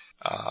behind.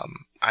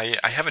 I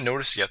haven't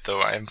noticed yet,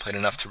 though. I haven't played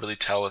enough to really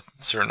tell if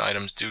certain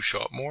items do show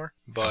up more.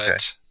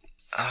 But,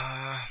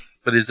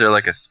 but is there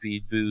like a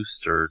speed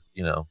boost or,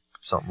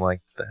 something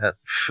like that?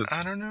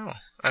 I don't know.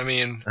 I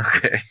mean,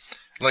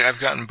 I've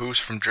gotten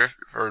boosts from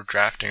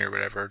drafting or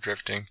whatever,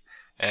 drifting,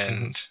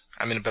 and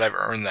but I've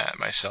earned that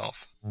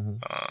myself.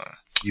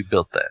 You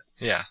built that.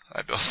 Yeah,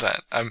 I built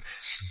that.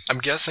 I'm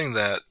guessing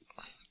that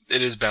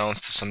it is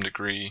balanced to some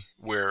degree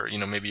where,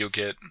 maybe you'll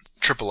get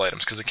triple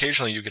items, because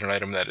occasionally you get an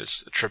item that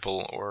is a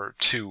triple or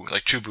two,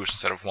 like two boosts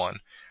instead of one.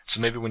 So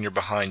maybe when you're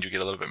behind, you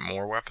get a little bit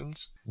more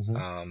weapons.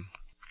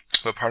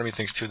 But part of me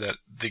thinks too that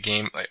the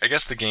game, I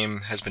guess the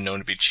game has been known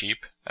to be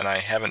cheap, and I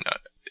haven't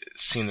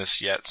seen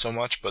this yet so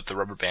much, but the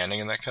rubber banding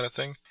and that kind of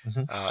thing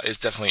is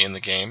definitely in the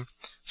game.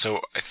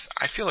 So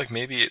I feel like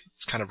maybe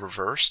it's kind of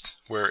reversed,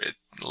 where it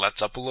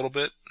lets up a little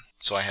bit,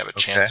 so I have a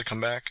chance to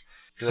come back.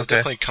 Because I've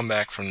definitely come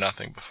back from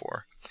nothing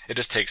before. It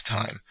just takes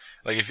time.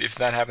 Like if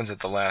that happens at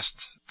the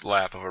last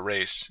lap of a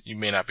race, you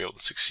may not be able to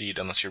succeed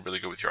unless you're really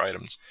good with your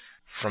items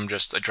from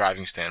just a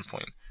driving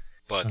standpoint.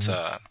 But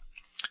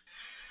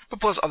but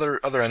plus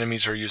other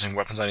enemies are using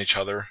weapons on each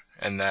other,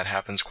 and that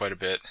happens quite a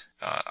bit.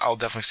 I'll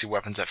definitely see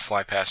weapons that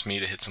fly past me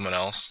to hit someone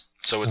else,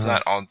 so it's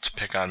not all to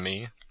pick on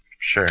me.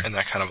 Sure. And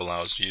that kind of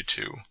allows you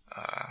to,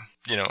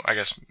 I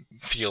guess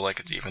feel like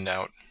it's evened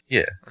out.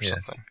 Yeah. Or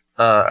something.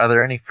 Are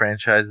there any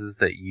franchises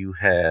that you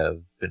have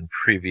been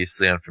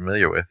previously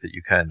unfamiliar with that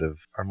you kind of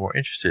are more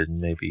interested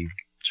in maybe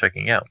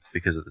checking out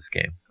because of this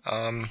game?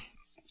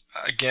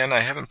 Again,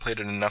 I haven't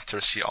played it enough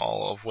to see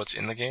all of what's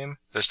in the game.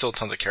 There's still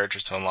tons of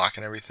characters to unlock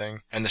and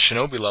everything. And the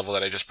Shinobi level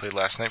that I just played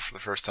last night for the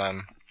first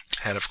time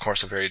had, of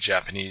course, a very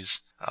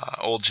Japanese,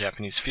 old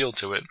Japanese feel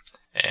to it.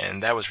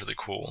 And that was really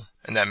cool.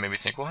 And that made me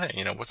think, well,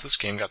 hey, what's this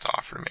game got to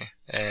offer me?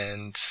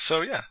 And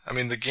so, yeah,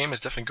 the game is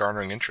definitely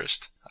garnering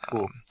interest.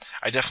 Cool.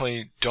 I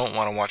definitely don't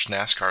want to watch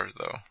NASCAR,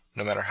 though,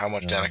 no matter how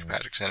much Danica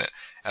Patrick's in it.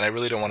 And I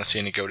really don't want to see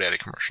any GoDaddy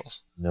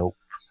commercials. Nope.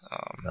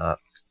 Not.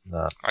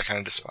 I kind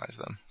of despise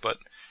them. But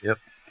yep.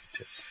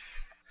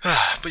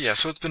 But yeah,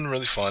 so it's been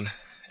really fun.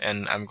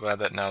 And I'm glad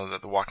that now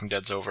that The Walking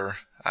Dead's over,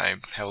 I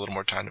have a little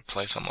more time to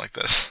play something like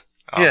this.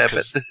 Yeah,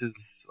 but this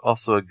is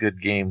also a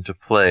good game to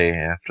play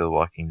after The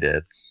Walking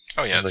Dead.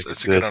 Oh yeah,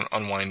 it's a good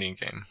unwinding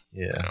game.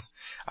 Yeah.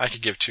 I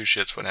could give two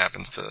shits what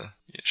happens to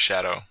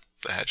Shadow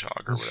the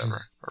Hedgehog or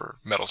whatever, or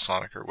Metal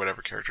Sonic or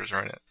whatever characters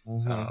are in it.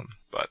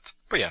 But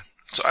yeah,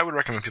 so I would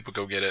recommend people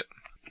go get it.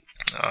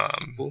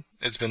 Cool.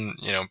 It's been,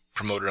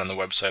 promoted on the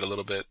website a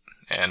little bit,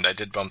 and I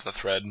did bump the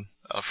thread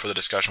for the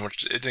discussion,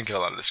 which it didn't get a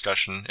lot of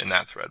discussion in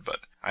that thread, but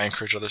I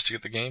encourage others to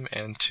get the game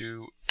and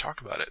to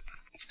talk about it.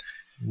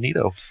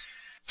 Neato.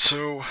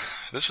 So,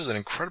 this was an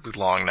incredibly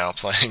long now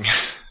playing,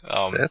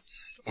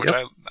 which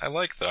I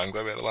like, though. I'm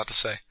glad we had a lot to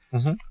say.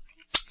 Mm-hmm.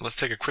 Let's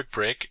take a quick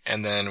break,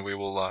 and then we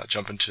will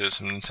jump into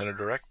some Nintendo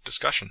Direct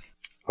discussion.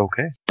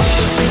 Okay.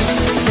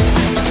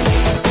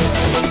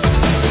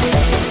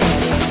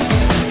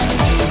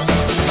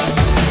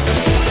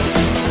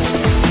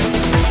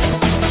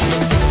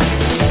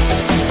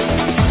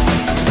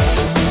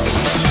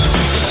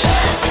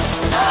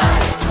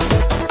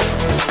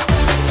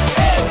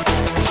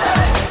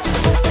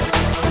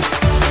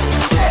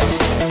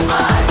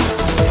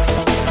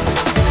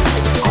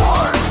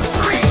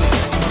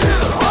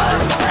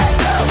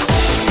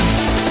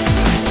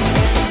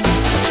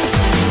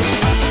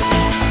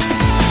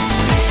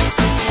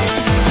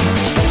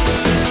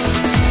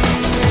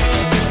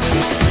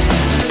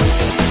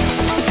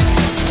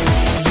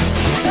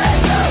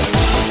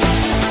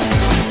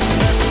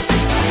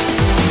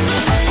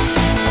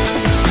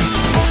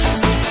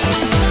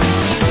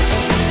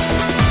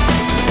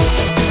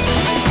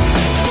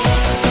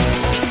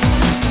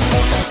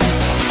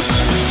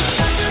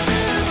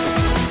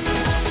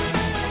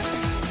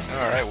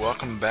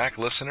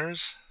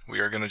 Listeners, we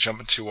are going to jump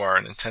into our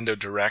Nintendo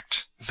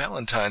Direct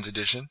Valentine's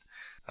Edition,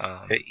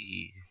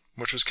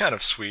 which was kind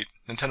of sweet.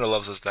 Nintendo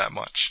loves us that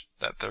much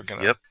that they're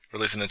going to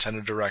release a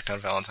Nintendo Direct on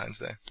Valentine's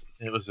Day.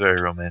 It was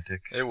very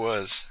romantic. It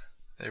was.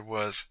 I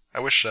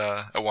wish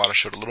Iwata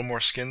showed a little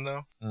more skin,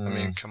 though. I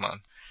mean, come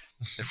on.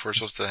 If we're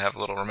supposed to have a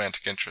little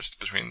romantic interest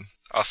between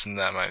us and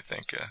them, I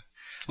think a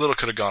little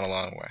could have gone a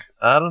long way.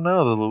 I don't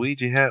know. The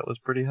Luigi hat was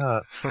pretty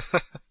hot.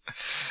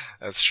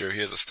 That's true.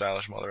 He is a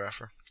stylish mother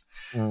effer.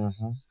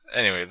 Mm-hmm.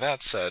 Anyway,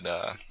 that said,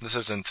 this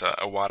isn't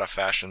Iwata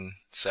fashion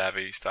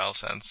savvy style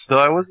sense. Though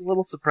I was a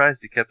little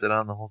surprised he kept it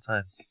on the whole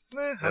time.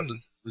 It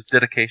was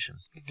dedication.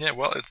 Yeah,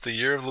 well, it's the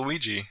year of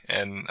Luigi,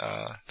 and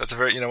that's a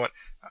very, you know what,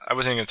 I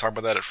wasn't going to talk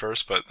about that at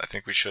first, but I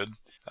think we should.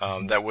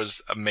 That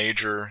was a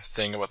major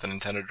thing about the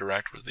Nintendo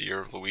Direct, was the year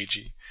of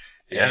Luigi.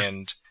 Yes,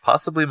 and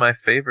possibly my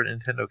favorite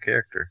Nintendo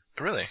character.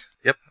 Really?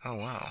 Yep. Oh,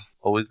 wow.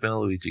 Always been a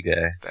Luigi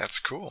guy. That's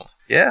cool.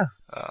 Yeah.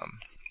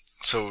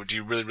 So, do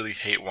you really, really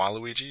hate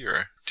Waluigi,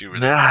 or do you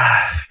really?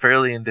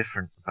 Fairly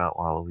indifferent about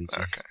Waluigi.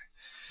 Okay.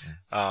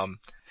 Yeah.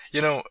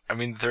 I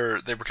mean,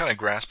 they were kind of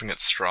grasping at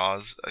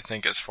straws, I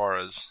think, as far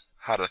as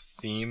how to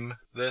theme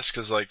this,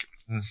 because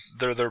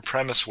their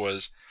premise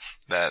was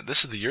that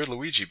this is the year of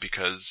Luigi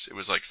because it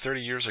was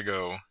 30 years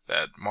ago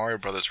that Mario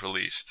Brothers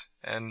released,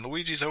 and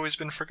Luigi's always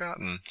been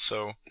forgotten,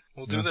 so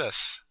we'll do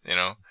this,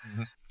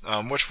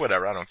 which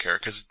whatever, I don't care,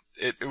 because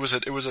it was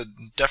a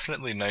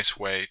definitely nice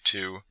way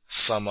to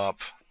sum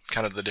up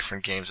kind of the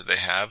different games that they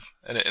have,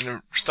 and it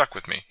stuck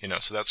with me,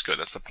 so that's good.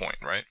 That's the point,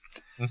 right?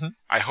 Mm-hmm.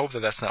 I hope that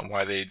that's not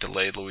why they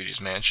delayed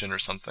Luigi's Mansion or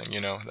something,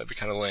 that'd be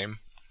kind of lame.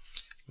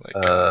 Yeah,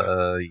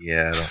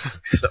 I don't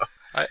think so.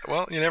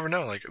 Well, you never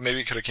know, maybe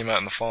it could have came out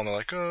in the fall and they're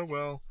like, oh,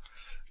 well,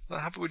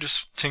 how about we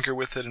just tinker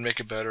with it and make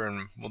it better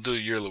and we'll do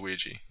your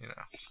Luigi,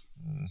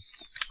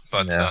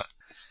 But, no,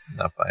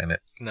 not buying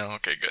it. No,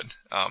 okay, good.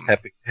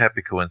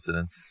 Happy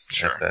coincidence.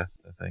 Sure. At best,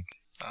 I think.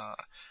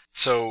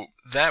 So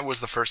that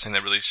was the first thing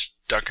that really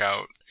stuck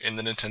out in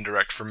the Nintendo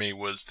Direct for me,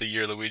 was the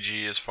year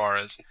Luigi, as far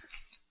as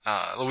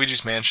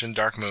Luigi's Mansion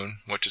Dark Moon,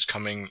 which is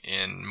coming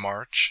in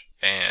March.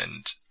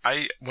 And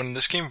when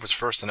this game was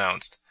first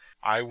announced,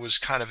 I was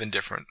kind of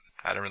indifferent.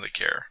 I didn't really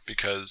care,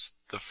 because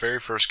the very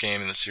first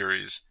game in the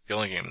series, the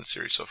only game in the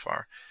series so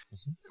far,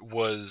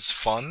 was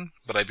fun,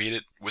 but I beat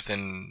it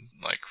within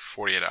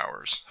 48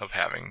 hours of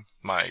having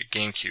my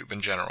GameCube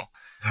in general.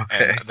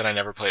 Okay. And then I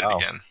never played it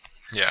again.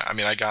 Yeah, I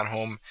mean, I got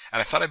home,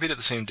 and I thought I beat it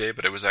the same day,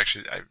 but it was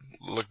actually, I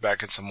looked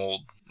back at some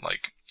old,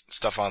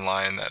 stuff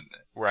online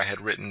where I had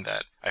written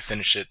that I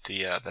finished it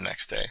the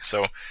next day.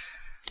 So,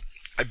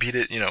 I beat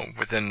it,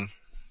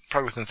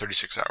 probably within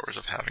 36 hours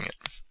of having it.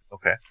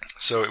 Okay.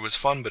 So it was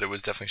fun, but it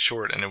was definitely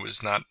short, and it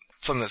was not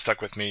something that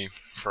stuck with me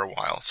for a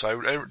while.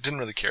 So I didn't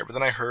really care. But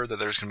then I heard that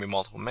there's going to be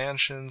multiple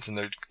mansions, and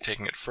they're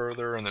taking it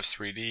further, and there's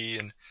 3D,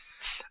 and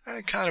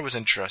I kind of was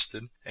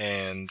interested.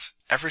 And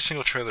every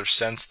single trailer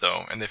since,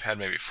 though, and they've had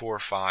maybe 4 or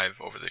 5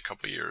 over the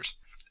couple of years,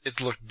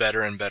 it looked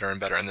better and better and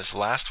better. And this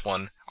last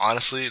one,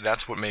 honestly,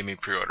 that's what made me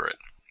pre-order it.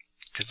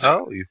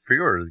 You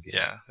pre-ordered the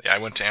game? Yeah, I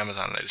went to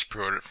Amazon and I just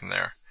pre-ordered it from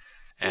there.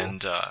 Cool.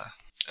 And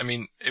I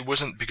mean, it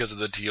wasn't because of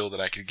the deal that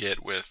I could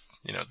get with,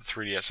 the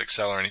 3DS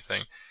XL or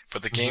anything,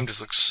 but the game just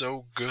looks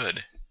so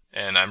good,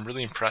 and I'm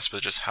really impressed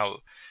with just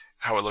how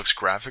it looks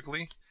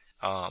graphically,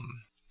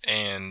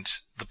 and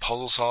the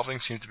puzzle solving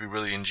seems to be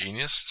really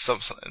ingenious,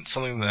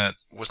 something that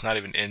was not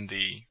even in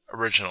the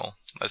original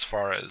as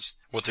far as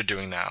what they're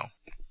doing now.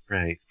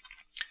 Right.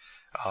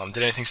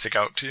 Did anything stick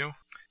out to you?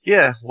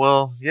 Yeah,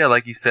 well,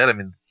 like you said, I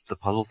mean, the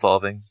puzzle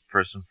solving,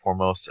 first and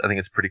foremost, I think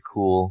it's pretty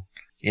cool.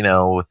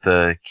 With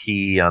the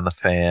key on the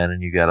fan,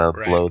 and you gotta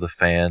blow the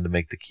fan to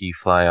make the key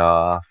fly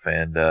off,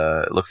 and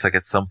it looks like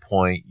at some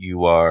point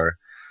you are,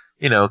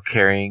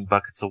 carrying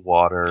buckets of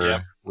water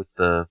Yep. with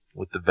the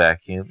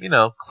vacuum,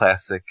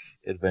 classic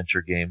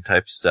adventure game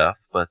type stuff.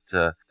 But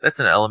that's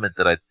an element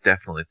that I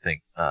definitely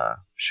think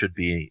should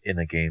be in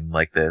a game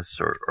like this,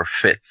 or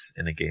fits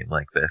in a game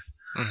like this.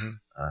 Mm-hmm.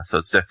 So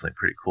it's definitely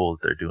pretty cool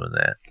that they're doing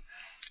that.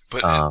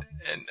 But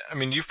and I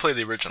mean, you've played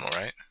the original,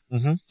 right?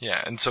 Mm-hmm.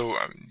 Yeah, and so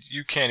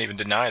you can't even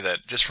deny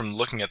that just from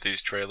looking at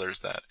these trailers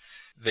that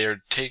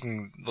they're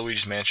taking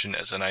Luigi's Mansion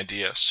as an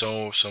idea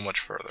so much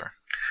further.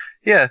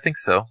 Yeah, I think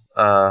so.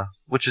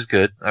 Which is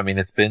good. I mean,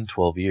 it's been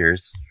 12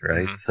 years,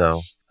 right? Mm-hmm. So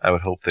I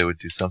would hope they would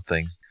do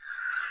something.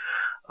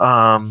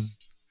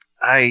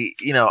 I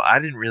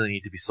didn't really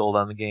need to be sold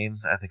on the game.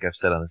 I think I've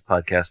said on this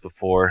podcast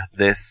before,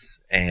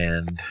 this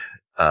and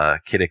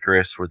Kid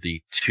Icarus were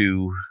the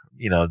two,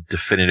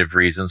 definitive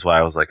reasons why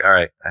I was like, all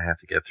right, I have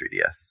to get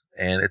 3DS.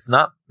 And it's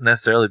not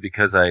necessarily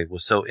because I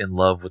was so in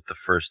love with the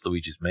first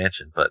Luigi's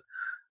Mansion, but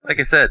like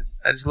I said,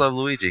 I just love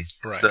Luigi.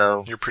 Right.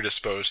 So you're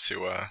predisposed to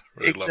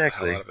really love the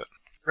hell out of it.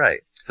 Right.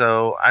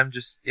 So I'm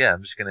just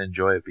going to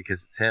enjoy it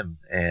because it's him.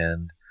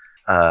 And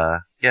I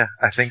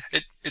think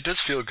it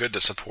does feel good to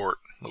support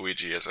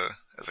Luigi as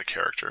a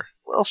character.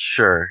 Well,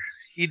 sure.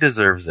 He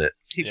deserves it.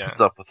 He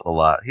puts up with a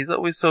lot. He's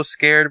always so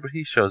scared, but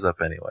he shows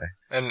up anyway.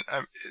 And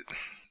I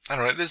don't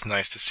know, it is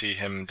nice to see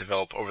him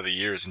develop over the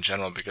years in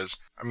general because,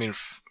 I mean,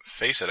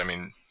 face it, I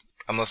mean,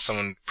 unless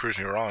someone proves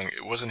me wrong,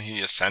 wasn't he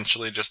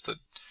essentially just a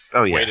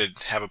way to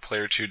have a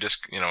player to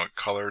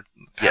color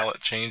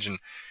palette change, and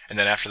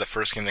then after the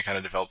first game they kind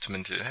of developed him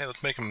into, hey,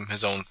 let's make him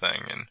his own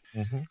thing,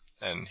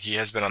 and he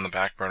has been on the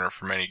back burner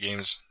for many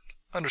games,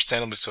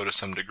 understandably so to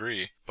some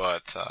degree,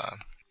 but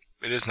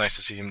it is nice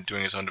to see him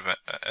doing his own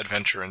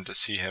adventure and to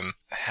see him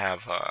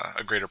have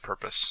a greater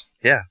purpose.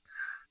 Yeah.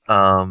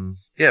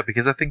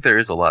 Because I think there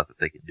is a lot that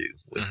they can do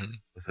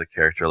with a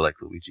character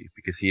like Luigi,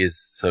 because he is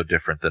so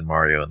different than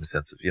Mario in the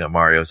sense of,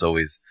 Mario's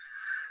always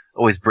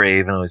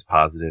brave and always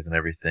positive and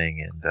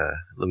everything, and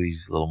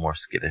Luigi's a little more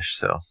skittish,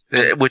 so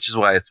which is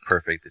why it's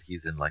perfect that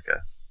he's in like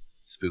a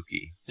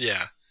spooky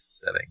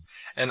setting.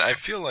 And I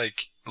feel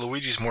like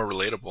Luigi's more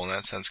relatable in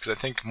that sense, because I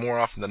think more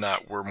often than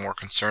not we're more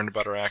concerned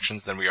about our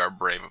actions than we are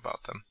brave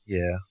about them.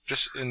 Yeah.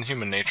 Just in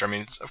human nature. I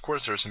mean, of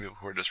course there are some people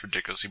who are just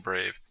ridiculously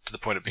brave to the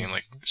point of being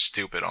like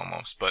stupid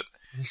almost, but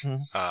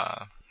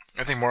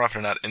I think more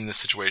often than not in this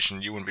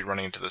situation you wouldn't be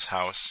running into this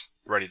house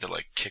ready to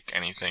like kick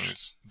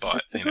anything's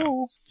butt,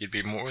 You'd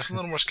be a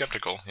little more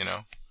skeptical,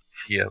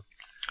 Yep.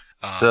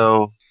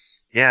 So,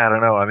 yeah, I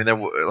don't know. I mean,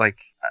 there like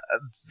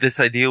this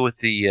idea with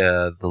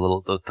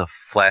the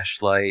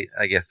flashlight.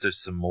 I guess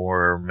there's some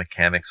more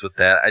mechanics with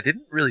that. I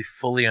didn't really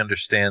fully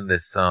understand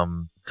this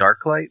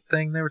dark light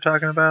thing they were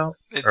talking about.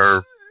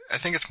 I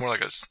think it's more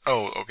like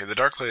the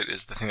dark light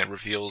is the thing that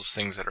reveals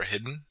things that are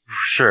hidden.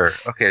 Sure.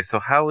 Okay,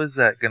 so how is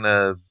that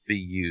gonna be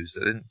used?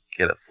 I didn't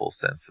get a full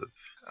sense of.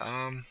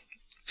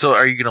 So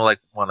are you gonna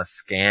want to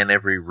scan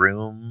every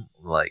room,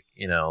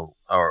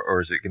 or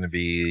is it gonna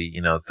be,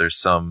 there's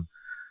some,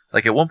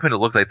 like at one point it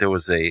looked like there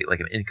was an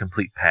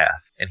incomplete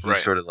path, and he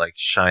sort of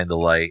shined the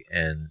light,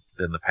 and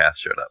then the path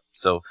showed up.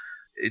 So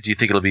do you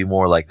think it'll be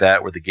more like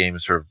that, where the game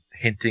is sort of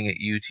hinting at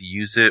you to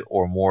use it,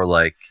 or more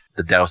like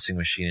the dowsing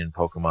machine in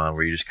Pokemon,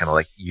 where you just kind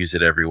of use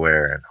it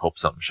everywhere and hope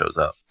something shows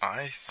up?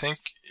 I think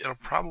it'll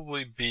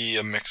probably be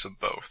a mix of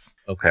both.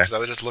 Okay. Because I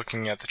was just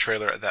looking at the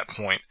trailer at that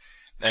point.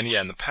 And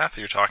yeah, in the path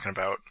that you're talking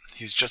about,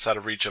 he's just out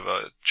of reach of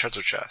a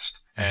treasure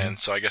chest. And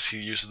so I guess he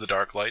uses the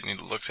dark light and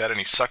he looks at it and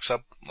he sucks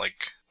up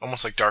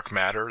almost like dark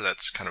matter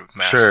that's kind of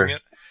masking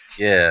it.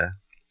 Yeah.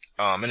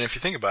 And if you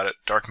think about it,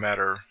 dark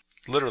matter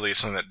literally is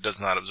something that does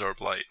not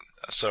absorb light.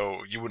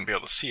 So you wouldn't be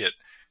able to see it.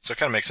 So it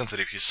kind of makes sense that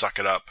if you suck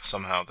it up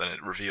somehow, then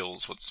it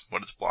reveals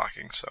what it's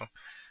blocking. So,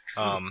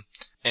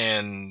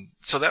 and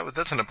so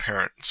that's an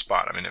apparent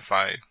spot. I mean, if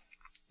I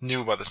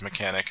knew about this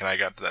mechanic and I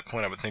got to that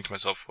point, I would think to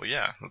myself, well,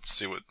 yeah, let's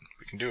see what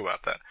we can do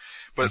about that.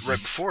 But right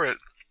before it,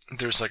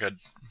 there's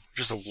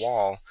just a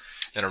wall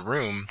in a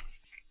room,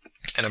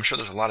 and I'm sure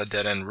there's a lot of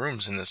dead-end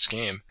rooms in this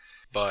game,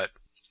 but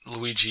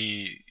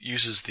Luigi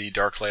uses the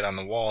dark light on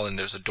the wall and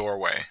there's a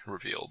doorway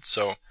revealed.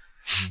 So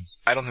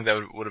I don't think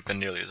that would have been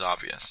nearly as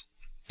obvious.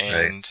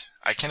 And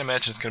I can't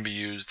imagine it's going to be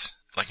used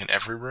in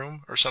every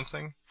room or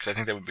something, because I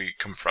think that would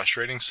become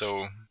frustrating.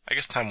 So I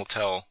guess time will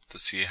tell to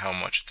see how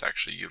much it's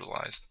actually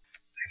utilized.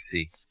 I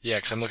see. Yeah,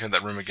 because I'm looking at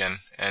that room again,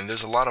 and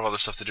there's a lot of other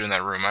stuff to do in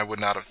that room. I would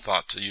not have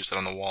thought to use it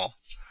on the wall.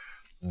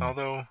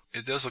 Although,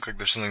 it does look like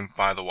there's something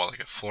by the wall, like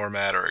a floor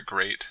mat or a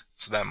grate,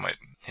 so that might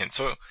hint.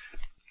 So,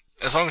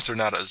 as long as they're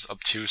not as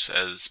obtuse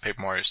as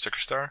Paper Mario Sticker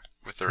Star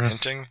with their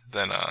hinting,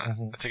 then I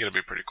think it'll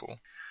be pretty cool.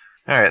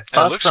 Alright,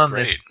 thoughts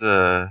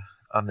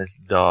on this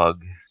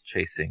dog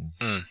chasing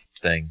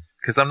thing?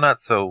 Because I'm not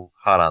so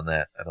hot on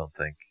that, I don't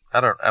think. I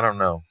don't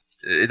know.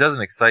 It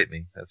doesn't excite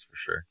me, that's for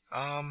sure.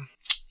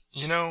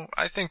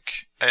 I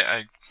think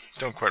I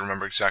don't quite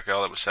remember exactly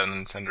all that was said in the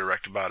Nintendo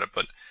Direct about it,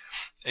 but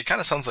it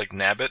kind of sounds like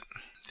Nabbit,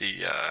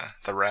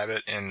 the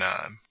rabbit in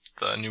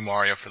the new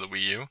Mario for the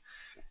Wii U,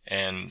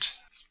 and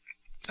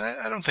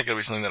I don't think it'll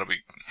be something that'll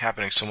be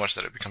happening so much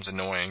that it becomes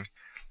annoying.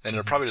 then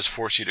it'll probably just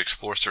force you to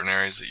explore certain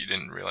areas that you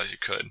didn't realize you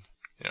could.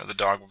 The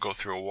dog will go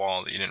through a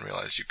wall that you didn't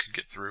realize you could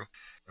get through,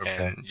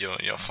 and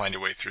you'll find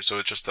your way through. So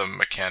it's just a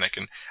mechanic,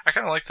 and I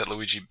kind of like that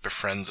Luigi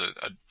befriends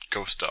a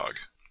ghost dog.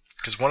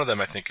 Because one of them,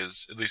 I think,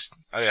 is, at least,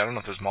 I don't know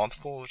if there's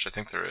multiple, which I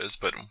think there is,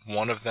 but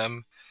one of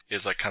them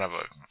is like kind of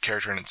a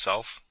character in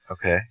itself.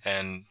 Okay.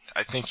 And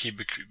I think he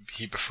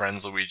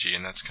befriends Luigi,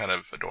 and that's kind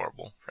of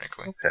adorable,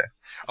 frankly. Okay.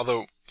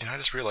 Although, I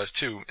just realized,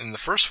 too, in the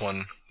first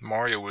one,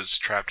 Mario was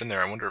trapped in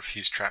there. I wonder if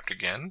he's trapped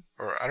again?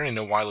 Or I don't even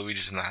know why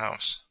Luigi's in the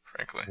house,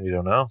 frankly. We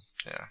don't know.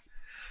 Yeah.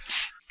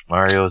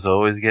 Mario's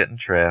always getting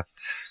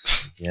trapped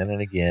again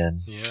and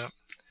again. Yeah.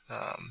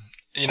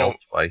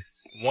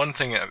 Twice. One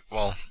thing, I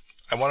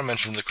want to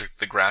mention really quick,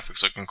 the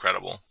graphics look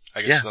incredible.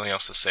 I guess there's nothing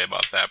else to say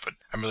about that, but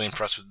I'm really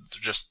impressed with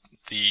just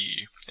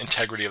the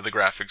integrity of the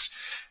graphics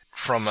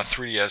from a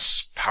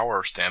 3DS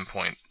power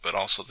standpoint, but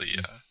also the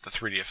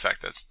 3D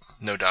effect that's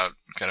no doubt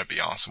going to be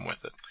awesome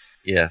with it.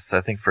 Yes, I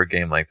think for a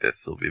game like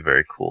this, it'll be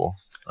very cool.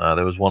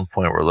 There was one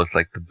point where it looked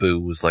like the Boo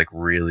was like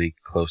really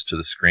close to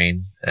the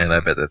screen, and I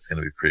bet that's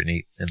going to be pretty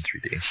neat in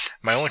 3D.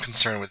 My only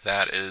concern with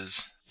that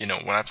is,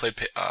 when I played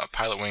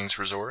Pilot Wings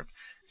Resort,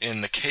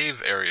 in the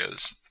cave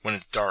areas, when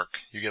it's dark,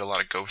 you get a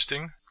lot of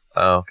ghosting.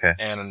 Oh, okay.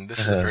 And this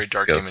is a very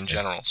dark game in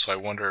general, so I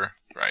wonder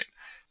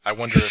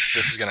if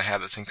this is going to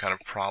have the same kind of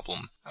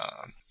problem.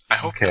 I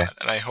hope not,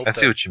 and I hope I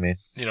see what you mean.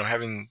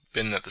 Having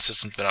been that the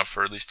system's been out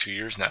for at least 2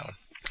 years now,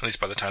 at least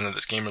by the time that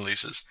this game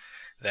releases,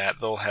 that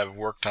they'll have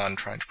worked on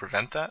trying to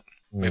prevent that.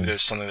 Maybe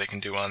there's something they can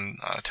do on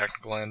a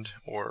technical end,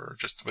 or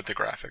just with the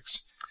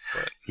graphics.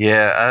 But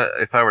yeah,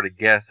 if I were to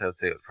guess, I would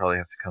say it would probably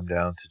have to come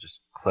down to just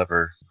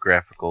clever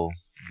graphical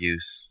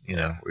use,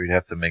 where you'd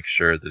have to make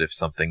sure that if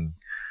something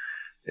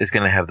is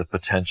going to have the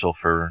potential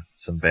for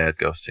some bad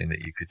ghosting,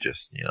 that you could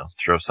just,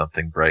 throw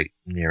something bright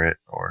near it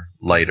or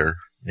lighter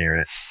near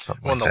it,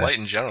 something like that. The light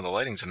in general, the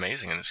lighting's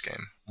amazing in this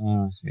game.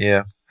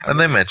 Yeah, and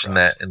they mentioned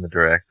that in the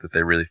Direct, that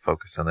they really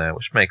focus on that,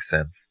 which makes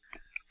sense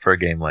for a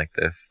game like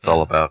this. It's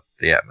all about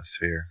the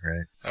atmosphere,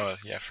 right? Oh,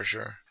 yeah, for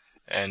sure.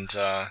 And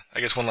I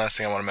guess one last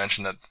thing I want to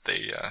mention that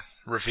they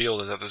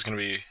revealed is that there's going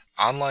to be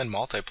online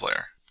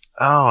multiplayer.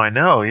 Oh, I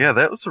know. Yeah,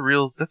 that's a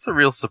real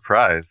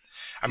surprise.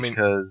 I mean,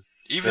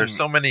 because there's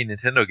so many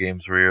Nintendo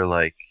games where you're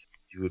like,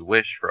 you would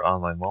wish for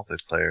online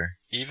multiplayer.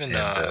 Even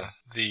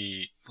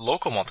the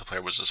local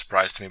multiplayer was a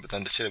surprise to me, but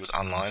then to see it was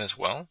online as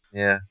well,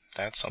 yeah,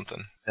 that's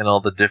something. And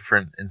all the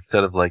different,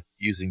 instead of like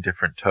using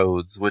different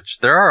toads, which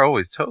there are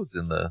always toads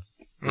in the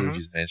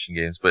Luigi's Mansion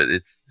games, but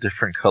it's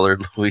different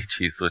colored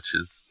Luigi's, which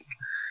is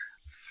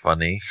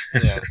funny.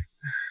 Yeah.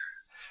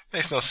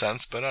 Makes no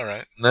sense, but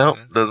alright. Nope,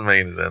 doesn't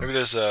make any sense. Maybe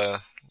there's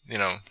a,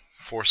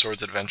 Four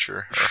Swords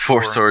Adventure. Or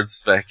Four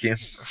Swords Vacuum.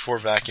 4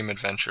 Vacuum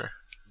Adventure.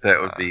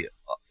 That would be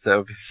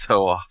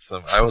so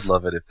awesome. I would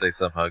love it if they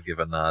somehow give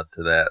a nod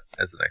to that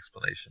as an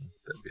explanation.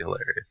 That'd be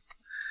hilarious.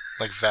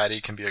 Like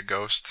Vatty can be a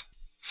ghost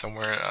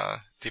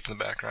somewhere deep in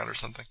the background or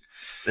something.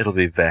 It'll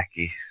be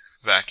Vacky.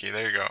 Vacky,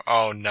 there you go.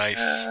 Oh,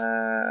 nice.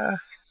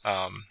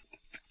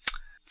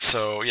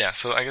 So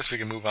I guess we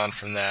can move on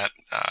from that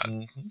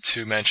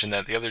to mention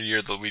that the other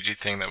year the Luigi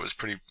thing that was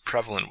pretty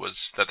prevalent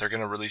was that they're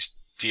going to release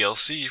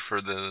DLC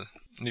for the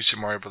New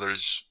Super Mario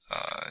Bros.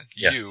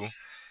 U,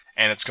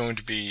 and it's going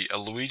to be a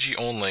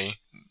Luigi-only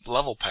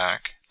level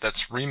pack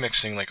that's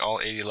remixing like all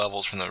 80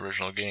 levels from the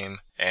original game,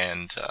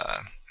 and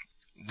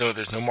though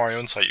there's no Mario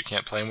in sight, you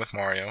can't play him with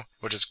Mario,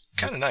 which is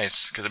kind of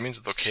nice, because it means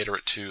that they'll cater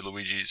it to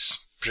Luigi's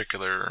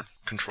particular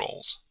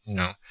controls,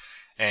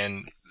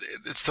 and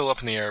it's still up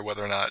in the air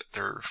whether or not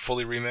they're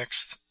fully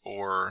remixed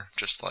or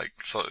just like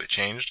slightly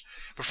changed,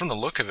 but from the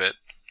look of it,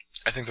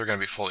 I think they're going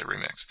to be fully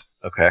remixed.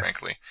 Okay.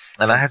 Frankly.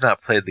 And I have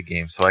not played the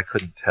game, so I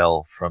couldn't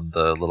tell from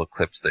the little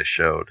clips they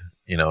showed,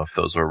 if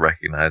those were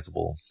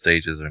recognizable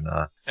stages or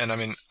not. And I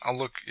mean, I'll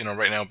look,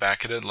 right now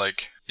back at it,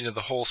 like, the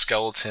whole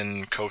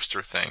skeleton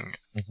coaster thing.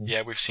 Mm-hmm.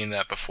 Yeah, we've seen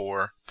that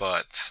before,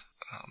 but,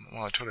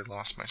 I totally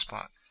lost my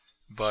spot.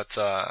 But,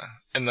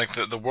 and like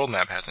the world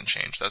map hasn't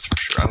changed, that's for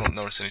sure. I don't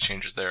notice any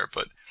changes there,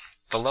 but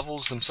the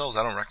levels themselves,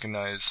 I don't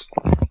recognize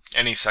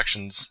any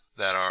sections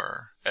that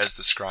are as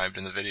described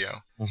in the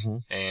video. Mm-hmm.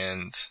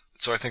 And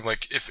so I think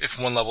like if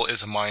one level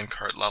is a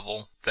minecart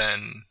level,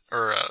 then,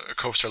 or a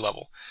coaster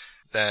level,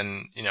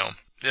 then,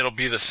 it'll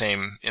be the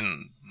same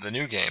in the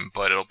new game,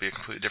 but it'll be a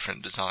completely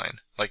different design.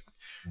 Like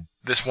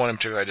this one in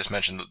particular I just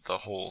mentioned, the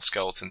whole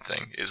skeleton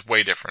thing is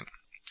way different.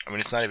 I mean,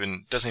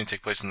 doesn't even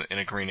take place in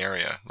a green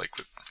area, like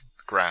with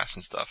grass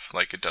and stuff,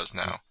 like it does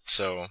now.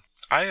 So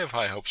I have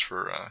high hopes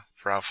for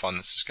how fun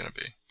this is going to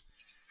be.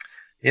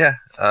 Yeah,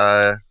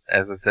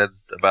 as I said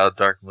about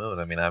Dark Moon,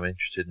 I mean, I'm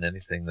interested in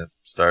anything that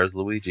stars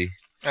Luigi.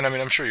 And I mean,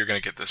 I'm sure you're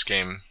going to get this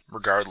game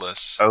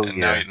regardless. Oh, and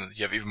now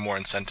you have even more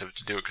incentive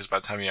to do it, because by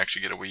the time you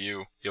actually get a Wii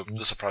U,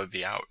 this will probably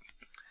be out.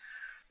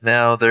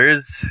 Now, there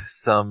is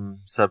some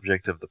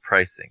subject of the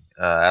pricing.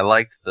 I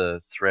liked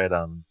the thread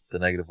on the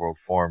Negative World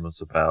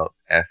forums about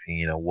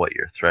asking, what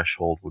your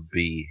threshold would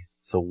be.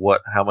 So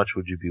how much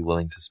would you be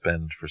willing to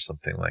spend for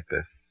something like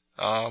this?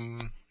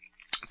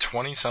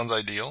 20 sounds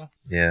ideal.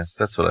 Yeah,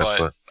 that's what I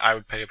put. I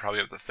would pay probably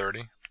up to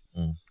 30.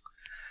 Mm.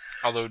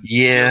 Although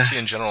Yeah. DLC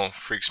in general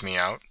freaks me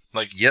out.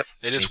 Like, Yep.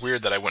 it is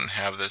weird that I wouldn't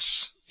have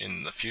this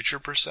in the future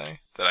per se,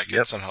 that I could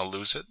Yep. somehow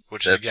lose it,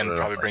 which That's again what I don't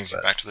probably like brings me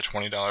about back to the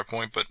 $20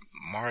 point, but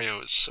Mario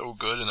is so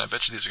good, and I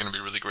bet you these are going to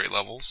be really great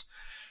levels.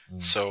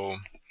 Mm. So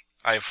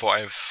I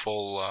have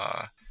full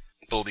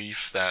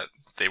belief that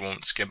they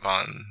won't skimp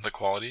on the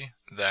quality,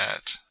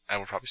 that I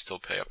will probably still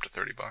pay up to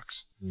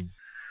 $30.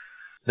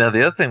 Now,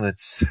 the other thing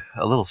that's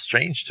a little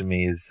strange to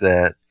me is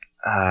that,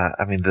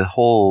 I mean, the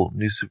whole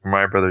New Super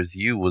Mario Bros.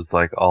 U was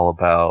like all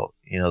about,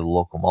 the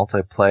local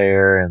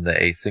multiplayer and the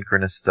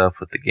asynchronous stuff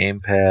with the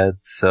gamepad.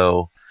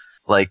 So,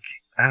 like,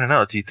 I don't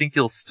know. Do you think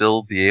you'll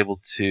still be able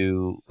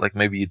to, like,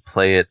 maybe you'd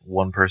play it,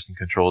 one person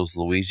controls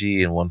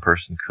Luigi and one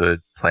person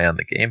could play on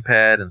the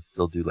gamepad and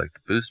still do, like, the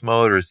boost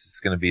mode? Or is this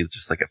going to be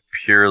just like a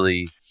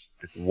purely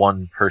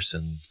one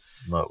person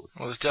mode?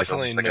 Well, there's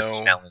definitely like a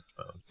challenge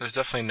mode. There's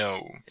definitely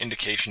no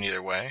indication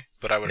either way,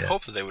 but I would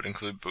hope that they would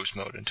include boost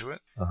mode into it.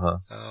 Uh-huh.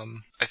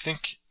 I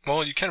think,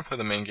 well, you can play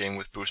the main game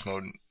with boost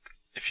mode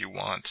if you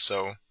want,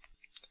 so,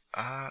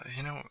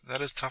 that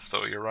is tough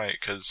though, you're right,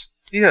 because...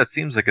 Yeah, it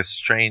seems like a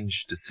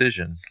strange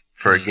decision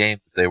for a game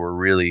that they were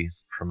really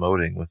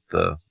promoting with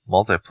the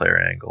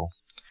multiplayer angle.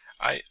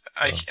 I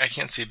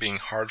can't see it being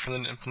hard for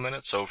them to implement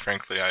it, so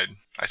frankly,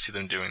 I see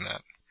them doing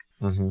that.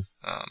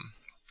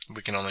 Mm-hmm.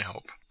 We can only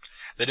hope.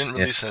 They didn't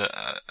release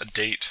a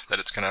date that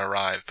it's going to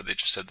arrive, but they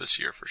just said this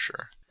year for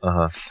sure.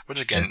 Uh-huh.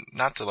 Which again,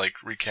 not to like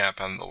recap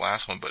on the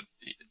last one, but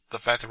the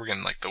fact that we're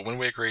getting like the Wind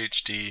Waker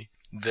HD,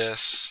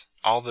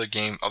 all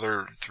the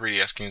other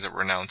 3DS games that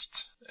were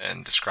announced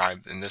and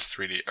described in this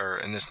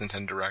in this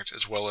Nintendo Direct,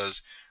 as well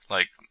as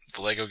like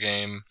the Lego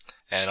game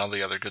and all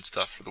the other good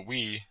stuff for the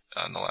Wii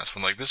in the last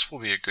one. Like, this will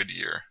be a good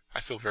year. I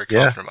feel very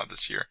confident about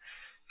this year,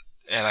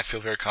 and I feel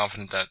very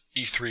confident that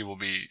E3 will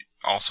be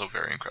also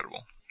very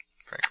incredible.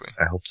 Frankly,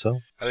 I hope so.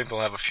 I think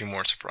they'll have a few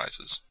more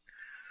surprises.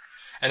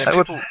 And I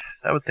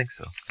would think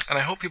so. And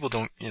I hope people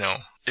don't,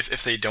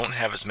 if they don't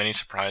have as many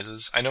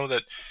surprises. I know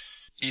that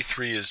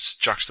E3 is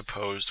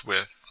juxtaposed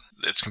with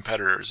its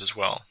competitors as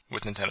well,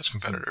 with Nintendo's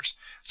competitors.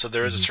 So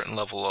there is a certain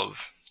level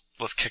of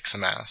let's kick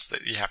some ass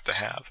that you have to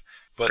have.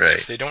 But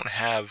if they don't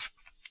have,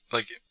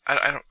 like,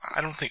 I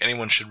don't think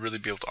anyone should really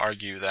be able to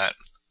argue that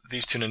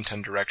these two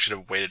Nintendo Directs should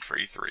have waited for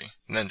E3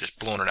 and then just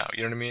blown it out.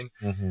 You know what I mean?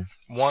 Mm-hmm.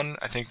 One,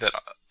 I think that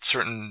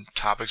certain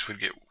topics would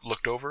get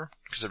looked over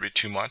because there'd be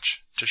too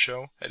much to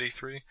show at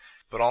E3.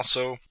 But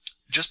also,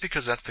 just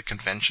because that's the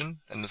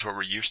convention and that's what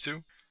we're used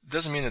to,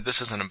 doesn't mean that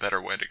this isn't a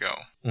better way to go.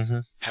 Mm-hmm.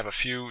 Have a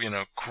few,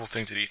 cool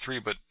things at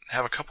E3, but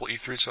have a couple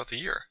E3s throughout the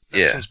year.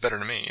 That seems better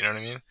to me. You know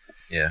what I mean?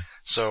 Yeah.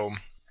 So,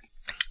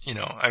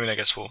 I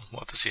guess we'll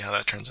have to see how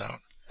that turns out.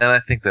 And I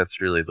think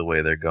that's really the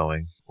way they're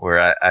going, where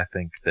I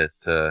think that,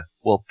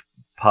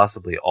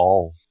 possibly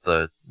all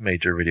the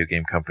major video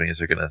game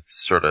companies are going to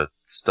sort of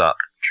stop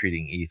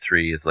treating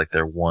E3 as like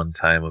their one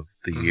time of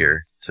the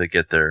year to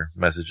get their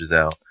messages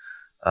out,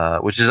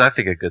 which is, I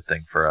think, a good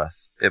thing for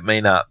us. It may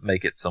not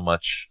make it so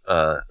much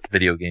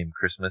video game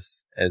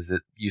Christmas as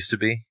it used to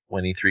be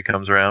when E3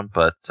 comes around,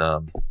 but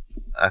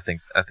I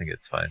think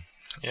it's fine.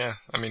 Yeah,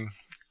 I mean,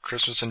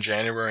 Christmas in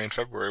January and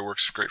February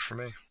works great for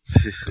me.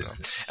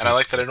 And I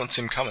like that I don't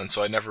see them coming,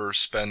 so I never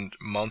spend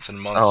months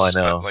and months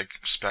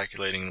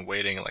speculating and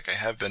waiting like I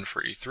have been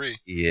for E3.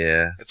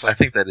 Yeah, it's like, I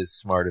think that is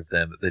smart of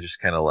them. They just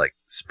kind of like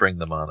spring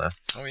them on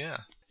us. Oh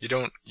yeah, you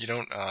don't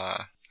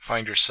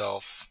find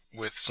yourself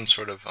with some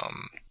sort of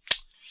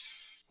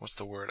what's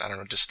the word? I don't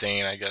know,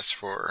 disdain, I guess,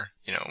 for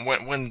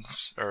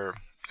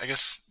I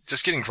guess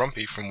just getting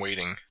grumpy from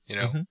waiting.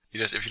 You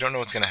just, if you don't know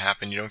what's going to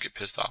happen, you don't get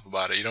pissed off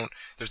about it.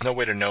 There's no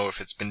way to know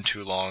if it's been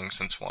too long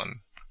since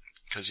one,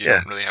 because you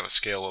don't really have a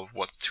scale of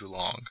what's too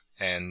long.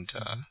 And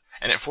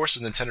it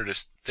forces Nintendo to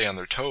stay on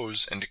their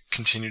toes and to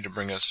continue to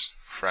bring us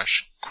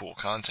fresh, cool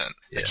content.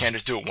 Yeah. They can't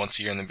just do it once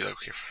a year and then be like,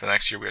 okay, for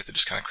next year we have to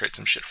just kind of create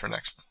some shit for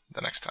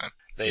the next time.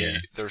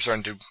 They're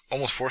starting to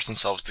almost force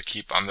themselves to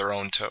keep on their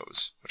own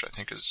toes, which I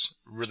think is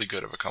really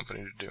good of a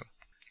company to do.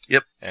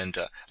 Yep. And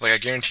I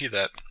guarantee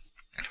that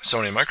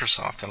Sony and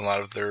Microsoft and a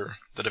lot of the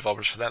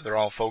developers for that, they're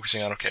all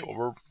focusing on, okay, well,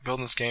 we're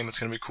building this game, it's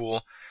going to be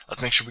cool.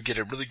 Let's make sure we get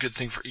a really good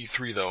thing for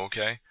E3 though,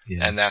 okay?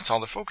 Yeah. And that's all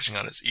they're focusing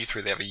on is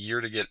E3. They have a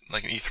year to get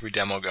like an E3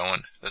 demo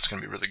going that's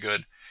going to be really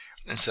good.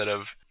 Instead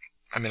of,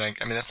 I mean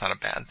that's not a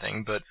bad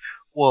thing, but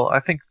well, I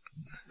think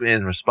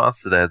in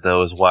response to that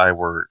though is why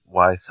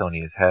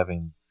Sony is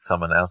having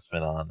some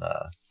announcement on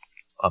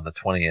the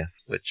 20th,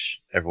 which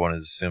everyone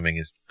is assuming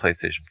is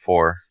PlayStation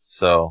 4.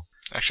 So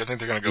actually, I think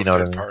they're going to go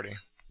third party.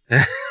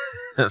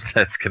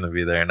 That's going to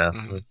be their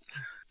announcement.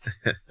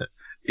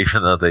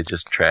 Even though they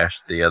just trashed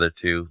the other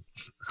two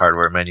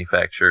hardware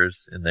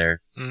manufacturers in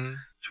their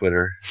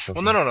Twitter.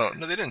 Well, no,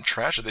 they didn't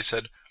trash it. They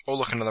said, "Oh,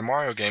 look, another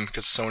Mario game,"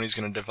 because Sony's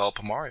going to develop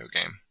a Mario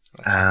game.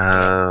 It's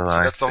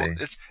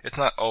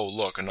not, "Oh,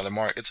 look, another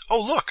Mario." It's,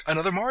 "Oh, look,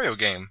 another Mario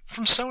game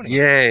from Sony."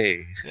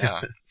 Yay!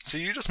 Yeah. So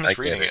you're just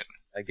misreading it.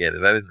 I get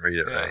it. I didn't read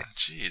it right.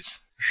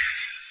 Jeez.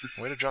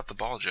 Way to drop the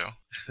ball, Joe.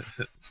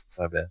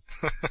 My bad.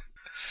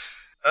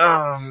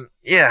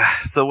 Yeah.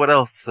 So what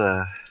else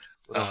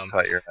What else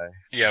caught your eye?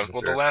 Yeah,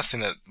 well, the last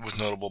thing that was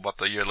notable about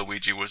the year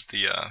Luigi was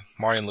the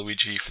Mario and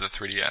Luigi for the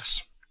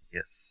 3DS.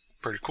 Yes.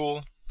 Pretty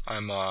cool.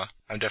 I'm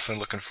definitely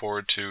looking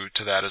forward to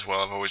that as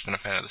well. I've always been a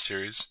fan of the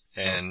series,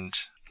 and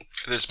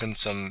there's been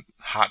some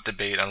hot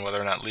debate on whether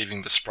or not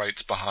leaving the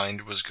sprites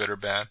behind was good or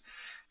bad.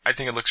 I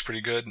think it looks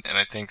pretty good, and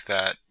I think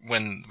that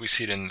when we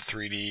see it in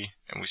 3D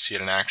and we see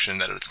it in action,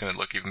 that it's going to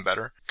look even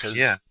better. Because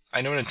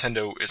I know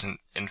Nintendo isn't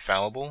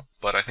infallible,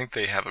 but I think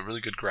they have a really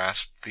good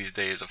grasp these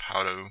days of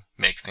how to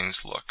make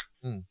things look,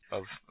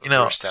 of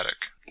their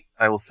aesthetic.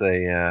 I will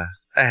say, I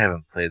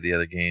haven't played the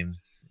other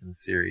games in the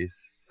series,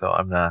 so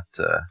I'm not,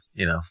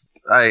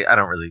 I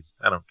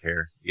don't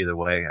care either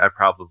way. I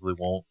probably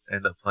won't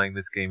end up playing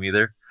this game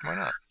either. Why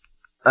not?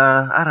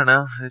 I don't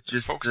know. It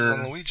just focuses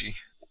on Luigi.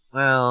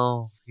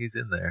 Well, he's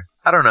in there.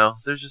 I don't know.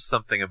 There's just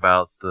something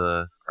about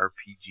the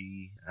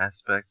RPG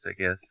aspect, I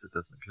guess, that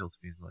doesn't appeal to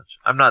me as much.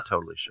 I'm not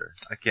totally sure.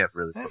 I can't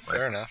really put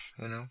fair enough,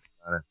 on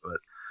it,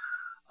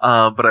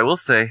 but I will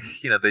say,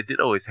 they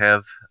did always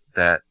have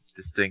that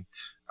distinct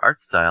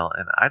art style,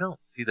 and I don't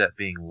see that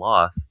being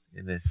lost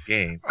in this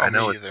game. I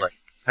know it's like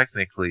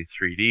technically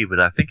 3D,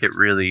 but I think it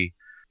really,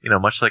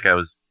 much like I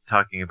was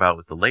talking about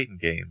with the Layton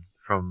game,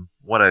 from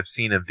what I've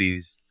seen of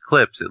these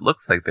clips, it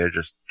looks like they're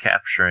just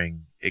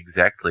capturing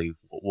exactly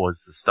what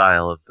was the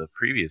style of the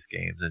previous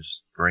games and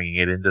just bringing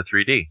it into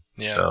 3D.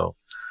 Yeah. So,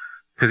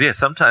 because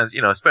sometimes,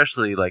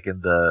 especially like in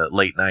the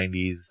late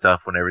 90s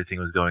stuff when everything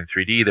was going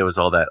 3D, there was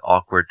all that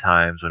awkward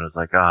times when it was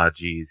like,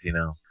 geez,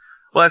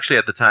 Well, actually,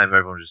 at the time,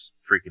 everyone was just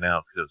freaking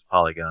out because it was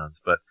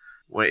polygons. But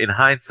in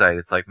hindsight,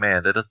 it's like,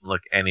 man, that doesn't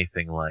look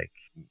anything like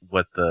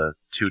what the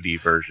 2D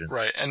version.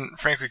 Right, and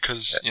frankly,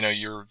 because,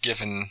 you're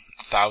given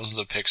thousands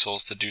of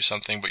pixels to do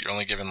something, but you're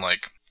only given,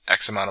 like,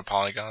 X amount of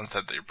polygons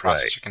that your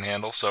processor can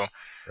handle, so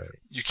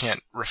you can't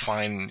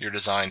refine your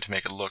design to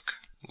make it look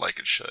like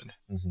it should.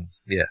 Mm-hmm.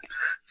 Yeah.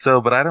 So,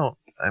 but I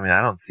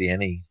don't see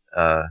any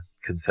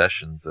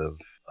concessions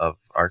of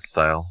art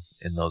style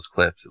in those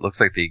clips. It looks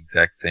like the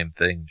exact same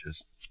thing,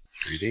 just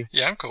 3D.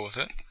 Yeah, I'm cool with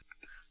it.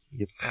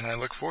 Yep. And I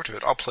look forward to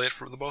it. I'll play it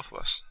for the both of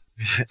us.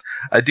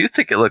 I do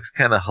think it looks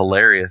kind of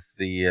hilarious,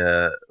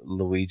 the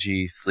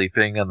Luigi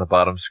sleeping on the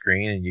bottom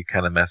screen and you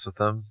kind of mess with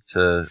him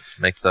to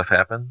make stuff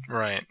happen.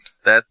 Right.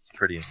 That's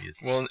pretty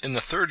amusing. Well, in the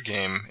third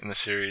game in the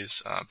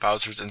series,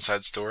 Bowser's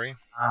Inside Story.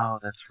 Oh,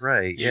 that's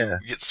right, yeah.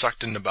 You get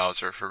sucked into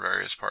Bowser for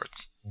various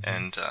parts. Mm-hmm.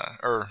 And,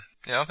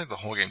 I don't think the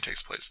whole game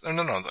takes place.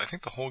 No, I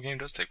think the whole game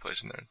does take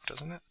place in there,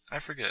 doesn't it? I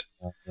forget.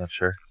 I'm not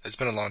sure. It's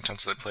been a long time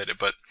since I played it,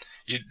 but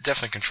you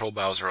definitely control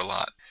Bowser a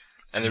lot.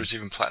 And there was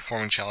even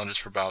platforming challenges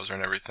for Bowser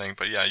and everything.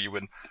 But yeah, you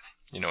would,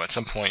 at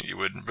some point you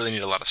would really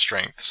need a lot of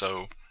strength.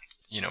 So,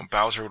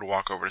 Bowser would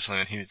walk over to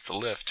something that he needs to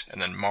lift,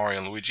 and then Mario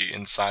and Luigi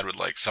inside would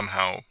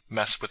somehow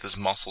mess with his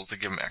muscles to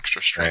give him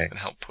extra strength and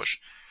help push.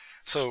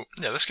 So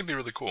yeah, this could be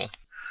really cool.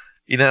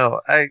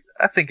 I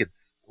think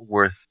it's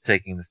worth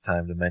taking this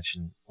time to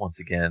mention once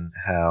again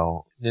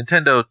how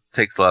Nintendo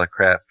takes a lot of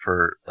crap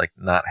for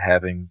not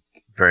having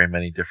very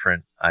many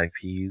different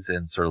IPs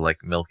and sort of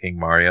milking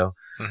Mario.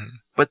 Mm-hmm.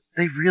 But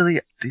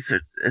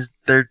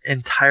they're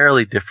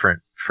entirely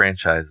different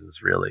franchises,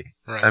 really.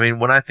 Right. I mean,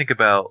 when I think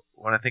about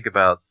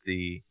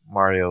the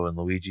Mario and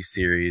Luigi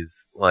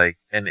series,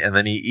 and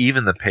then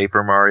even the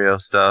Paper Mario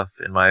stuff,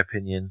 in my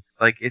opinion,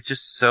 it's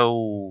just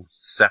so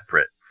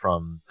separate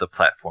from the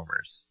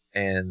platformers.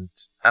 And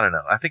I don't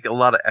know. I think a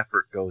lot of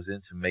effort goes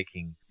into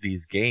making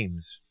these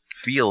games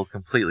feel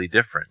completely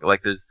different.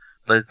 There's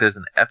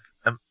an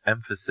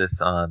emphasis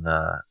on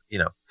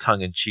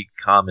tongue-in-cheek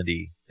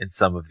comedy in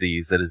some of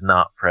these that is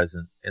not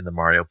present in the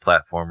Mario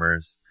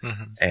platformers.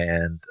 Mm-hmm.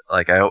 And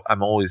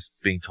I'm always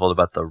being told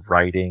about the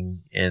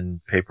writing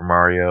in Paper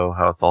Mario,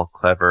 how it's all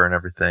clever and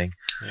everything.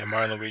 Yeah,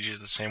 Mario and Luigi is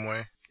the same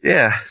way.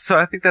 Yeah, so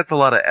I think that's a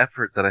lot of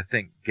effort that I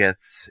think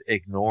gets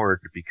ignored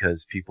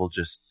because people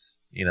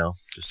just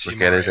look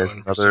Mario at it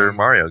as another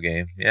Mario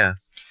game. Yeah.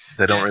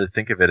 They don't really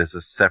think of it as a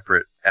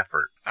separate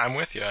effort. I'm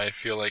with you. I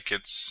feel like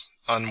it's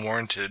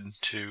unwarranted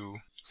to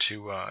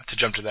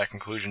jump to that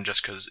conclusion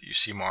just because you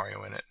see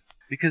Mario in it.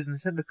 Because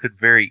Nintendo could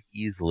very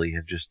easily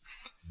have just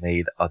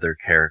made other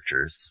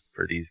characters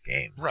for these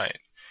games. Right.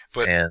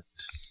 But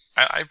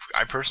I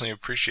personally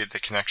appreciate the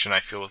connection I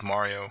feel with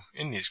Mario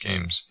in these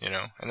games,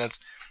 and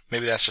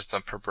maybe that's just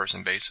on a per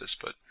person basis,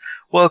 but...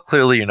 Well,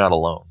 clearly you're not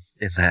alone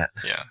in that.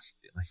 Yeah.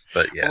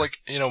 But yeah.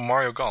 Well,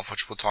 Mario Golf,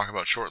 which we'll talk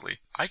about shortly.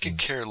 I could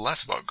care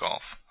less about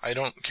golf. I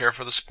don't care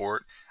for the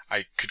sport.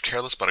 I could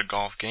care less about a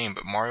golf game,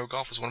 but Mario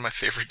Golf is one of my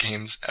favorite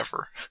games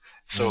ever.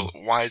 So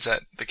why is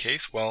that the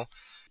case? Well,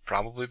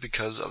 probably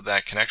because of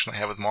that connection I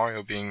have with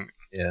Mario being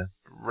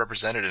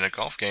represented in a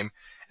golf game,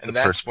 and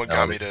that's what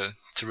got me to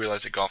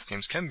realize that golf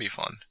games can be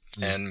fun.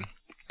 And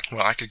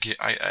well, I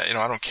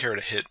don't care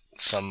to hit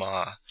some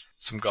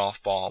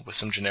golf ball with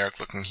some generic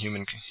looking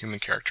human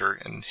character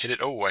and hit it.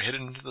 Oh, I hit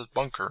it into the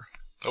bunker.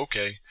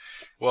 Okay.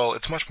 Well,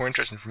 it's much more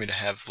interesting for me to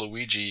have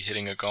Luigi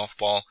hitting a golf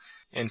ball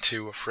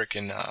into a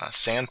frickin'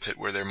 sand pit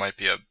where there might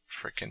be a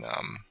frickin'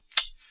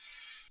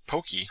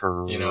 Pokey,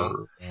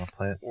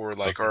 plant. or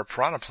like or a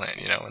piranha plant,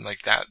 and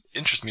like that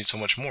interests me so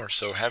much more.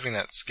 So having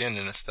that skin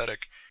and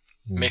aesthetic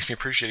makes me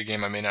appreciate a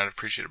game I may not have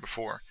appreciated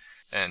before,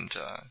 and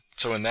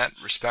so in that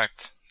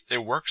respect,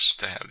 it works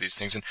to have these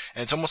things, and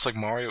it's almost like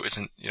Mario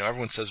isn't.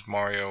 Everyone says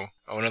Mario,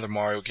 another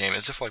Mario game,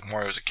 as if like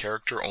Mario is a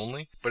character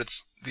only, but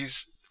it's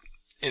these.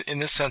 In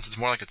this sense, it's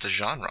more like it's a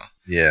genre.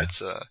 Yeah.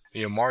 It's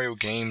Mario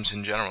games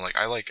in general. Like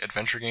I like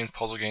adventure games,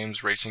 puzzle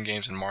games, racing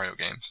games, and Mario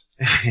games.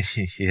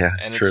 Yeah,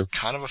 and true. It's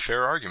kind of a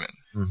fair argument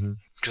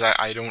because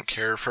I don't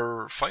care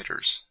for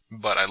fighters,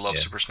 but I love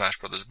Super Smash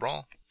Bros.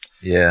 Brawl.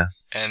 Yeah.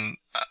 And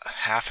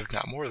half, if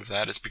not more, of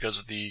that is because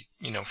of the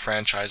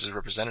franchises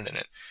represented in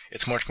it.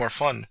 It's much more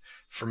fun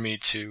for me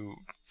to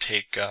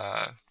take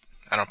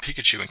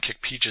Pikachu and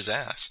kick Peach's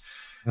ass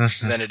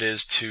than it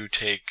is to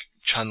take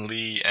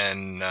Chun-Li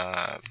and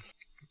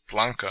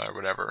Blanca or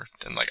whatever,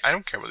 and like I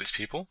don't care about these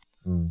people.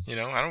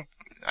 I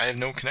have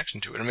no connection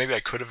to it, and maybe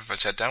I could have if I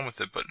sat down with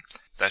it, but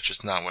that's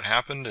just not what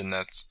happened, and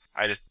I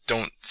just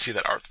don't see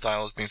that art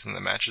style as being something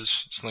that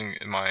matches something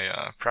in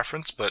my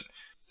preference. But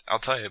I'll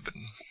tell you, but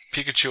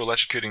Pikachu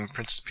electrocuting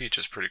Princess Peach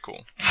is pretty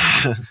cool.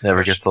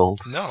 Never gets old.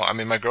 No, I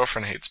mean my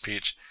girlfriend hates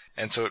Peach,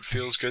 and so it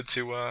feels good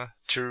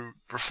to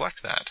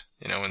reflect that.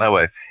 My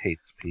wife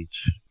hates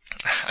Peach.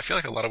 I feel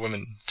like a lot of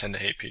women tend to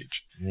hate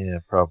Peach. Yeah,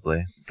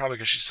 probably. Probably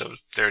because she's so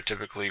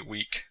stereotypically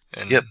weak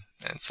and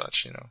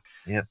such,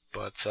 Yep.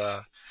 But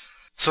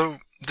so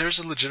there's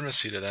a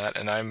legitimacy to that,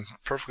 and I'm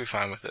perfectly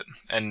fine with it.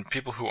 And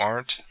people who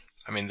aren't,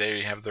 I mean,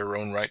 they have their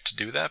own right to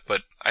do that,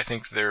 but I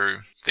think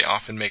they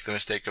often make the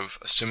mistake of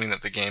assuming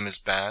that the game is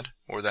bad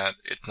or that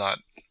it's not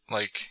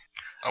like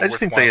a I just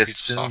think worthwhile they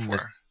piece of assume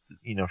software. it's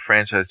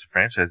franchise to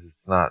franchise,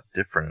 it's not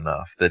different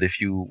enough that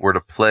if you were to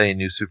play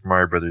New Super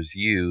Mario Brothers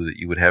U, that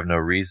you would have no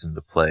reason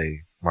to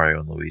play Mario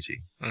and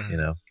Luigi.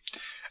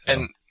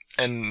 So.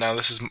 And now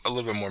this is a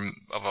little bit more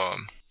of a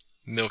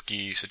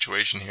milky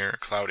situation here,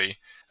 cloudy.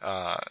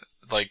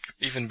 Like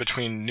even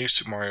between New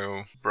Super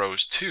Mario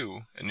Bros.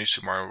 2 and New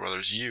Super Mario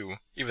Brothers U,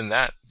 even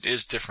that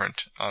is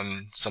different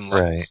on some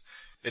levels.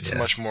 Right. It's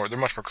much more. They're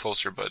much more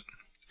closer, but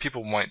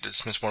people might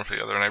dismiss one for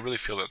the other, and I really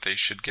feel that they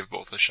should give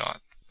both a shot.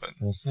 But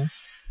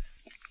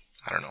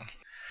I don't know.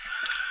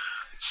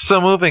 So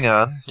moving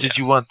on, did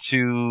you want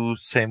to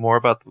say more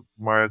about the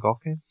Mario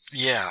Golf game?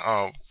 Yeah.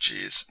 Oh,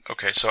 jeez.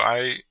 Okay, so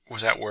I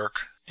was at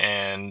work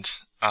and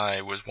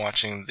I was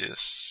watching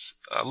this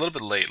a little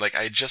bit late. Like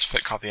I just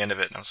caught the end of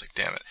it, and I was like,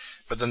 "Damn it!"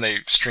 But then they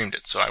streamed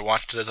it, so I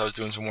watched it as I was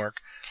doing some work.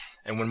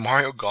 And when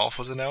Mario Golf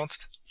was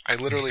announced, I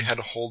literally had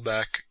to hold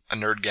back a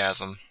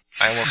nerdgasm.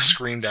 I almost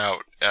screamed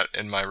out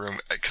in my room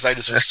because I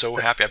just was so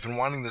happy. I've been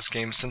wanting this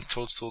game since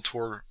Toadstool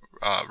Tour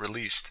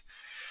released,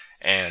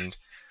 and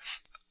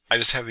I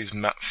just have these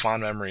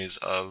fond memories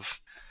of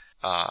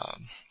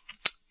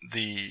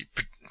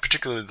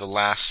particularly the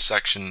last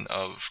section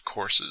of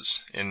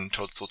courses in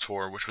Toadstool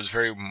Tour, which was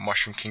very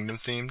Mushroom Kingdom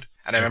themed.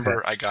 And I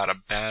remember I got a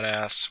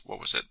badass, what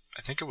was it?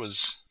 I think it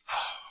was,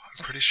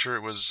 I'm pretty sure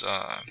it was,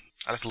 I'd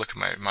have to look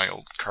at my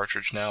old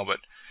cartridge now,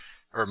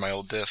 or my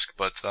old disc,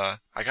 but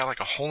I got like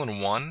a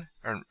hole-in-one,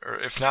 or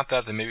if not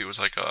that, then maybe it was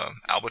like a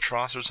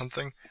albatross or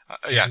something.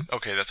 Yeah,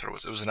 okay, that's what it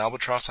was. It was an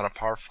albatross on a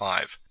par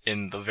 5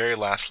 in the very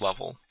last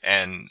level,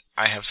 and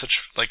I have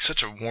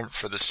such a warmth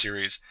for this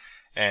series,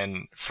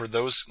 and for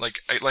those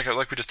like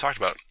we just talked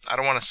about, I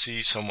don't want to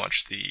see so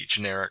much the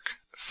generic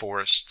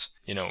forest,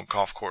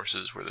 golf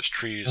courses where there's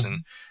trees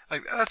and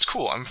like that's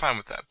cool. I'm fine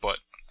with that, but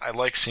I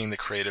like seeing the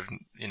creative,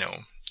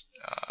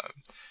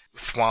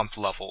 thwomp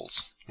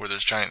levels where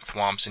there's giant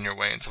thwomps in your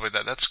way and stuff like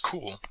that. That's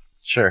cool.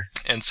 Sure.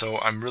 And so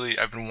I've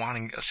been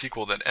wanting a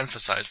sequel that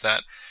emphasized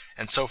that,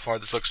 and so far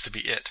this looks to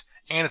be it.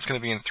 And it's going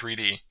to be in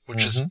 3D, which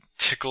just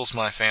tickles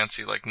my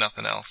fancy like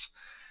nothing else.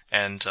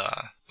 And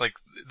like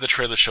the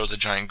trailer shows a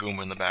giant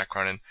Goomba in the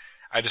background, and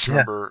I just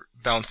remember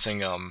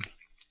bouncing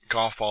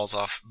golf balls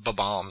off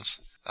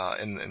bombs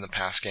in the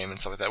past game and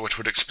stuff like that, which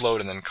would explode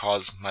and then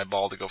cause my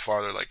ball to go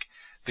farther. Like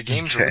the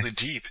games are really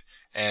deep,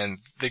 and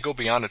they go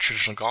beyond a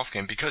traditional golf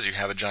game because you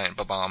have a giant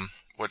bomb,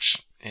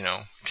 which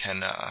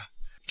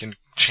can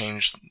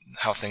change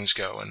how things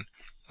go. And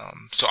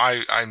so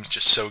I'm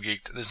just so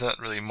geeked. There's not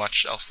really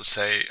much else to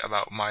say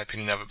about my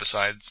opinion of it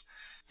besides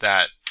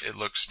that it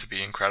looks to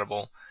be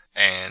incredible.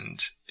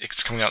 And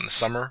it's coming out in the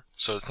summer,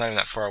 so it's not even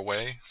that far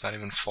away. It's not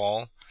even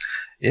fall.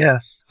 Yeah.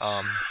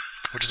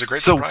 Which is a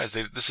great surprise.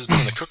 This has been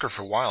in the cooker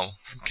for a while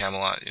from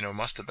Camelot.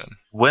 Must have been.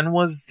 When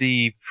was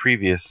the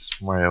previous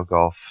Mario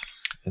Golf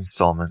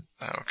installment?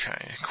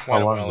 Okay, quite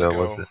How long a while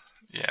ago. Was it?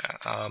 Yeah.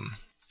 I'm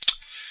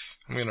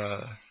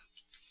gonna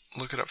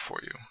look it up for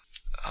you.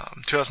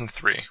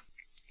 2003.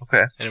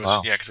 Okay. And it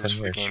was because it was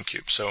for the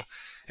GameCube. So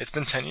it's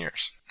been 10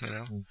 years.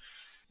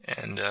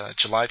 And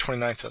July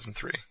 29th,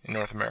 2003 in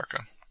North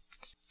America.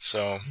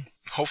 So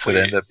hopefully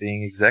could end up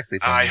being exactly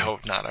 10 I years.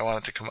 hope not. I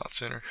want it to come out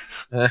sooner.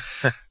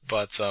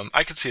 But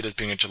I could see it as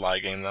being a July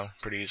game though,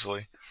 pretty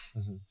easily.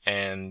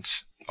 And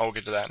I'll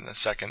get to that in a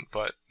second.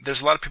 But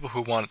there's a lot of people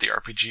who wanted the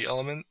RPG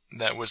element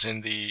that was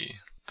in the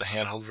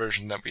handheld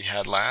version that we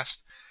had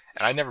last.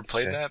 And I never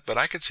played Okay. that, but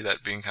I could see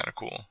that being kind of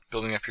cool,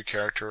 building up your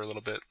character a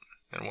little bit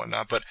and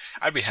whatnot. But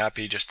I'd be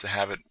happy just to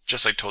have it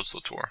just like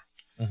Toadstool Tour.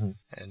 Mm-hmm.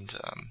 And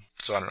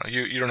so I don't know.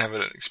 You don't have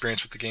an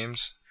experience with the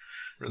games,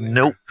 really?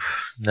 Nope.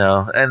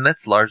 No, and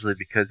that's largely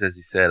because, as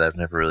you said, I've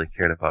never really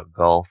cared about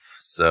golf.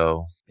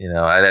 So,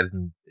 I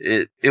didn't.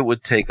 It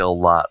would take a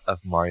lot of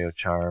Mario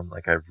Charm.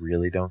 Like, I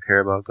really don't care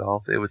about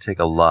golf. It would take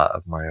a lot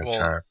of Mario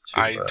Charm.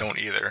 I don't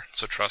either.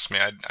 So trust me,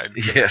 I'd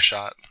give it Yeah. a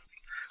shot.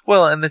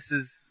 Well, and this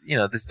is,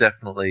 this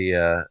definitely,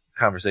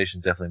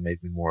 conversation definitely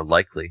made me more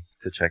likely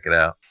to check it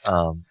out.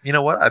 You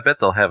know what? I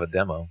bet they'll have a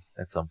demo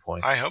at some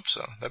point. I hope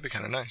so. That'd be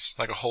kind of nice,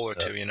 like a hole or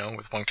two,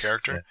 with one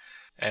character.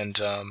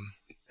 Yeah.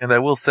 And I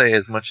will say,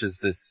 as much as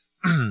this,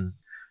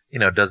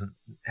 doesn't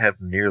have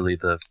nearly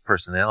the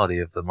personality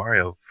of the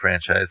Mario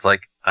franchise,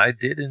 like, I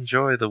did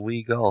enjoy the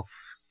Wii Golf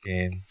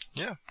game.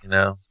 Yeah.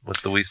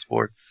 With the Wii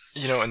Sports.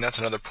 And that's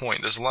another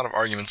point. There's a lot of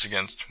arguments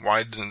against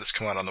why didn't this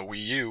come out on the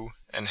Wii U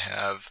and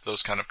have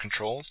those kind of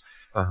controls.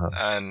 Uh-huh.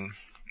 And,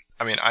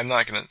 I mean, I'm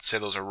not going to say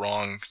those are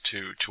wrong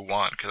to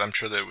want, because I'm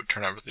sure they would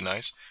turn out really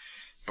nice.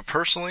 But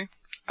personally,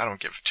 I don't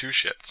give two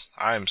shits.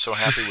 I am so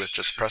happy with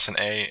just pressing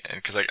A,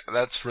 because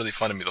that's really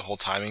fun to me, the whole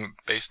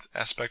timing-based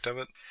aspect of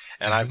it.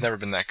 And I've never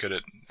been that good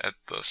at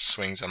the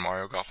swings on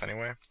Mario Golf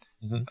anyway.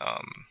 Mm-hmm.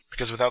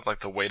 Because without like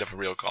the weight of a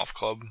real golf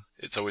club,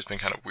 it's always been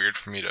kind of weird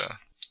for me to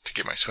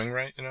get my swing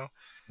right,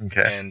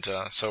 Okay. And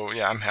so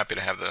yeah, I'm happy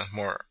to have the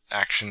more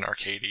action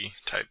arcadey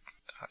type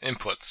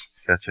inputs.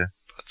 Gotcha.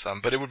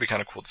 But it would be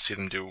kind of cool to see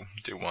them do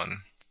one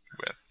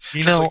with.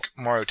 Like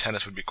Mario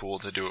Tennis would be cool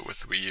to do it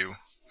with Wii U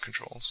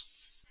controls.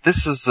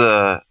 This is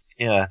I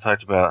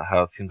talked about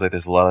how it seems like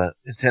there's a lot of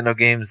Nintendo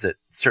games that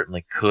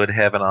certainly could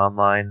have an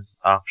online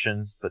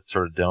option, but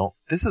sort of don't.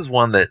 This is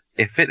one that,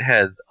 if it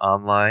had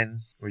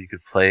online where you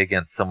could play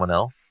against someone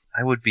else,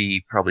 I would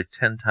be probably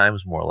 10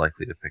 times more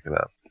likely to pick it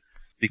up.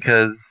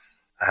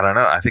 Because, I don't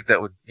know, I think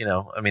that would,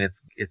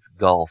 it's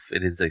golf.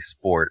 It is a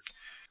sport.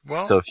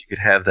 Well, so if you could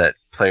have that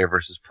player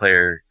versus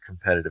player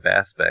competitive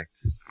aspect,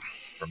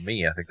 for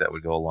me, I think that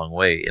would go a long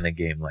way in a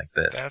game like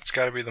this. That's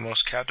got to be the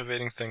most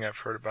captivating thing I've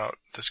heard about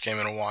this game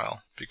in a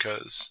while. It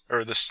hasn't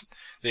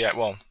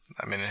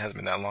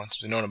been that long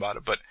since we've known about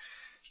it, but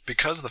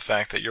because of the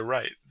fact that you're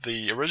right,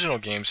 the original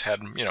games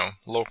had,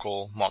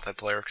 local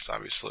multiplayer, because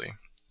obviously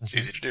it's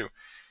easy to do.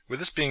 With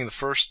this being the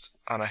first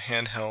on a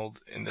handheld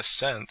in this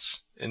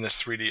sense, in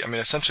this 3D,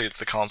 essentially it's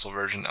the console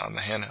version on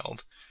the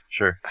handheld.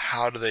 Sure.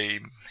 How do they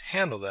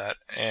handle that?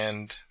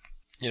 And,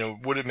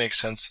 would it make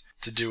sense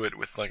to do it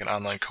with like an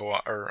online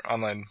co-op or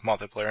online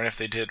multiplayer? And if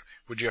they did,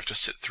 would you have to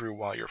sit through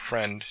while your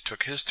friend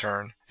took his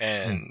turn?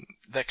 And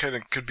that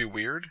could be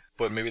weird,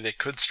 but maybe they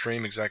could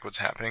stream exactly what's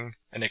happening,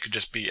 and it could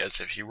just be as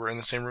if you were in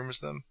the same room as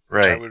them.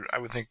 Right. Which I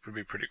would think would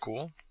be pretty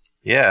cool.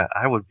 Yeah,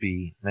 that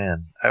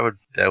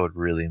would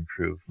really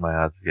improve my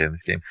odds of getting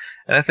this game.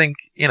 And I think,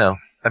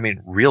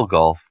 real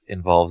golf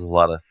involves a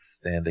lot of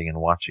standing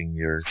and watching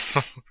your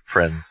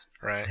friends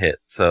hit.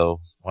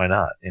 So why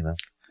not,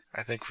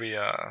 I think we,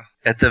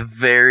 at the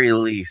very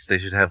least, they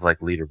should have like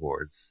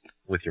leaderboards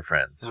with your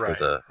friends. Right.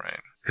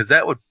 Because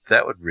that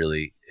would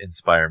really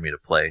inspire me to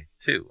play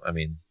too.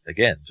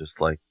 Again, just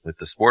like with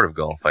the sport of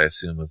golf, I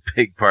assume a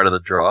big part of the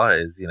draw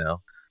is,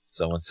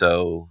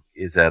 so-and-so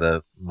is at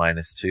a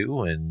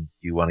 -2 and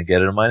you want to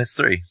get it a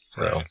 -3.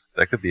 So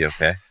that could be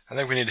okay. I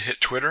think we need to hit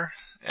Twitter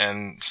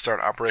and start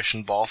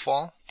Operation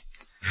Ballfall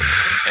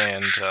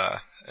and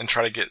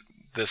try to get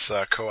this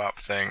co-op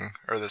thing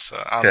or this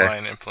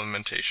online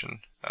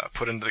implementation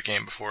put into the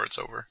game before it's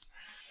over.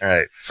 All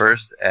right.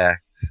 First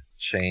act,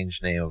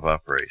 change name of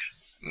operation.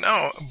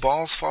 No,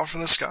 balls fall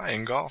from the sky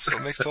in golf, so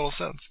it makes total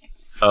sense.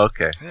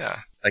 Okay.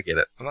 Yeah. I get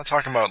it. I'm not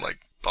talking about like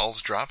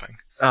balls dropping.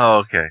 Oh,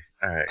 okay.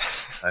 All right.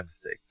 My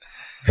mistake.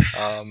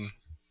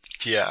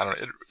 Yeah, I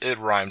don't know. It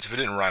rhymes. If it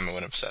didn't rhyme, I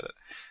wouldn't have said it.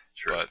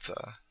 True.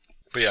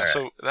 But yeah,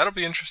 so that'll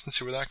be interesting to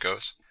see where that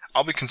goes.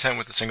 I'll be content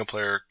with the single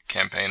player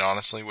campaign,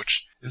 honestly,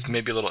 which is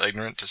maybe a little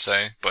ignorant to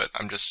say, but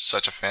I'm just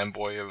such a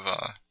fanboy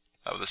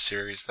of the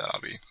series that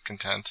I'll be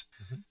content.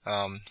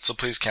 So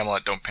please,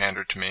 Camelot, don't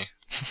pander to me.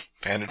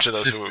 Pander to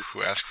those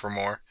who ask for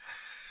more.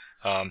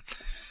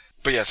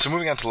 But yeah, so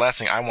moving on to the last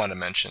thing I want to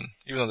mention,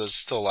 even though there's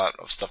still a lot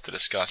of stuff to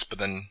discuss, but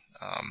then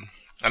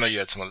I know you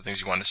had some other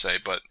things you wanted to say,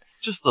 but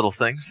just little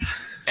things.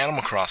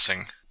 Animal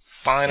Crossing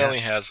finally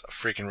has a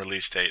freaking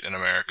release date in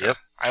America. Yep.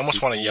 I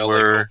almost want to yell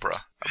like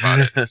Oprah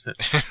about it.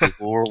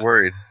 People were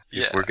worried.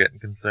 Yeah. People were getting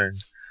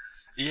concerned.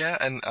 Yeah,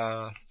 and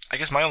I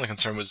guess my only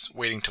concern was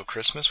waiting till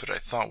Christmas, which I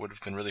thought would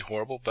have been really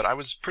horrible, but I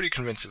was pretty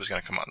convinced it was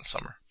going to come out in the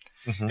summer.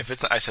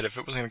 I said if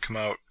it was going to come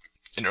out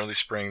in early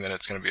spring, then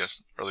it's going to be an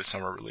early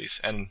summer release,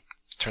 and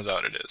it turns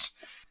out it is.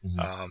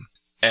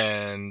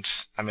 And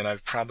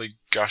I've probably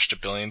gushed a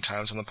billion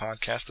times on the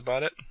podcast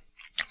about it,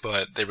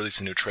 but they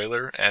released a new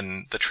trailer,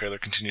 and the trailer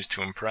continues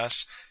to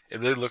impress. It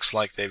really looks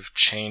like they've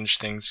changed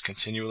things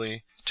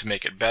continually to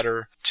make it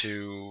better,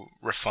 to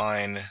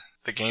refine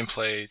the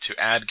gameplay, to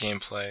add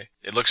gameplay.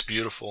 It looks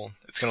beautiful.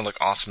 It's going to look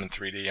awesome in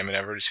 3D.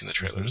 I've already seen the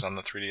trailers on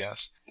the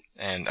 3DS.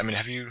 And I mean,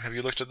 have you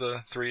looked at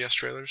the 3DS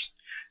trailers?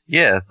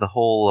 Yeah, the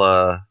whole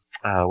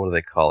what do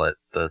they call it?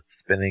 The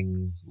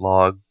spinning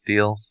log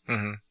deal.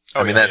 Mm-hmm.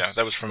 I mean, that's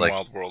that was from like,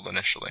 Wild World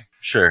initially.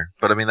 Sure,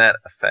 but I mean that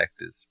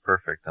effect is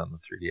perfect on the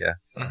 3DS.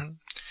 So. Mm-hmm.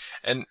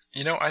 And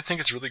I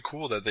think it's really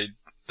cool that they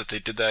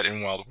did that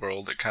in Wild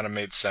World. It kind of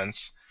made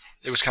sense.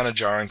 It was kind of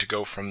jarring to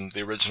go from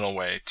the original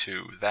way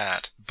to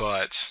that,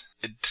 but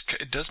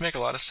it does make a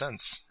lot of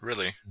sense,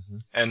 really. Mm-hmm.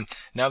 And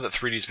now that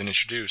 3D's been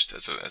introduced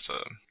as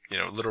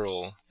a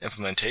literal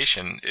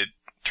implementation, it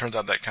turns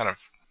out that kind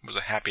of was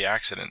a happy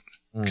accident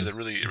because it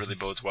really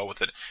bodes well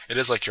with it. It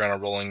is like you're on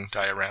a rolling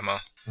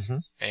diorama,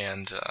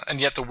 and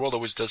yet the world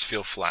always does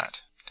feel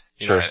flat.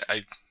 Sure.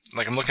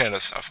 I'm looking at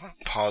a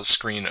pause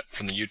screen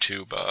from the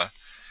YouTube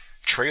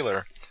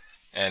trailer,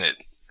 and it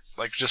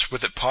just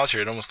with it paused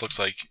here, it almost looks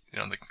like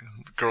the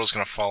girl's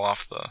gonna fall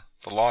off the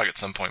log at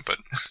some point. But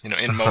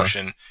in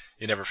motion,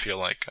 you never feel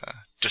like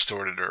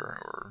distorted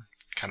or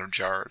kind of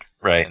jarred.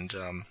 Right.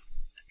 And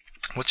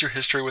what's your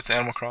history with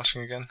Animal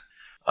Crossing again?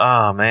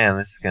 Oh man,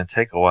 this is gonna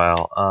take a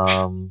while.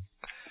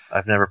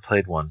 I've never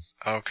played one.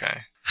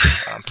 Okay.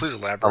 Please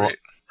elaborate.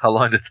 How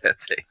long did that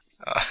take?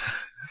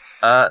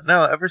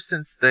 No, ever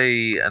since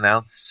they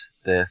announced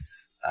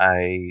this,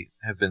 I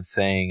have been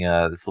saying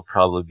this will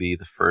probably be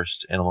the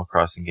first Animal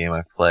Crossing game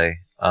I play.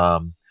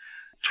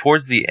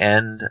 Towards the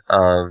end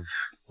of,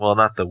 well,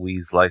 not the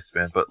Wii's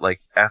lifespan, but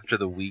like after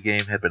the Wii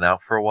game had been out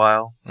for a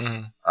while,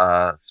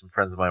 some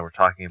friends of mine were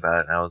talking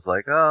about it, and I was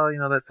like, oh,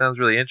 that sounds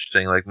really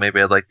interesting. Like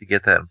maybe I'd like to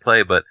get that and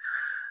play, but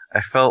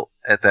I felt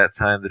at that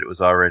time that it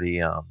was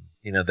already,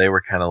 they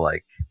were kind of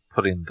like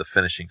putting the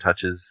finishing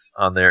touches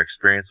on their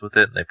experience with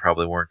it, and they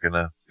probably weren't going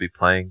to be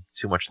playing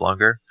too much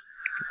longer.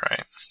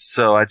 Right.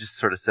 So I just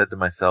sort of said to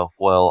myself,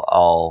 well,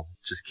 I'll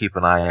just keep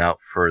an eye out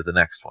for the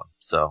next one.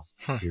 So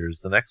here's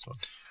the next one.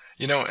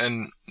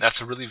 And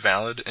that's a really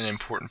valid and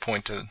important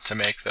point to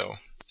make, though.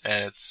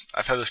 And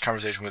I've had this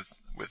conversation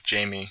with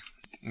Jamie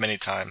many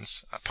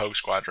times, Pogue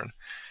Squadron.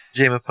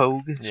 Jamie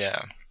Pogue?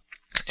 Yeah.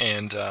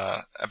 And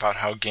about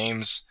how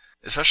games,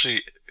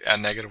 especially at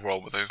Negative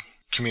World with a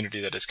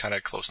community that is kind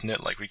of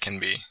close-knit like we can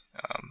be.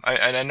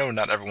 I know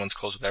not everyone's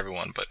close with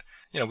everyone, but,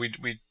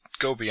 we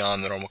go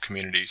beyond the normal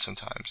community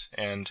sometimes.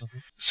 And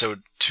so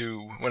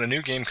when a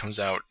new game comes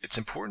out, it's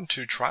important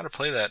to try to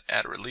play that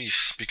at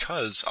release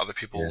because other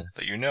people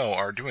that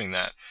are doing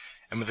that.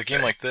 And with a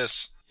game like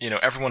this,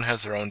 everyone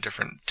has their own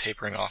different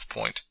tapering off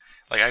point.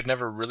 Like, I'd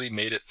never really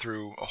made it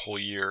through a whole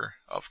year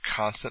of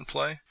constant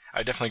play.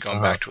 I'd definitely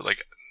gone back to it,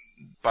 like,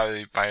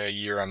 by a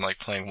year, I'm like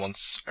playing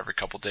once every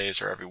couple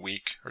days or every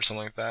week or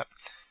something like that.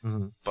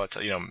 But,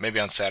 maybe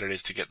on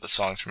Saturdays to get the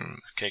songs from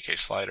KK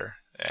Slider.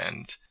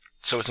 And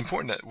so it's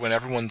important that when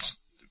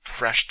everyone's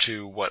fresh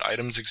to what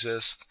items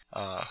exist,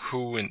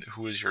 who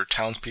is your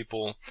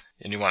townspeople,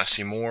 and you want to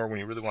see more, when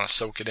you really want to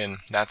soak it in,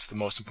 that's the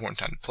most important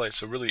time to play.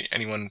 So really,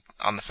 anyone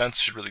on the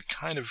fence should really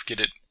kind of get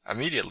it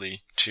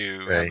immediately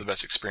to have the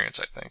best experience,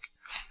 I think.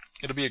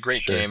 It'll be a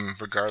great game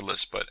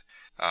regardless, but,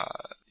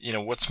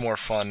 what's more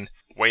fun,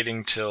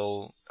 waiting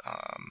till,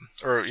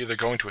 or either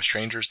going to a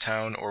stranger's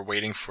town or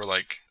waiting for,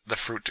 like, the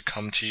fruit to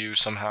come to you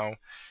somehow,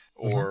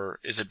 or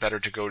is it better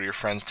to go to your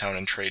friend's town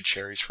and trade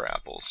cherries for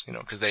apples,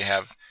 because they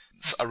have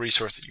a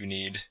resource that you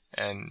need,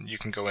 and you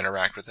can go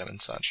interact with them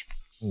and such.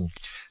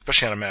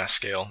 Especially on a mass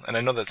scale. And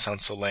I know that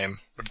sounds so lame,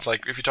 but it's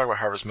like, if you talk about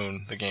Harvest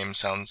Moon, the game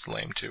sounds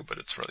lame too, but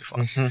it's really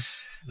fun.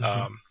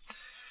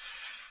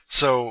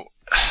 So,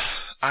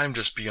 I'm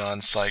just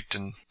beyond psyched,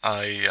 and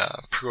I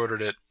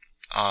pre-ordered it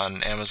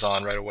on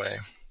Amazon right away.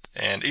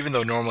 And even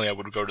though normally I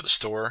would go to the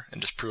store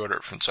and just pre-order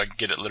it so I could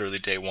get it literally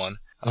day one,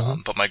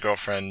 but my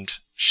girlfriend,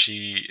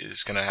 she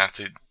is going to have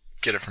to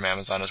get it from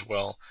Amazon as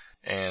well.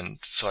 And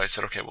so I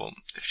said, okay, well,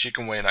 if she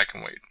can wait, I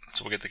can wait.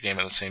 So we'll get the game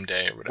on the same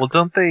day or whatever. Well,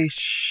 don't they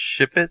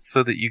ship it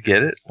so that you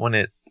get it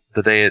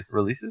the day it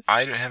releases?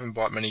 I haven't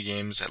bought many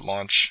games at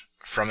launch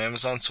from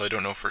Amazon, so I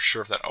don't know for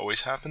sure if that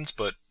always happens,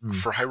 but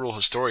for Hyrule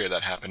Historia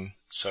that happened.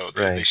 So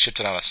they shipped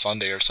it on a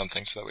Sunday or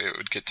something so that way it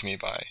would get to me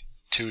by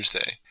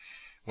Tuesday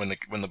when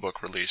the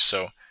book released.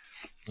 So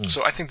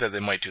I think that they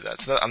might do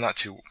that. So I'm not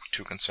too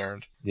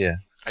concerned. Yeah.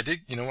 I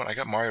did, I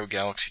got Mario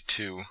Galaxy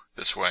 2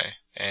 this way,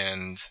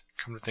 and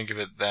come to think of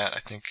it, that I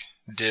think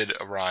did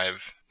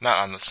arrive, not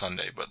on the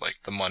Sunday, but like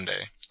the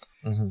Monday.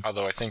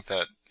 Although I think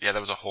that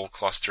was a whole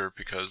cluster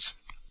because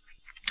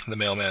the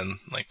mailman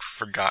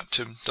forgot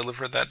to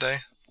deliver it that day.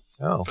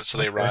 Oh. But so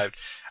they arrived.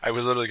 I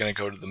was literally going to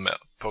go to the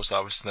post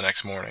office the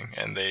next morning,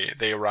 and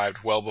they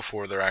arrived well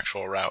before their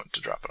actual route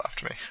to drop it off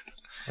to me.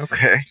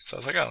 Okay. So I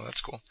was like, oh,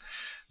 that's cool.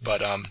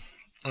 But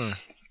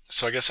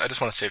so I guess I just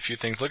want to say a few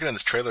things. Looking at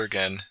this trailer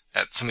again,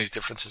 at some of these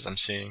differences I'm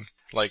seeing,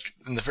 like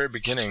in the very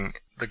beginning,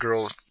 the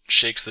girl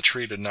shakes the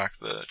tree to knock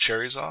the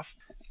cherries off.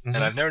 And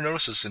I've never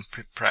noticed this in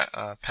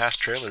past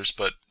trailers,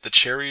 but the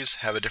cherries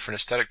have a different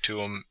aesthetic to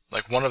them.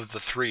 Like one of the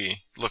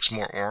three looks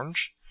more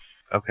orange.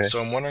 Okay. So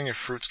I'm wondering if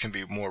fruits can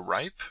be more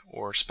ripe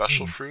or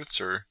special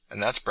fruits,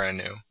 and that's brand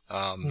new.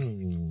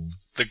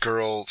 The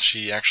girl,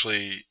 she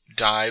actually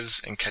dives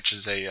and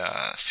catches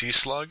a sea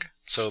slug.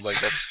 So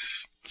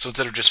that's So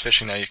instead of just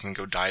fishing, now you can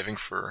go diving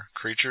for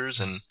creatures,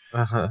 and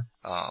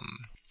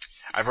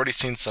I've already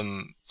seen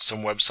some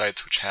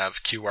websites which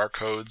have QR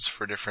codes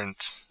for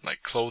different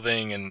like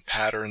clothing and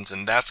patterns,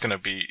 and that's gonna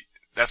be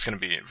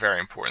very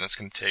important. That's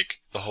gonna take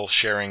the whole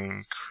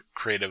sharing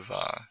creative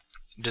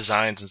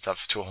designs and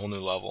stuff to a whole new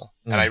level,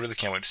 and I really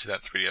can't wait to see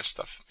that 3DS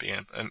stuff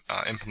being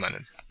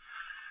implemented.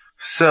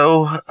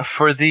 So,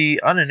 for the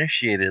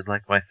uninitiated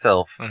like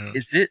myself,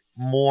 is it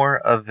more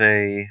of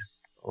a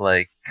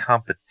like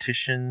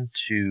competition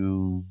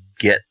to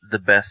get the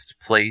best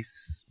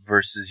place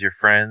versus your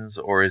friends,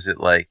 or is it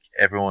like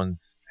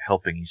everyone's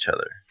helping each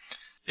other?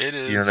 It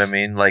is. Do you know what I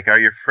mean? Like, are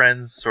your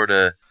friends sort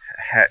of,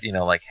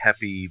 like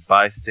happy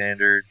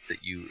bystanders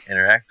that you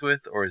interact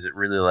with, or is it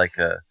really like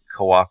a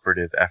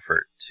cooperative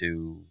effort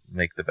to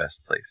make the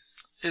best place?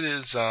 It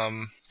is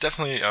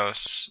definitely a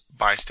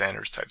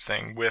bystanders type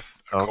thing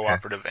with a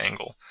cooperative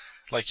angle.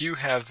 Like, you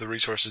have the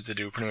resources to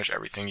do pretty much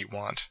everything you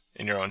want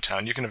in your own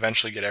town. You can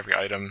eventually get every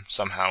item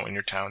somehow in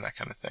your town, that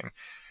kind of thing.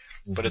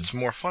 But it's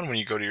more fun when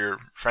you go to your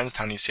friend's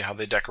town and you see how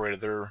they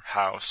decorated their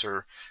house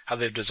or how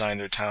they've designed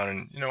their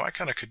town. And, I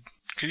kind of could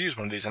use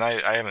one of these, and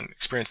I haven't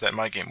experienced that in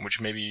my game,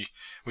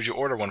 would you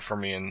order one for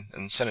me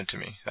and send it to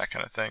me, that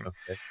kind of thing.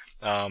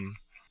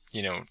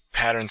 Okay.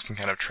 Patterns can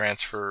kind of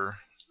transfer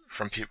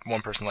from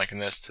one person liking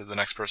this to the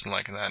next person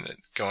liking that, and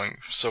going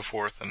so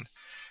forth. And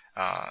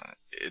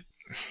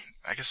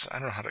I guess I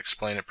don't know how to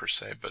explain it per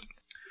se, but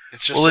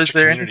it's just such a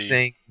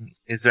community.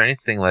 Is there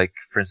anything like,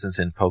 for instance,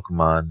 in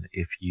Pokemon,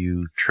 if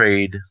you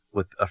trade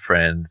with a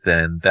friend,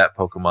 then that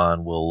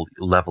Pokemon will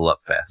level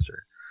up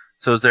faster?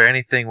 So is there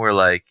anything where,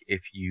 like,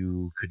 if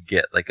you could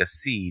get like a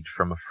seed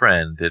from a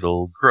friend,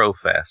 it'll grow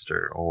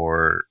faster?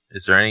 Or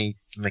is there any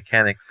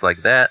mechanics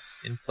like that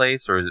in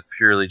place, or is it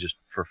purely just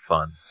for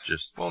fun?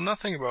 Well,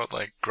 nothing about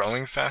like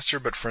growing faster,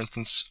 but for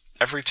instance,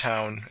 every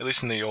town, at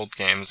least in the old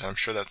games, and I'm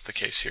sure that's the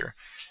case here,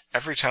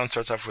 every town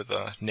starts off with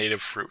a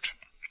native fruit.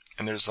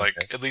 And there's like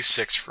at least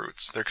 6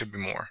 fruits. There could be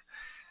more,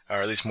 or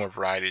at least more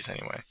varieties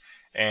anyway.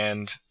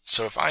 And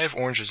so if I have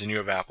oranges and you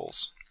have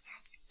apples,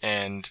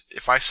 and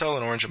if I sell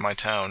an orange in my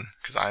town,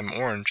 because I'm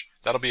orange,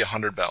 that'll be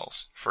 100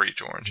 bells for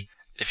each orange.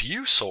 If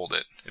you sold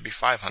it, it'd be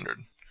 500,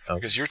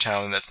 because your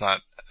town, that's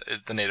not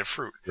the native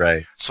fruit.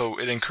 Right. So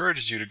it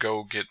encourages you to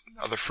go get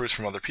other fruits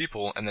from other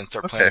people and then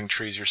start planting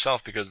trees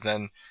yourself, because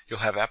then you'll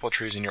have apple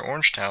trees in your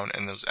orange town,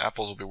 and those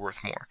apples will be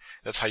worth more.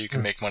 That's how you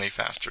can make money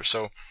faster.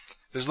 So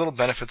there's little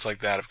benefits like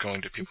that of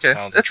going to people's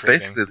towns and trading.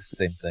 That's basically the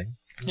same thing.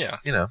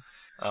 Yeah.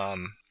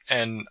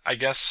 And I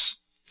guess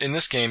in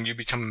this game you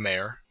become a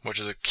mayor, which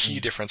is a key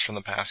difference from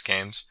the past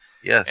games.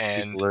 Yes,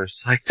 and people are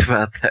psyched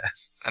about that.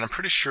 And I'm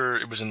pretty sure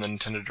it was in the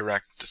Nintendo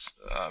Direct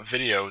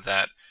video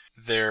that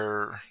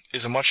there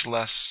is a much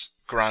less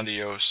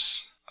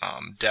grandiose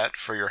debt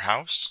for your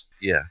house.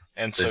 Yeah.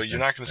 And so you're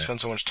not going to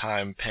spend so much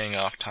time paying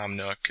off Tom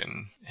Nook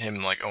and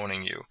him like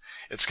owning you.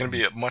 It's going to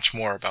be much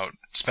more about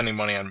spending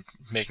money on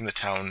making the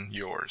town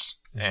yours.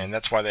 And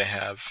that's why they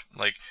have,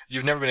 like,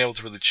 you've never been able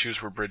to really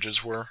choose where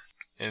bridges were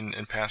in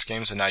past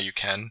games, and now you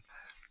can.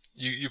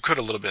 You could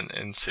a little bit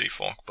in City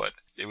Folk, but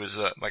it was,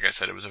 like I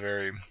said, it was a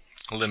very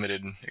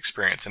limited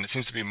experience, and it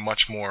seems to be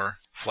much more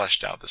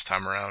fleshed out this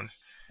time around.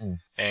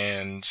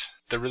 And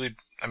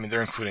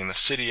they're including the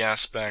city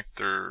aspect,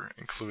 they're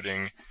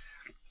including,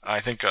 I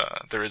think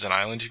there is an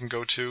island you can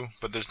go to,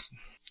 but there's,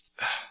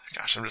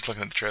 gosh, I'm just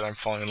looking at the trailer, I'm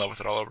falling in love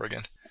with it all over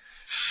again.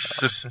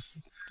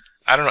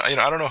 I don't know,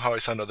 I don't know how I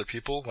sound to other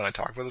people when I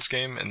talk about this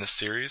game in this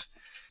series,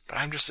 but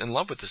I'm just in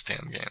love with this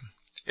damn game.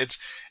 It's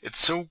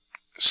so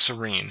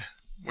serene,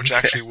 which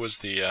actually was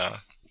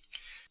the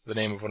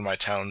name of one of my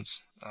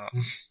towns,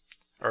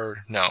 what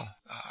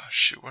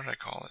did I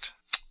call it?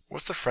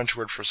 What's the French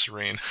word for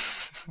serene?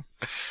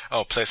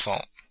 Oh,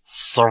 plaisant.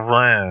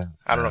 Serene.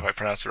 I don't know if I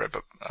pronounced it right,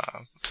 but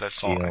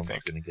plaisant, I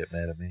think. Going to get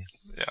mad at me.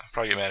 Yeah,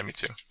 probably get mad at me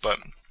too. But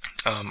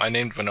I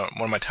named one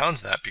of my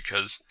towns that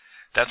because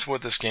that's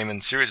what this game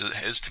and series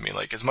is to me.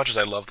 Like, as much as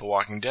I love The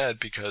Walking Dead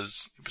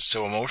because it was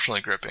so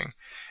emotionally gripping,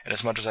 and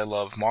as much as I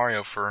love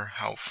Mario for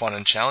how fun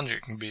and challenging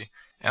it can be,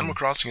 Animal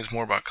Crossing is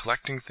more about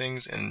collecting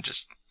things and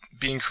just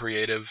being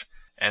creative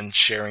and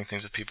sharing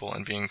things with people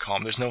and being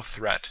calm. There's no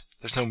threat.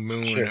 There's no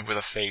moon with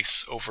a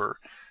face over,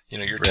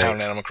 your town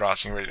in Animal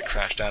Crossing ready to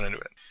crash down into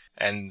it.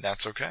 And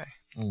that's okay.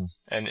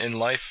 And in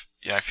life,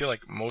 I feel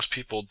like most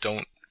people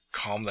don't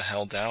calm the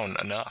hell down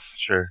enough.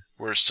 Sure.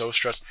 We're so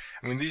stressed.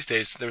 I mean, these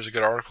days, there was a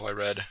good article I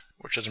read,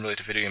 which doesn't relate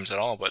to video games at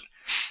all, but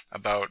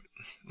about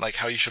like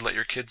how you should let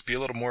your kids be a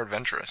little more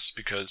adventurous,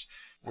 because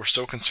we're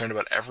so concerned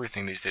about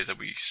everything these days that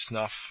we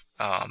snuff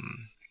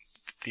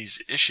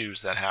these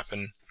issues that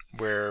happen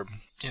where,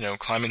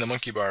 climbing the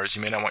monkey bars,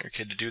 you may not want your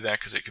kid to do that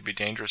because it could be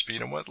dangerous, but you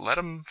know what? Let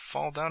them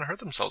fall down and hurt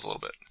themselves a little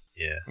bit.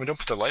 Yeah. I mean, don't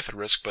put their life at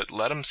risk, but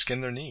let them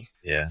skin their knee.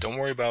 Yeah. Don't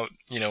worry about,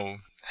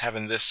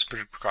 having this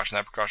precaution,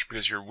 that precaution,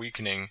 because you're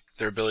weakening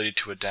their ability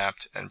to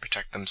adapt and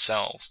protect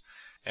themselves.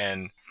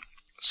 And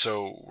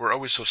so we're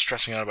always so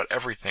stressing out about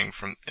everything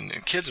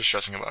and kids are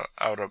stressing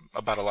out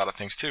about a lot of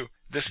things too.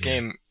 This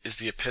game is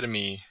the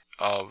epitome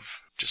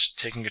of just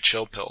taking a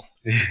chill pill.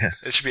 Yeah.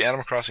 It should be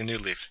Animal Crossing New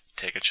Leaf.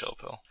 Take a chill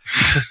pill.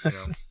 You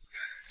know?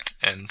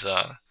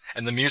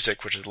 And the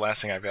music, which is the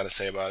last thing I've got to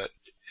say about it,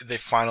 they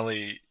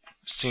finally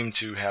seem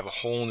to have a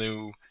whole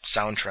new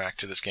soundtrack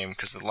to this game,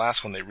 because the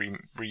last one they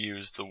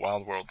reused the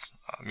Wild Worlds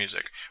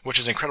music, which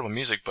is incredible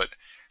music, but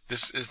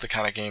this is the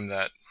kind of game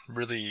that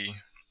really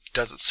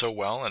does it so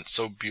well, and it's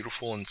so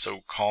beautiful and so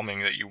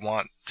calming that you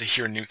want to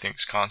hear new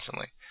things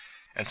constantly.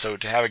 And so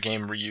to have a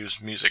game reuse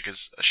music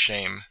is a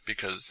shame,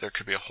 because there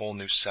could be a whole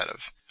new set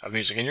of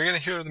music. And you're going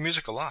to hear the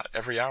music a lot.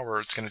 Every hour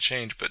it's going to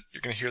change, but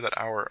you're going to hear that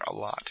hour a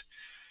lot.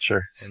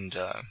 Sure. And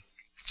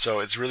so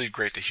it's really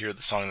great to hear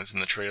the song that's in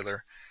the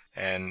trailer.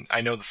 And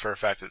I know for a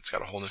fact that it's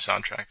got a whole new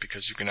soundtrack,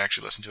 because you can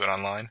actually listen to it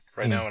online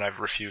right now, and I've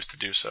refused to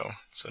do so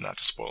not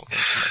to spoil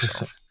things for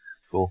myself.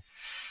 Cool.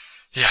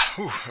 Yeah,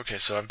 okay,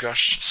 so I've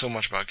gushed so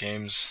much about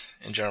games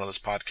in general this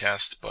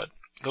podcast, but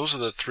those are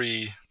the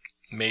three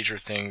major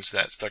things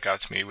that stuck out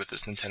to me with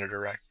this Nintendo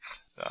Direct.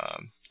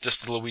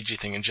 Just the Luigi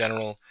thing in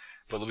general,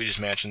 but Luigi's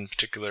Mansion in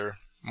particular,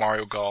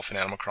 Mario Golf, and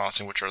Animal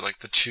Crossing, which are like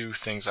the two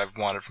things I've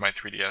wanted for my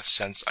 3DS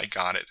since I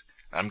got it.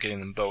 I'm getting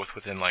them both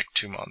within like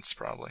 2 months,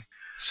 probably.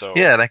 So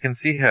yeah, and I can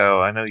see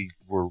how, I know you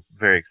were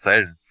very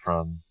excited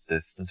from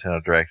this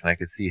Nintendo Direct, and I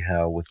could see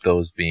how with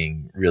those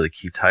being really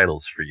key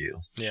titles for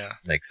you, yeah,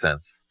 makes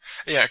sense.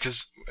 Yeah,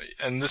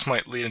 and this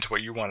might lead into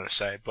what you wanted to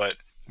say, but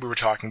we were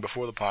talking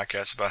before the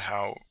podcast about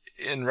how,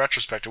 in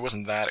retrospect, it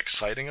wasn't that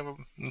exciting of a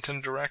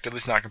Nintendo Direct, at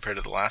least not compared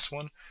to the last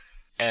one.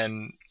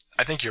 And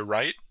I think you're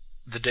right.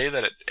 The day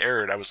that it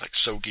aired, I was like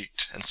so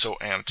geeked and so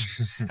amped.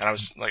 And I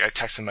was like, I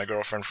texted my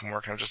girlfriend from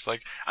work, and I was just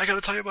like, I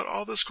gotta tell you about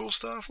all this cool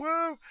stuff.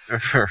 Whoa!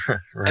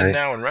 Right. And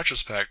now in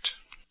retrospect,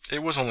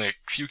 it was only a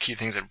few key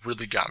things that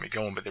really got me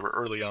going, but they were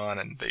early on,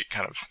 and they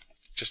kind of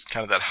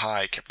that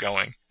high kept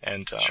going.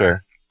 And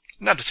sure.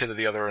 Not to say that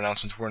the other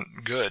announcements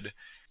weren't good,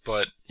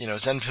 but,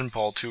 Zen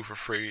Pinball 2 for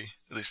free,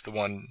 at least the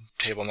one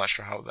table, I'm not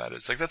sure how that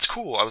is. Like, that's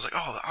cool. I was like,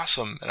 oh,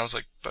 awesome. And I was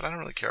like, but I don't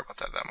really care about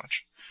that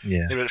much.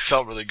 Yeah. It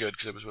felt really good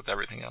because it was with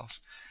everything else.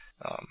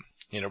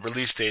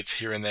 Release dates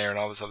here and there and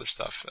all this other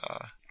stuff.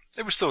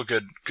 It was still a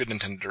good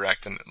Nintendo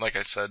Direct, and like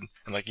I said,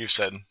 and like you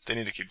said, they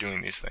need to keep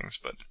doing these things,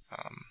 but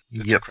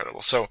it's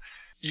incredible. So,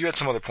 you had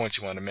some other points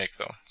you wanted to make,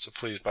 though, so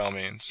please, by all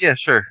means. Yeah,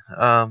 sure.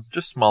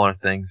 Just smaller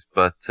things,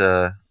 but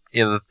the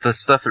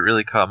stuff that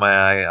really caught my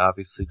eye,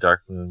 obviously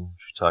Dark Moon,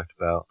 which we talked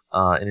about.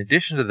 In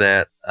addition to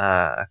that,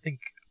 I think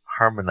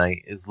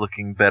Harmonite is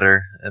looking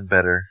better and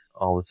better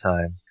all the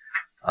time.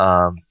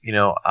 I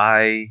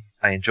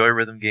enjoy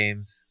rhythm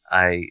games.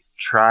 I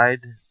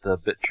tried the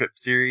Bit Trip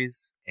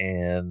series,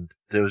 and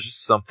there was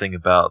just something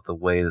about the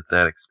way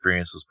that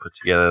experience was put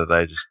together that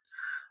I just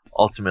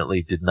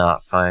ultimately did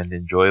not find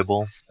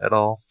enjoyable at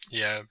all.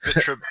 Yeah, Bit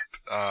Trip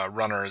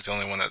Runner is the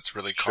only one that's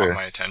really caught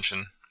my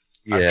attention.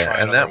 Yeah, I've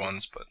tried other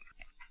ones, but...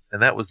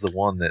 And that was the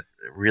one that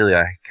really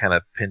I kind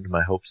of pinned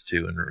my hopes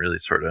to, and really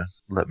sort of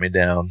let me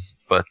down.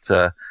 But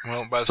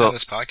well, by the time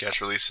this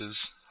podcast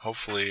releases,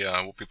 hopefully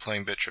we'll be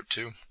playing Bit Trip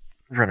 2.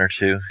 Runner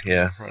 2,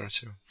 yeah. Runner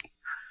 2.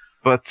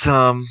 But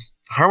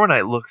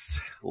Harmonite looks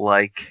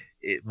like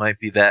it might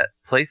be that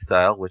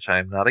playstyle, which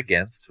I'm not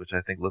against, which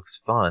I think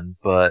looks fun,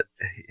 but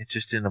it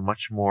just in a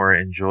much more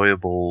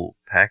enjoyable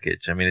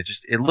package. I mean,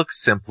 it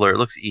looks simpler, it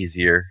looks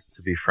easier,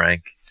 to be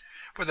frank.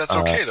 But that's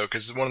okay, though,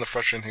 because one of the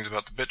frustrating things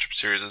about the Bit Trip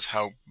series is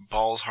how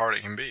balls hard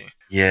it can be.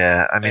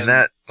 Yeah, I mean,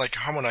 that... Like,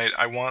 Harmonite,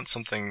 I want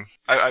something...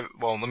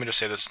 Well, let me just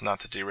say this, not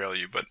to derail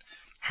you, but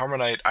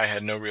Harmonite I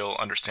had no real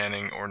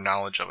understanding or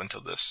knowledge of until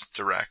this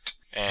Direct,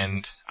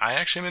 and I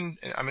actually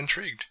I'm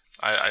intrigued.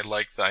 I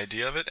like the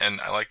idea of it,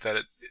 and I like that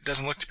it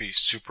doesn't look to be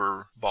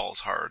super balls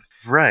hard.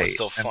 Right. But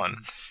still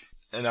fun.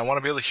 And I want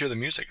to be able to hear the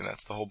music, and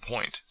that's the whole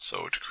point.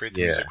 So to create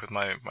the music with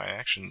my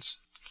actions...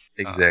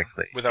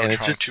 Exactly. Without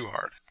trying too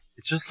hard.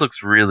 It just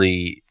looks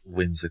really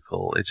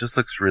whimsical. It just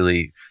looks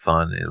really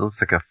fun. It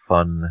looks like a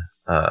fun,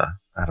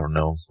 I don't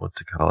know what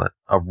to call it,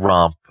 a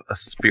romp, a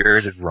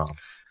spirited romp.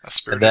 A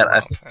spirited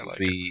romp, I like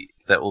it.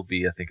 That will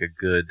be, I think, a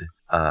good,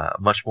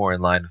 much more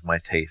in line with my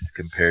taste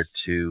compared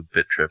to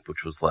Bit Trip,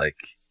 which was like,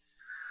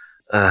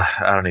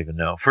 I don't even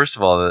know. First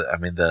of all, I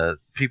mean, the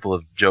people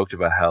have joked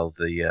about how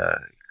the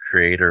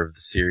creator of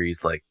the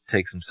series like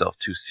takes himself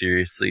too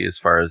seriously as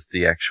far as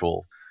the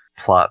actual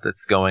plot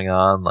that's going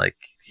on. Like,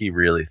 he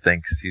really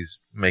thinks he's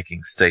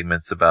making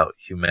statements about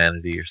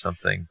humanity or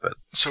something, but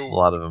a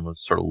lot of them are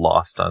sort of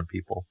lost on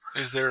people.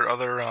 Is there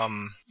other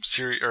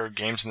series or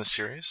games in the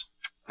series?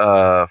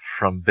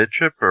 From Bit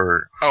Trip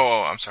or?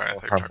 Oh, I'm sorry. I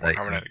thought you were talking about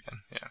Harmonite again.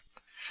 Yeah.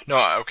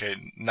 No, okay.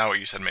 Now what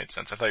you said made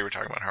sense. I thought you were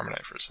talking about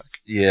Harmonite for a sec.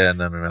 Yeah,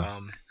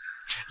 no.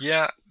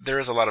 Yeah, there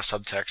is a lot of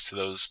subtext to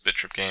those Bit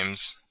Trip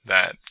games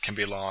that can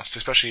be lost,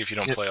 especially if you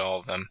don't play all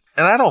of them.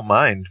 And I don't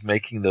mind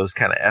making those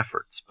kind of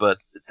efforts, but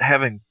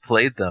having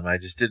played them, I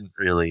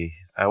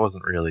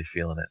wasn't really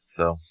feeling it.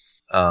 So,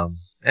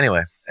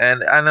 anyway,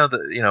 and I know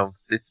that,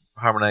 it's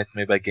Harmonite's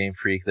made by Game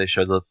Freak. They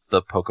showed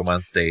the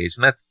Pokemon stage,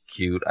 and that's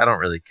cute. I don't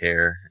really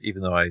care,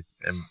 even though I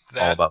am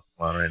all about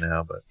Pokemon right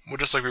now. But well,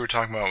 just like we were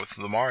talking about with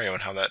the Mario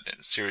and how that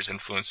series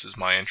influences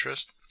my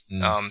interest.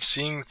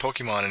 seeing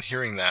Pokemon and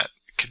hearing that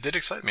did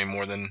excite me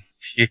more than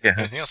Yeah.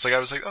 anything else. Like, I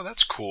was like, oh,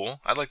 that's cool.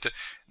 I'd like to,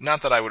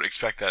 not that I would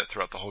expect that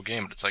throughout the whole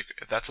game, but it's like,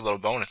 if that's a little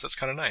bonus, that's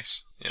kind of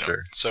nice, you know?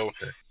 Sure. So,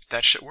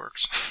 that shit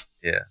works.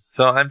 Yeah.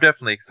 So I'm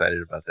definitely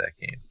excited about that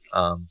game.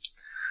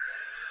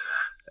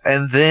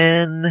 And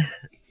then,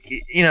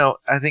 you know,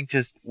 I think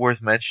just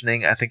worth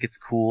mentioning, I think it's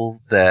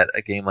cool that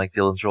a game like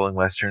Dylan's Rolling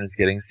Western is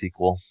getting a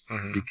sequel,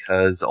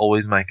 because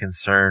always my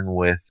concern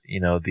with, you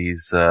know,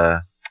 these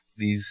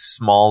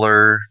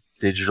smaller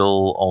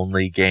digital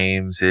only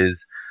games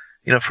is,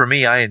 you know, for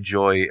me, I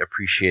enjoy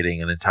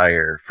appreciating an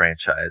entire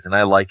franchise, and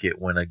I like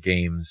it when a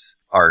game's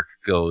arc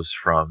goes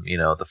from, you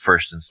know, the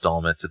first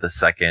installment to the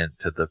second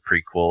to the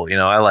prequel. You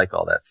know, I like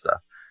all that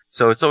stuff.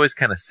 So it's always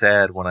kind of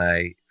sad when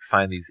I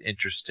find these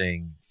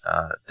interesting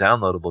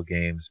downloadable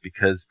games,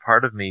 because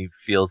part of me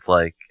feels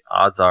like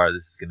odds are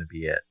this is going to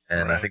be it.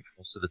 And I think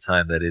most of the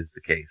time that is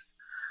the case.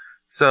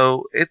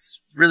 So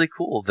it's really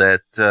cool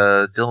that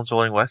Dylan's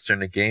Rolling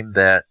Western, a game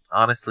that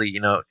honestly, you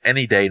know,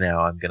 any day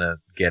now I'm going to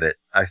get it.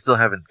 I still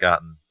haven't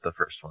gotten the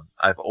first one.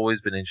 I've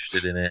always been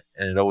interested in it,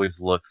 and it always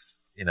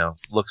looks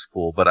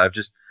cool, but I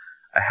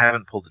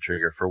haven't pulled the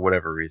trigger for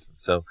whatever reason.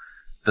 So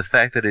the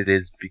fact that it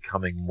is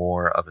becoming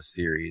more of a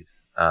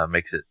series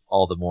makes it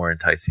all the more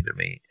enticing to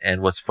me.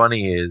 And what's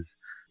funny is,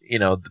 you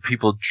know, the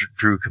people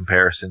drew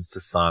comparisons to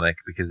Sonic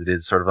because it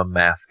is sort of a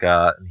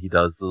mascot, and he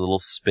does the little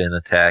spin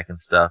attack and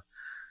stuff.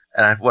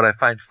 And what I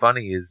find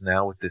funny is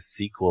now with this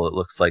sequel, it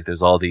looks like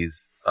there's all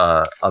these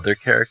other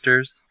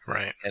characters.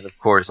 Right. And of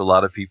course, a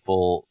lot of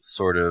people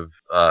sort of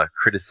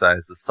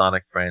criticize the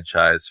Sonic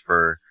franchise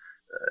for,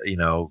 you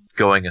know,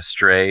 going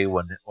astray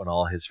when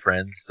all his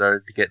friends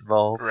started to get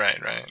involved.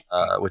 Right.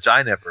 Which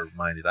I never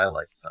minded. I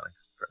liked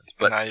Sonic's friends.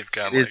 But now you've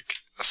got like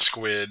a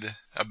squid,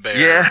 a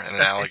bear, and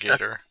an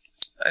alligator.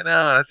 I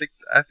know. I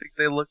think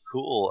they look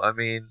cool. I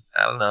mean,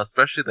 I don't know,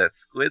 especially that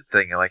squid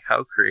thing. Like,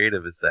 how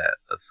creative is that?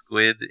 A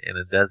squid in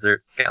a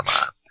desert? Come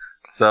on.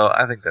 So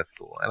I think that's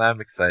cool, and I'm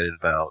excited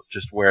about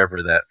just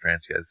wherever that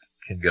franchise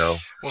can go.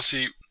 Well,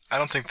 see, I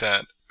don't think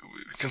that,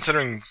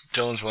 considering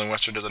Dylan's Rolling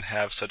Western doesn't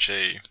have such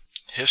a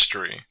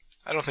history,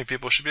 I don't think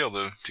people should be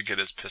able to get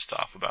as pissed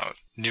off about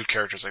new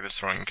characters like this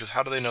throwing, because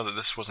how do they know that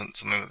this wasn't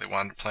something that they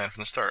wanted to plan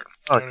from the start?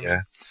 Oh, yeah. I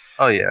mean?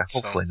 Oh, yeah.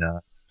 Hopefully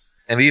not.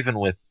 And even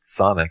with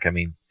Sonic, I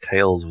mean,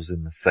 Tails was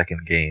in the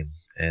second game,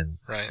 and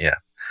yeah.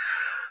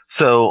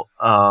 So,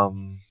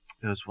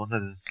 there was one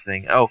other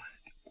thing.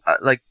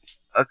 Like,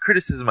 a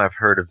criticism I've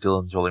heard of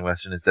Dylan's Rolling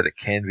Western is that it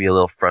can be a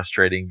little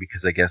frustrating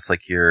because I guess,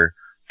 like, you're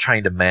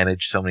trying to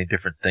manage so many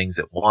different things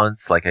at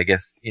once. Like, I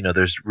guess, you know,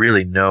 there's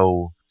really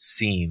no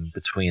seam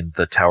between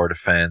the tower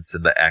defense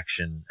and the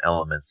action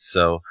elements.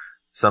 So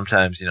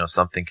sometimes, you know,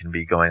 something can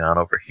be going on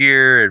over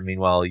here, and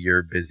meanwhile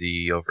you're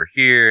busy over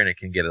here, and it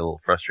can get a little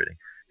frustrating.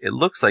 It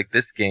looks like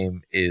this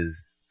game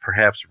is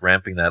perhaps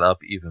ramping that up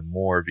even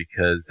more,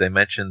 because they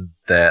mentioned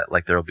that,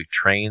 like, there'll be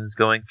trains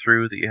going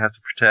through that you have to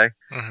protect.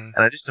 And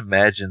I just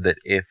imagine that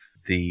if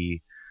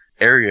the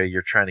area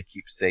you're trying to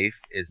keep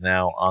safe is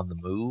now on the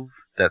move,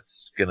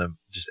 that's going to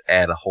just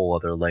add a whole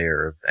other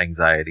layer of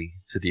anxiety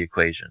to the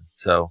equation.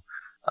 So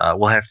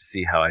we'll have to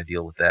see how I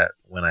deal with that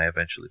when I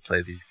eventually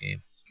play these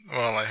games.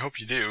 Well, I hope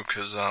you do,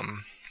 because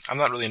I'm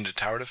not really into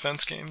tower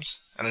defense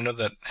games, and I know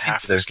that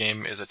half of this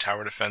game is a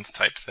tower defense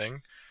type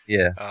thing.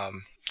 Yeah.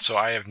 So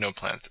I have no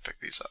plans to pick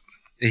these up.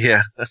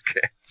 Yeah,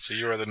 okay. So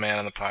you are the man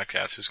on the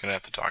podcast who's going to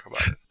have to talk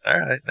about it. All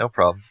right, no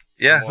problem.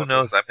 Yeah, who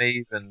knows? I may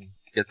even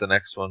get the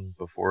next one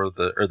before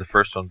the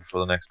first one before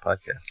the next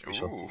podcast.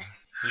 Ooh,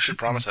 you should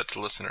promise that to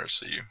listeners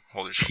so you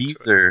hold yourself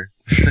Teaser.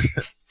 to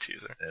it.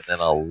 Teaser. And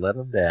then I'll let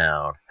them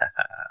down.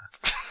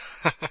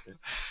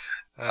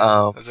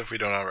 As if we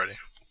don't already.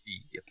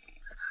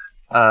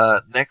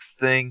 Yep. Next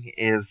thing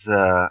is, you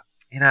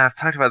know, I've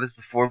talked about this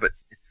before, but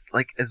it's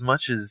like, as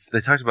much as they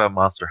talked about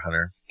Monster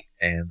Hunter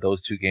and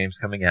those two games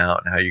coming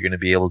out and how you're going to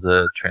be able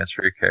to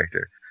transfer your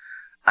character,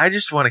 I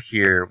just want to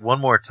hear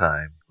one more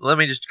time. Let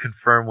me just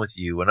confirm with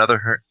you,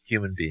 another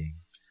human being.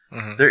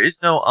 There is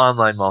no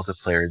online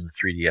multiplayer in the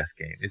 3DS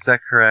game. Is that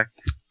correct?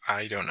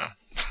 I don't know.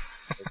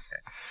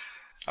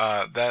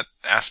 Okay. That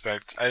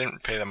aspect, I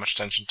didn't pay that much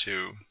attention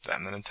to that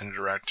in the Nintendo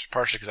Direct,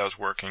 partially because I was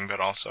working, but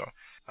also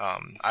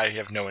I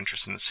have no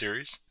interest in the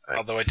series. Right.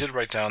 Although I did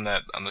write down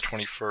that on the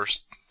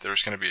 21st there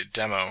was going to be a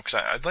demo, because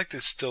I'd like to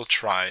still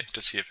try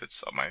to see if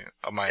it's up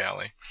my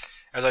alley.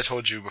 As I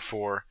told you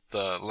before,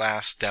 the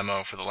last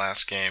demo for the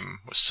last game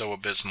was so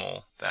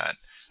abysmal that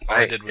all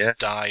I did was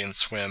die and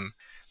swim,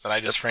 that I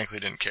just frankly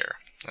didn't care.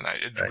 And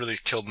it really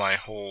killed my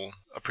whole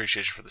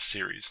appreciation for the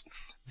series.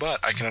 But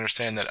I can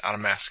understand that on a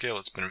mass scale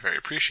it's been very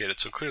appreciated,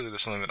 so clearly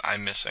there's something that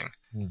I'm missing.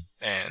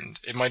 And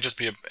it might just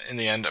be, in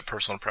the end, a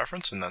personal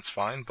preference, and that's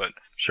fine, but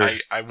sure.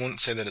 I wouldn't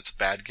say that it's a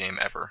bad game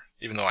ever,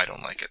 even though I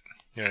don't like it.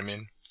 You know what I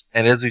mean?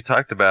 And as we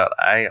talked about,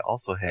 I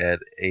also had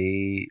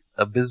a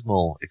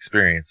abysmal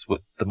experience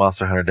with the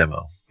Monster Hunter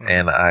demo.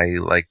 And I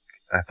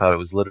thought it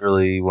was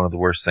literally one of the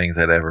worst things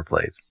I'd ever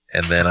played.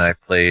 And then I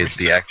played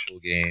the actual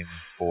game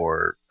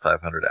for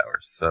 500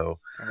 hours. So.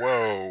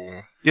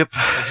 Whoa. Yep.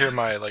 I hear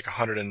my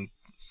 130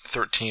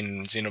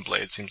 13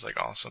 Xenoblade seems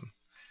like awesome.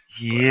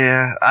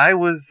 Yeah, I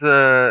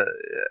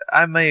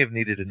may have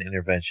needed an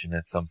intervention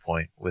at some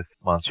point with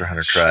Monster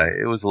Hunter Tri.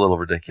 It was a little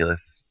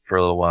ridiculous for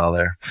a little while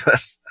there,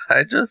 but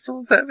I just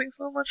was having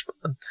so much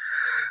fun.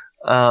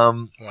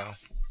 Wow.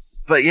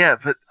 But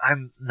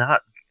I'm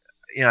not,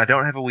 I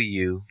don't have a Wii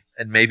U,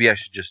 and maybe I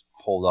should just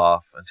hold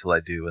off until I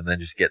do and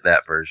then just get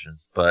that version.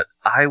 But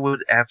I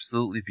would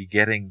absolutely be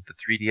getting the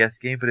 3DS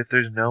game, but if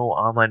there's no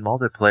online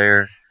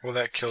multiplayer... Well,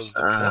 that kills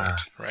the point,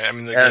 right? I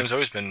mean, the game's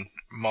always been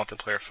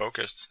multiplayer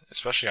focused,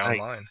 especially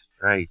online.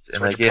 Right.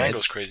 And Japan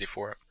goes crazy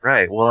for it.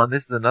 Right. Well, and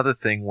this is another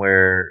thing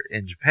where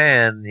in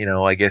Japan,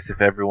 I guess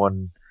if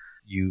everyone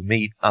you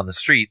meet on the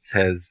streets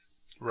has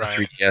a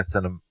 3DS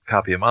and a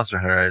copy of Monster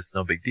Hunter, it's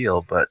no big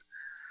deal, but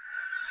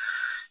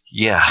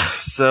yeah,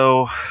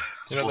 so...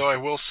 though I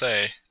will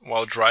say,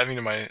 while driving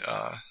to my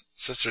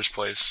sister's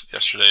place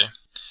yesterday,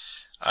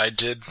 I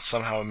did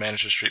somehow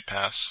manage to street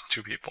pass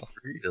 2 people.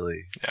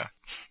 Really? Yeah.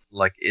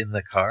 Like in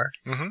the car?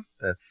 Mm-hmm.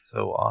 That's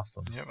so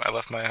awesome. Yeah, I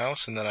left my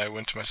house and then I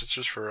went to my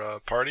sister's for a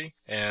party,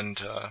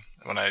 and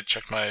when I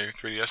checked my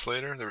 3DS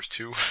later, there was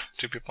two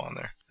people on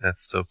there.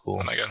 That's so cool.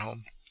 When I got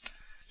home.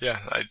 Yeah,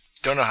 I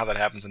don't know how that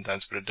happens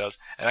sometimes, but it does.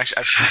 And actually,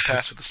 I've street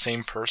passed with the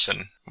same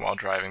person while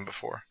driving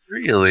before.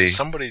 Really? So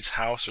somebody's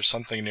house or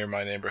something near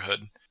my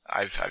neighborhood,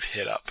 I've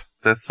hit up.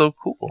 That's so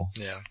cool.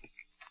 Yeah.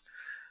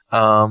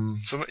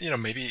 So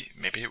maybe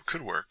it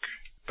could work,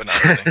 but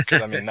not really.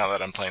 Because now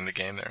that I'm playing the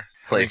game there,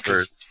 play for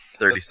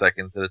 30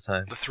 seconds at a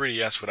time. The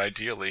 3DS would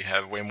ideally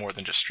have way more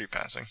than just street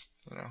passing.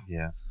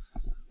 Yeah.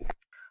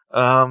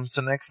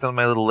 So next on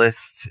my little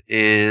list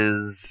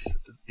is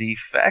the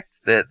fact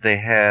that they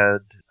had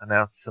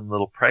announced some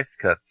little price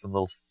cuts, some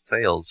little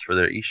sales for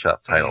their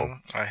eShop titles.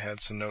 I had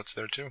some notes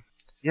there too.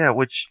 Yeah,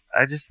 which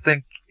I just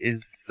think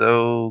is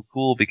so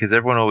cool because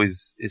everyone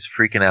always is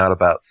freaking out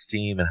about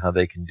Steam and how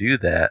they can do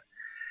that.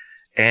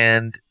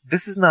 And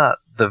this is not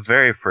the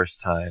very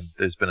first time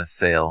there's been a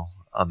sale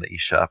on the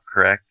eShop,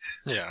 correct?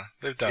 Yeah,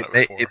 they've done it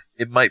before.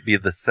 It might be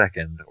the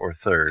second or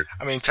third.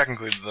 I mean,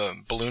 technically, the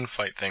balloon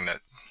fight thing that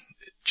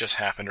just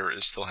happened or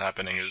is still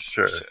happening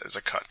is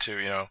a cut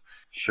too,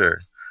 Sure.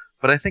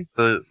 But I think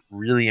the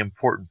really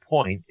important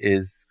point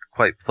is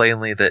quite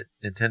plainly that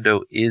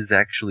Nintendo is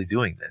actually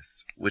doing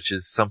this, which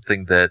is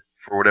something that,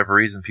 for whatever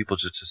reason, people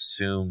just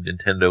assumed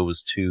Nintendo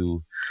was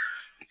too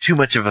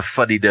much of a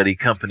fuddy-duddy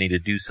company to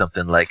do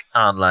something like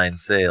online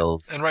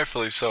sales. And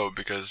rightfully so,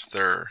 because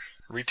their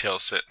retail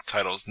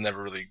titles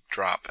never really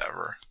drop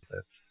ever.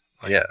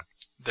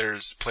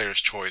 There's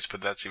player's choice,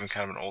 but that's even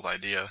kind of an old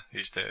idea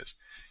these days.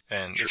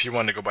 And if you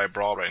wanted to go buy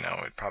Brawl right now,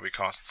 it'd probably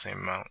cost the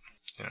same amount.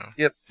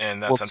 Yep.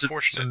 And that's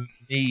unfortunate. To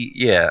me,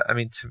 yeah. I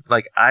mean,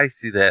 I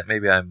see that.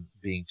 Maybe I'm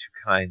being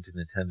too kind to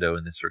Nintendo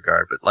in this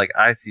regard, but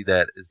I see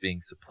that as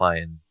being supply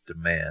and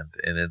demand,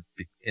 and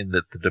in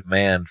that the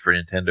demand for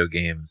Nintendo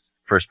games,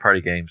 first-party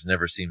games,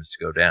 never seems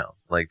to go down.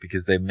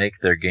 Because they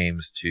make their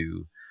games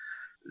to,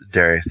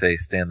 dare I say,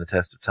 stand the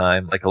test of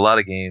time. A lot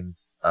of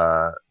games,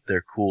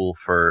 they're cool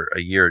for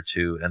a year or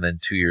two, and then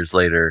 2 years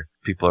later,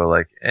 people are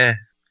like,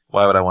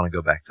 why would I want to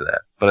go back to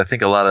that? But I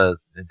think a lot of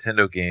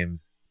Nintendo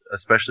games,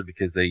 especially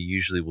because they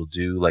usually will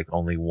do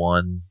only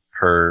one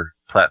per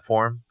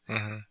platform,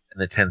 and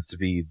it tends to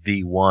be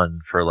the one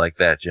for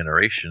that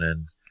generation.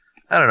 And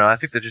I don't know, I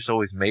think they're just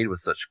always made with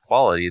such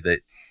quality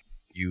that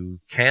you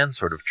can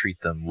sort of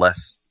treat them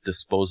less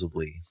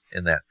disposably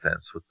in that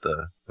sense with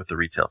the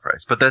retail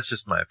price. But that's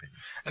just my opinion.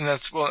 And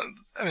that's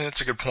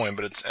a good point,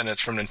 but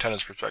it's from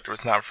Nintendo's perspective.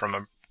 It's not from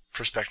a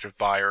prospective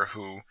buyer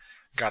who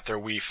got their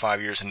Wii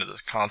 5 years into the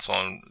console,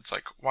 and it's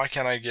like, why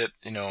can't I get,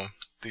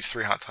 these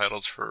 3 hot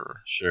titles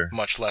for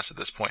much less at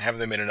this point? Haven't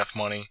they made enough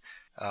money?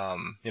 I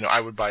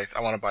want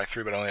to buy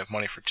 3, but I only have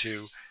money for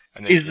 2.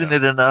 And isn't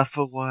it enough,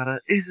 Iwata?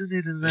 Isn't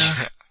it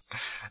enough?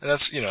 And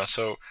that's,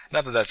 so,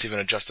 not that that's even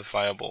a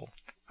justifiable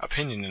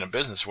opinion in a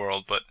business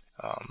world, but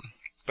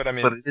I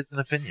mean... But it is an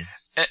opinion.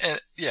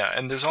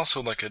 And there's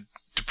also a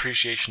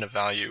depreciation of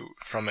value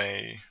from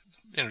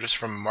just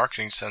from a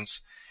marketing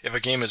sense. If a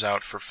game is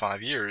out for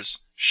 5 years,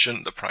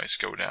 shouldn't the price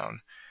go down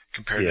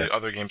compared to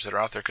other games that are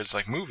out there? Because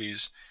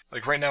movies,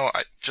 right now,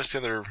 just the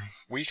other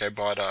week I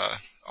bought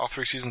all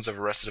 3 seasons of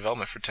Arrested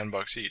Development for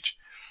 $10 each,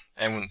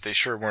 and they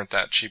sure weren't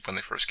that cheap when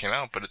they first came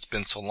out. But it's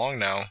been so long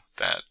now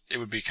that it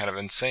would be kind of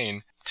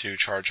insane to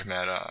charge them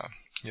at a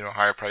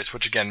higher price.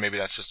 Which again, maybe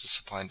that's just a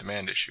supply and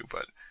demand issue.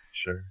 But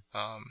sure.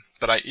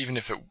 But even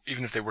if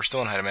they were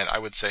still in high demand, I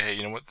would say, hey,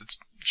 you know what? The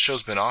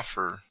show's been off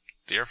for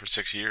the air for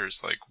 6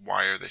 years.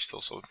 Why are they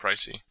still so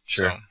pricey?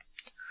 Sure. So.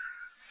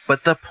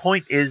 But the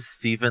point is,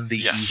 Stephen,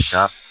 the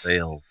eShop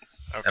sales.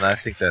 Okay. And I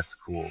think that's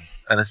cool.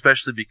 And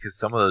especially because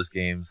some of those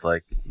games,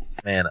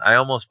 I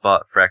almost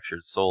bought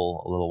Fractured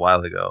Soul a little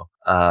while ago.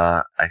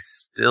 I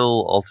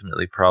still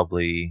ultimately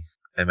probably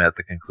am at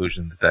the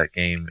conclusion that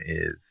game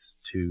is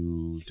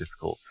too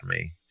difficult for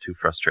me, too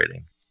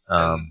frustrating.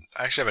 I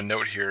actually have a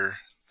note here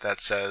that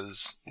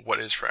says, what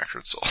is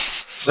Fractured Soul?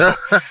 So,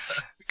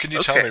 can you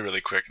tell me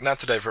really quick, not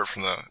to divert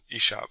from the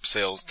eShop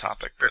sales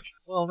topic, but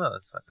Well, no,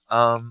 that's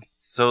fine.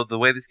 So the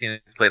way this game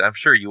is played, I'm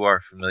sure you are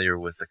familiar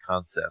with the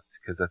concept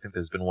because I think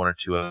there's been one or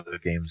two other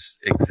games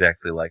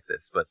exactly like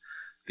this. But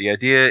the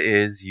idea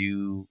is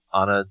you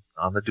on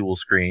the dual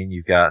screen,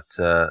 you've got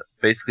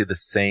basically the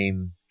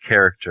same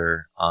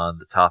character on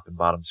the top and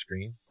bottom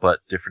screen, but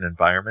different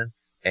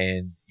environments,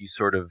 and you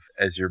sort of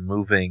as you're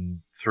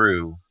moving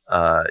through,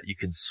 you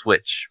can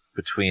switch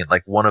between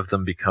like one of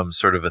them becomes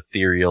sort of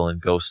ethereal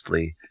and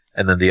ghostly,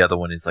 and then the other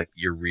one is like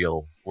you're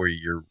real, where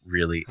you're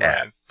really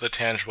at. Right. The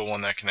tangible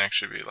one that can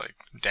actually be like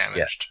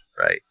damaged.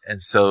 Yeah, right.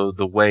 And so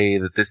the way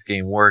that this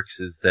game works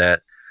is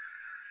that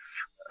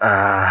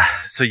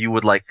so you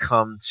would like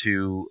come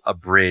to a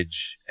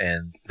bridge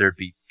and there'd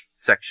be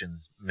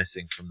sections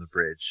missing from the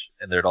bridge,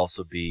 and there'd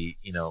also be,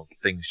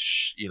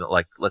 things,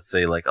 like let's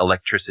say like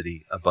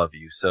electricity above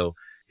you. So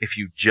if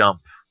you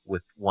jump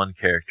with one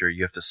character,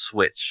 you have to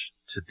switch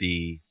to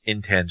the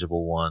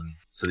intangible one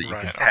so that you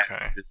can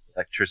pass the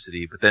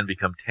electricity, but then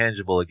become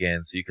tangible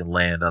again so you can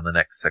land on the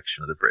next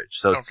section of the bridge.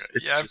 So it's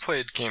I've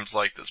played games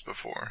like this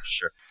before.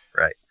 Sure.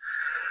 Right.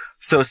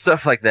 So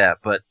stuff like that,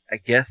 but I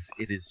guess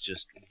it is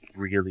just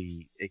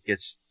really, it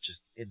gets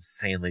just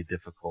insanely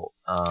difficult.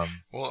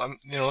 Well, I'm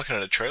looking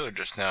at a trailer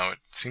just now. It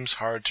seems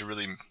hard to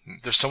really.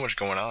 There's so much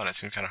going on. It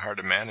seems kind of hard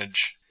to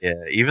manage.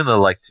 Yeah, even the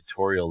like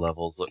tutorial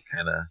levels look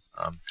kind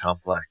of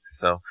complex.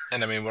 So.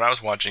 And I mean, what I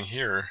was watching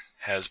here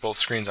has both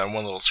screens on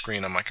one little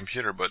screen on my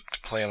computer, but to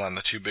play them on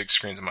the two big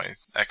screens on my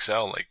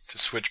XL, like to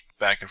switch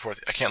back and forth,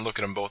 I can't look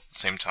at them both at the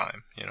same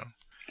time.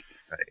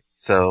 Right.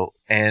 So,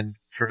 and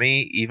for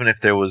me, even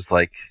if there was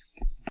like,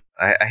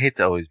 I hate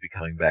to always be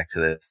coming back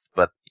to this,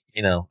 but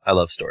I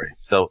love story.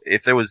 So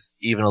if there was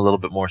even a little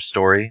bit more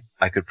story,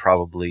 I could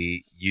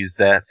probably use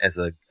that as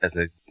a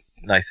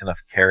nice enough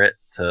carrot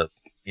to,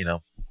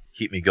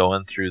 keep me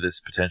going through this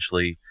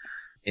potentially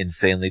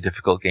insanely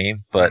difficult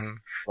game. But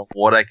from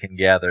what I can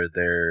gather,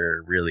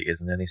 there really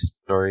isn't any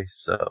story.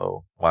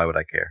 So why would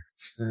I care?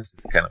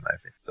 It's kind of my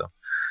opinion. So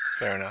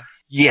fair enough.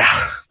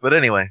 Yeah. But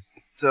anyway,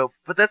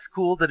 but that's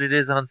cool that it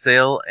is on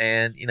sale,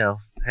 and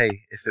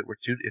hey, if it were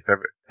if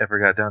ever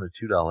got down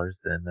to $2,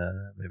 then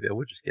maybe I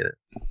would just get it.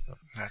 So.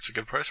 That's a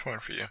good price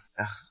point for you.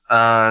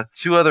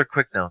 Two other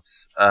quick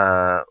notes.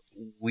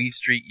 We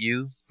Street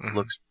U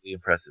looks really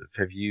impressive.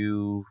 Have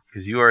you?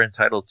 Because you are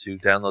entitled to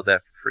download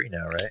that for free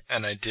now, right?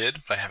 And I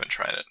did, but I haven't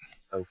tried it.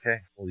 Okay,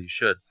 well you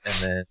should. And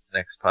then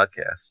next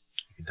podcast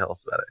you can tell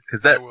us about it,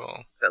 because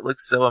that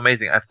looks so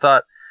amazing. I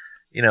thought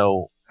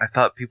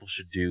people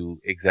should do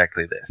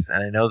exactly this.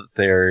 And I know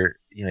that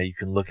you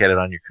can look at it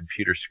on your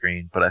computer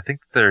screen, but I think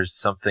there's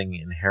something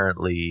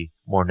inherently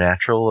more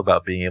natural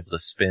about being able to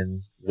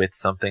spin with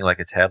something like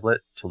a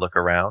tablet to look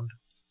around.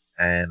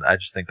 And I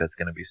just think that's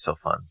going to be so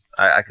fun.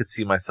 I could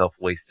see myself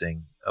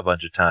wasting a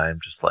bunch of time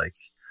just like,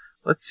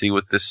 let's see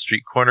what this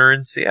street corner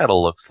in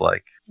Seattle looks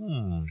like.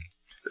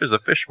 There's a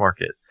fish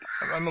market.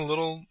 I'm a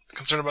little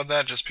concerned about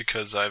that just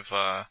because I've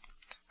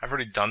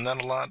already done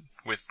that a lot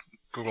with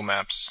Google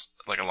Maps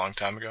like a long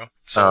time ago.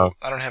 So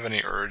I don't have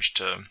any urge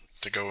to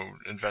go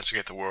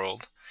investigate the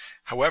world.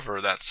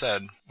 However, that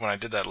said, when I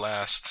did that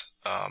last,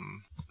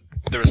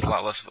 there was a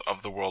lot less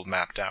of the world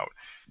mapped out.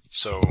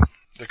 So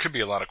there could be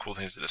a lot of cool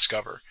things to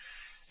discover.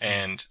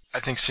 And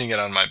I think seeing it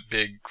on my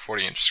big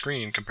 40-inch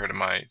screen compared to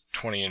my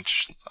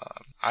 20-inch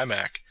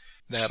iMac,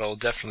 that'll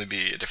definitely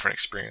be a different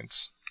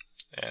experience.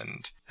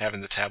 And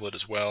having the tablet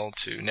as well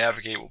to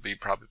navigate will be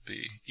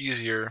probably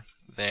easier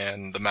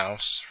than the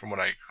mouse from what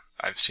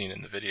I've seen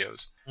in the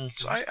videos.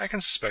 So I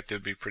can suspect it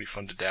would be pretty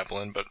fun to dabble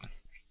in, but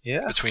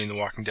between The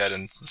Walking Dead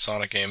and the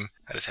Sonic game,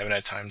 I just haven't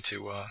had time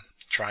to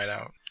try it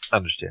out.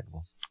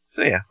 Understandable.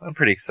 So yeah, I'm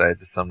pretty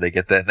excited to someday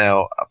get that.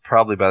 Now,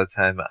 probably by the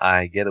time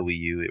I get a Wii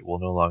U, it will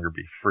no longer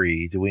be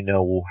free. Do we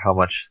know how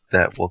much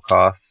that will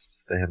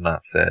cost? They have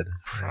not said.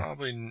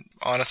 Probably,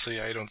 honestly,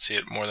 I don't see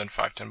it more than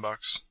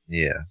 $5-10.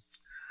 Yeah.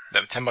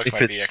 That $10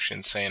 might be actually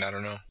insane. I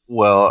don't know.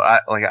 Well,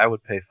 I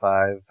would pay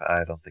 $5.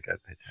 I don't think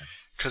I'd pay $10.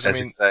 Because as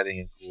exciting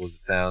and cool as it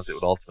sounds, it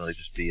would ultimately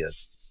just be a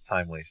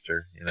time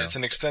waster. It's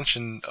an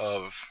extension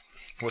of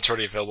what's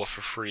already available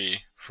for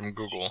free from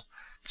Google.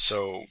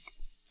 So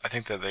I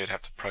think that they'd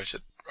have to price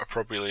it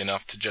appropriately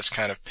enough to just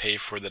kind of pay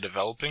for the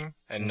developing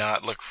and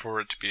not look for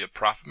it to be a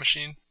profit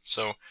machine.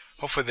 So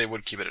hopefully they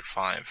would keep it at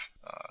 $5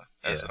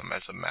 as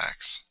a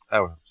max. I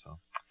would hope so.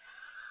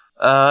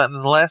 And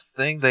the last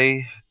thing,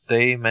 they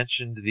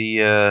mentioned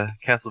the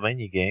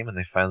Castlevania game, and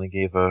they finally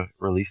gave a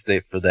release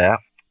date for that.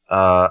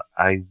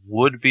 I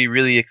would be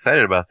really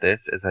excited about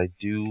this, as I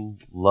do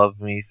love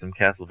me some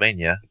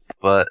Castlevania,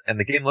 and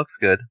the game looks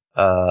good.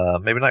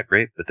 Maybe not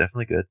great, but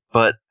definitely good.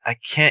 But I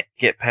can't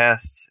get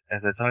past,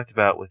 as I talked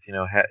about with,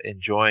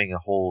 enjoying a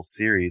whole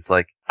series,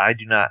 like, I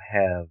do not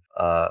have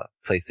a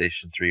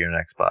PlayStation 3 or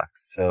an Xbox,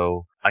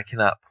 so I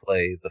cannot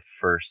play the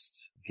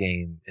first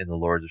game in the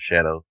Lords of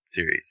Shadow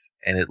series.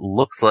 And it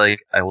looks like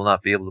I will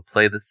not be able to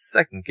play the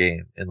second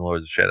game in the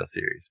Lords of Shadow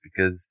series,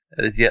 because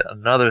that is yet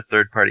another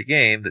third-party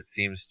game that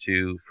seems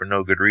to, for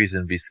no good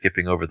reason, be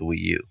skipping over the Wii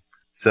U.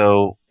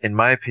 So, in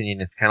my opinion,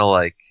 it's kind of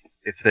like,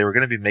 if they were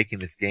going to be making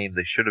this game,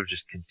 they should have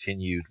just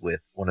continued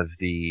with one of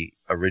the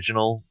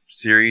original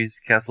series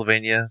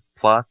Castlevania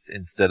plots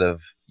instead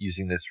of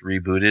using this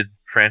rebooted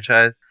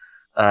franchise.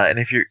 And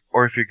if you're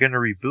going to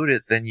reboot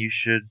it, then you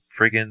should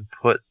friggin'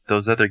 put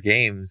those other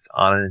games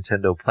on a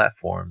Nintendo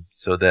platform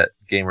so that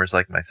gamers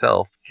like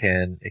myself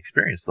can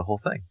experience the whole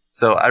thing.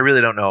 So I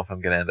really don't know if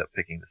I'm going to end up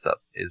picking this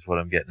up, is what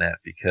I'm getting at,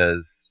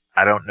 because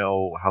I don't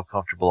know how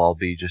comfortable I'll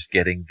be just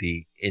getting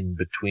the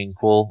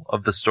in-between-quel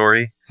of the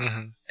story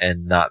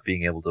and not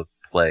being able to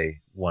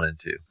play 1 and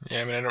 2.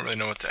 Yeah, I mean, I don't really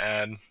know what to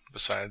add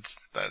besides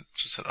that.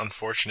 Just an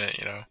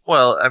unfortunate,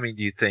 Well, I mean,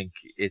 do you think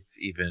it's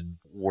even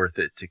worth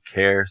it to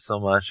care so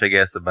much, I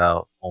guess,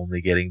 about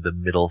only getting the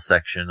middle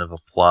section of a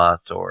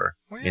plot or...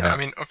 Well, yeah, I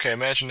mean, okay,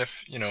 imagine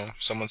if,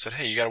 someone said,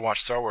 hey, you gotta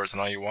watch Star Wars,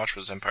 and all you watched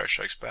was Empire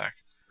Strikes Back.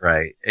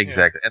 Right,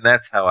 exactly. Yeah. And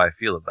that's how I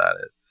feel about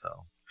it,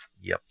 so,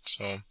 yep.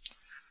 So,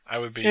 I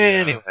would be...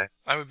 anyway.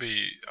 I would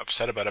be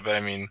upset about it, but I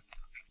mean,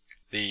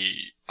 the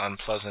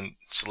unpleasant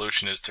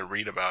solution is to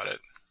read about it.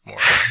 More or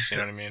less, you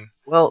know what I mean?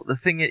 Well, the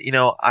thing is,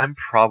 I'm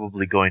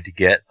probably going to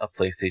get a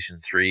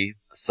PlayStation 3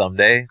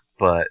 someday,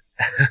 but,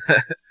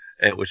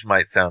 which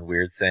might sound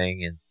weird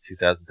saying in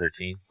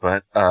 2013,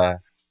 but,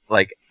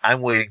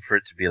 I'm waiting for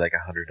it to be like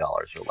 $100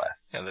 or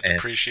less. Yeah, the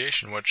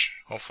depreciation, which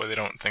hopefully they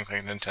don't think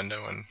like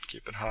Nintendo and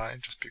keep it high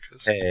just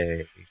because.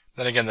 Hey.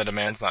 Then again, the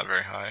demand's not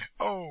very high.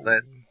 Oh.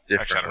 That's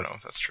different. Actually, I don't know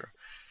if that's true.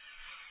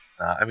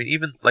 I mean,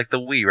 even like the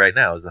Wii right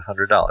now is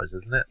 $100,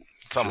 isn't it?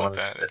 Something like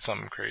that. It's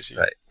something crazy.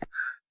 Right.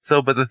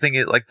 So, but the thing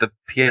is, like the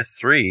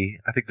PS3,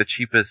 I think the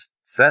cheapest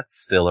sets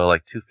still are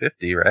like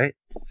 $250, right?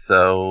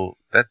 So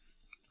that's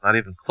not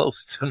even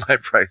close to my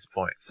price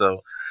point. So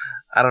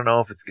I don't know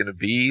if it's going to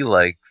be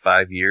like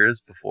 5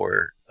 years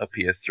before a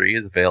PS3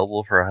 is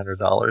available for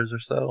 $100 or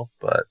so.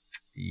 But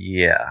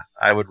yeah,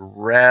 I would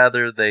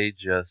rather they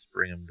just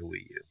bring them to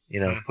Wii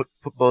U.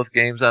 Put both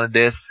games on a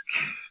disc,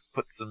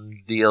 put some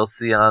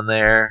DLC on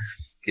there,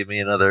 give me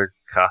another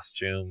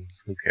costume.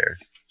 Who cares?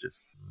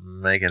 Just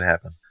make it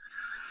happen.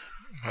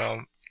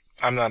 Well,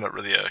 I'm not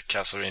really a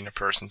Castlevania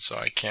person, so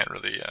I can't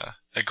really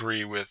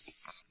agree with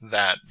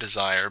that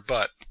desire.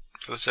 But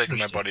for the sake of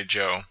my buddy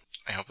Joe,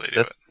 I hope they do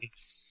it.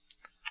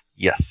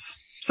 Yes.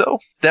 So,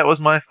 that was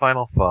my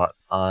final thought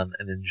on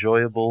an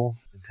enjoyable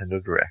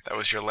Nintendo Direct. That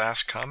was your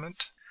last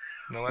comment?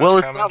 Well,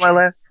 it's not my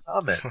last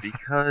comment,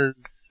 because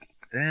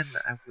then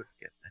I would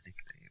get a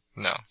nickname.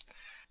 No.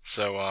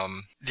 So,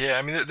 yeah,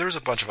 I mean, there's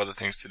a bunch of other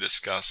things to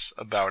discuss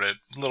about it.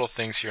 Little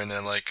things here and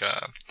there, like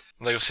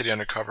Lego City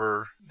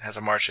Undercover has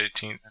a March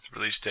 18th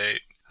release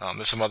date.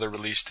 There's some other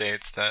release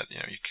dates that,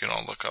 you can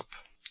all look up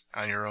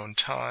on your own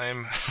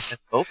time. And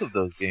both of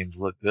those games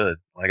look good.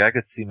 Like, I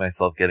could see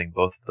myself getting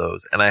both of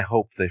those, and I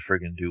hope they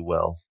friggin' do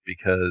well,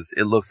 because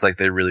it looks like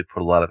they really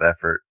put a lot of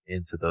effort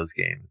into those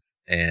games.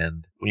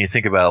 And when you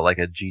think about, like,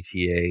 a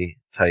GTA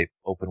type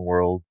open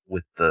world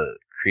with the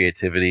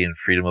creativity and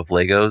freedom of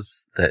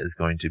Legos, that is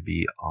going to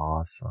be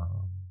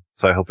awesome.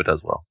 So I hope it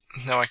does well.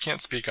 Now, I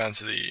can't speak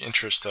onto the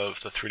interest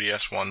of the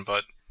 3DS one,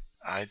 but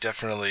I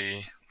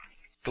definitely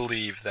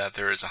believe that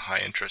there is a high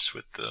interest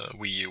with the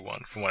Wii U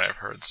one, from what I've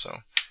heard.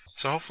 So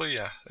hopefully,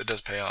 yeah, it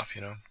does pay off,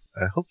 I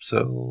hope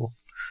so.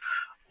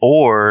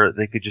 Or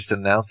they could just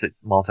announce it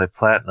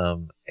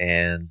multi-platform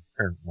and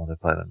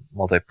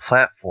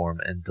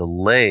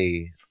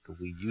delay the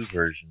Wii U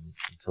version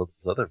until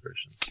those other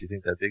versions. Do you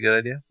think that'd be a good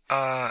idea?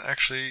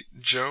 Actually,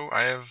 Joe,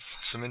 I have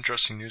some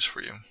interesting news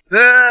for you.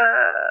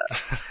 I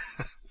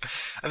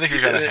think we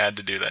kind of had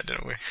to do that,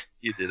 didn't we?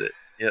 You did it.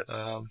 Yep.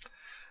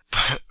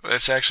 But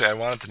it's actually, I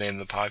wanted to name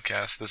the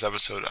podcast, this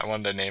episode, I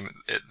wanted to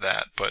name it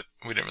that, but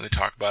we didn't really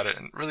talk about it,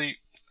 and really,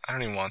 I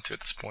don't even want to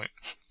at this point.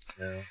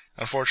 Yeah.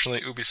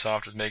 Unfortunately,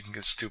 Ubisoft is making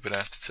a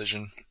stupid-ass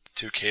decision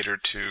to cater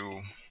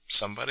to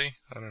somebody.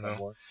 I don't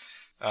know.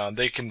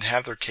 They can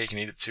have their cake and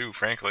eat it too,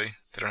 frankly.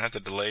 They don't have to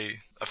delay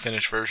a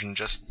finished version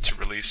just to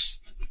release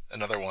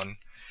another one.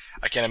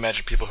 I can't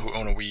imagine people who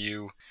own a Wii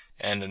U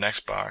and an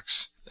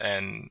Xbox,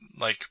 and,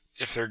 like,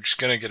 if they're just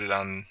gonna get it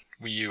on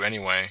Wii U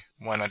anyway,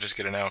 why not just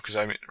get it now? Because,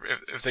 I mean,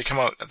 if they come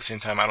out at the same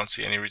time, I don't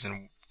see any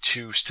reason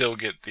to still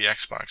get the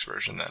Xbox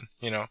version then,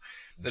 It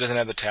doesn't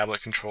have the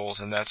tablet controls,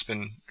 and that's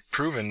been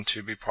proven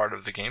to be part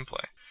of the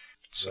gameplay.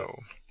 So,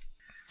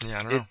 yeah,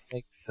 I don't know. It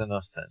makes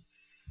enough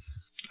sense.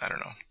 I don't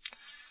know.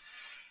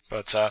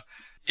 But,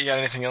 you got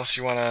anything else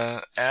you want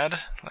to add?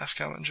 Last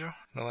comment, Joe?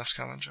 No last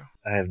comment, Joe?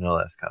 I have no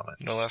last comment.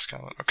 No last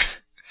comment, okay.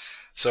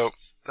 So,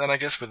 then I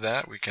guess with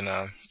that, we can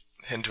head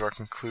into our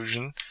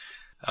conclusion.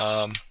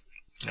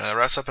 That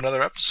wraps up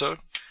another episode.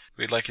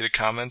 We'd like you to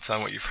comment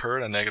on what you've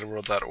heard on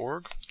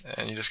negativeworld.org,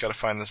 and you just got to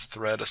find this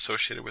thread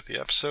associated with the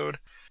episode.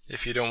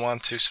 If you don't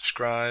want to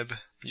subscribe,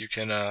 you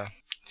can,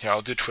 here,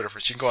 I'll do Twitter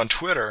first. You can go on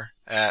Twitter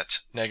at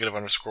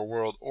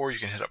 @negative_world, or you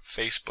can hit up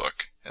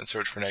Facebook and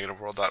search for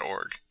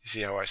negativeworld.org. You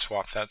see how I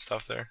swapped that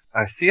stuff there?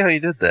 I see how you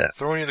did that.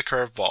 Throwing you the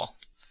curveball.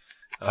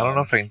 I don't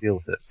know if I can deal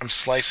with it. I'm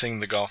slicing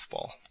the golf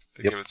ball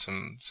to give it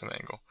some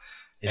angle.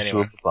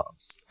 Anyway,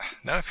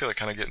 now I feel like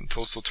kind of getting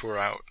Toadstool Tour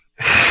out.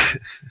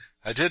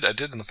 I did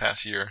in the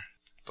past year,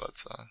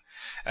 but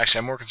actually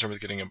I'm more concerned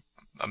with getting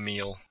a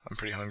meal. I'm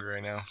pretty hungry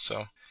right now,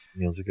 so.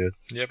 Meals are good.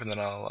 Yep, and then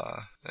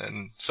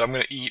so I'm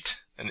gonna eat,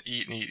 and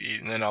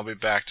then I'll be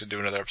back to do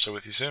another episode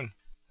with you soon.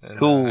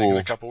 Cool. In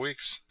a couple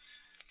weeks.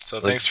 So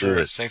thanks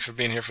for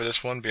being here for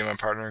this one, being my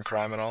partner in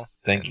crime and all.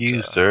 Thank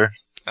you, sir.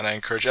 And I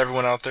encourage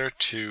everyone out there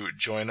to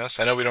join us.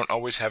 I know we don't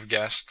always have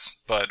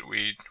guests, but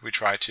we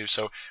try to.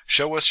 So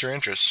show us your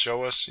interest.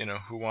 Show us,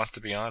 who wants to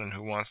be on and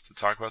who wants to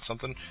talk about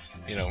something.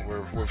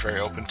 We're very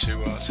open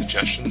to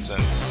suggestions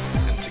and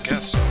to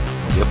guests. So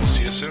we'll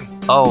see you soon.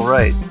 All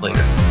right,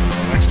 later.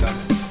 Until next time.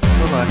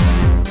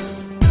 Bye-bye.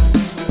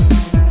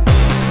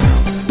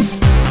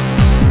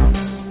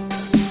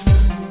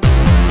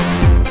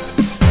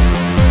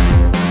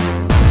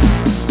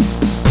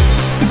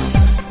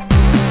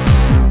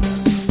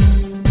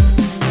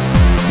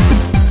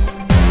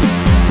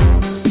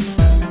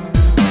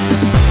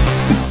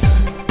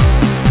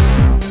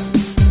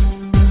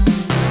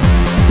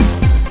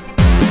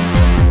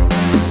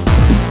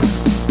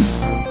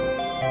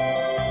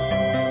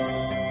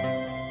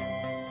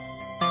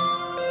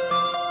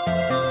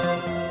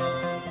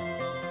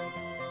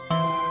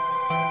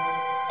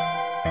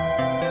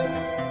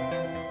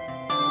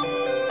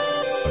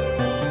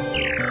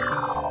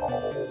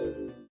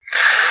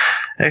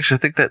 Actually, I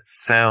think that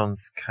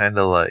sounds kind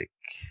of like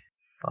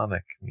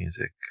Sonic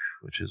music,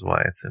 which is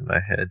why it's in my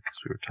head, because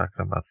we were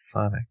talking about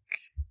Sonic.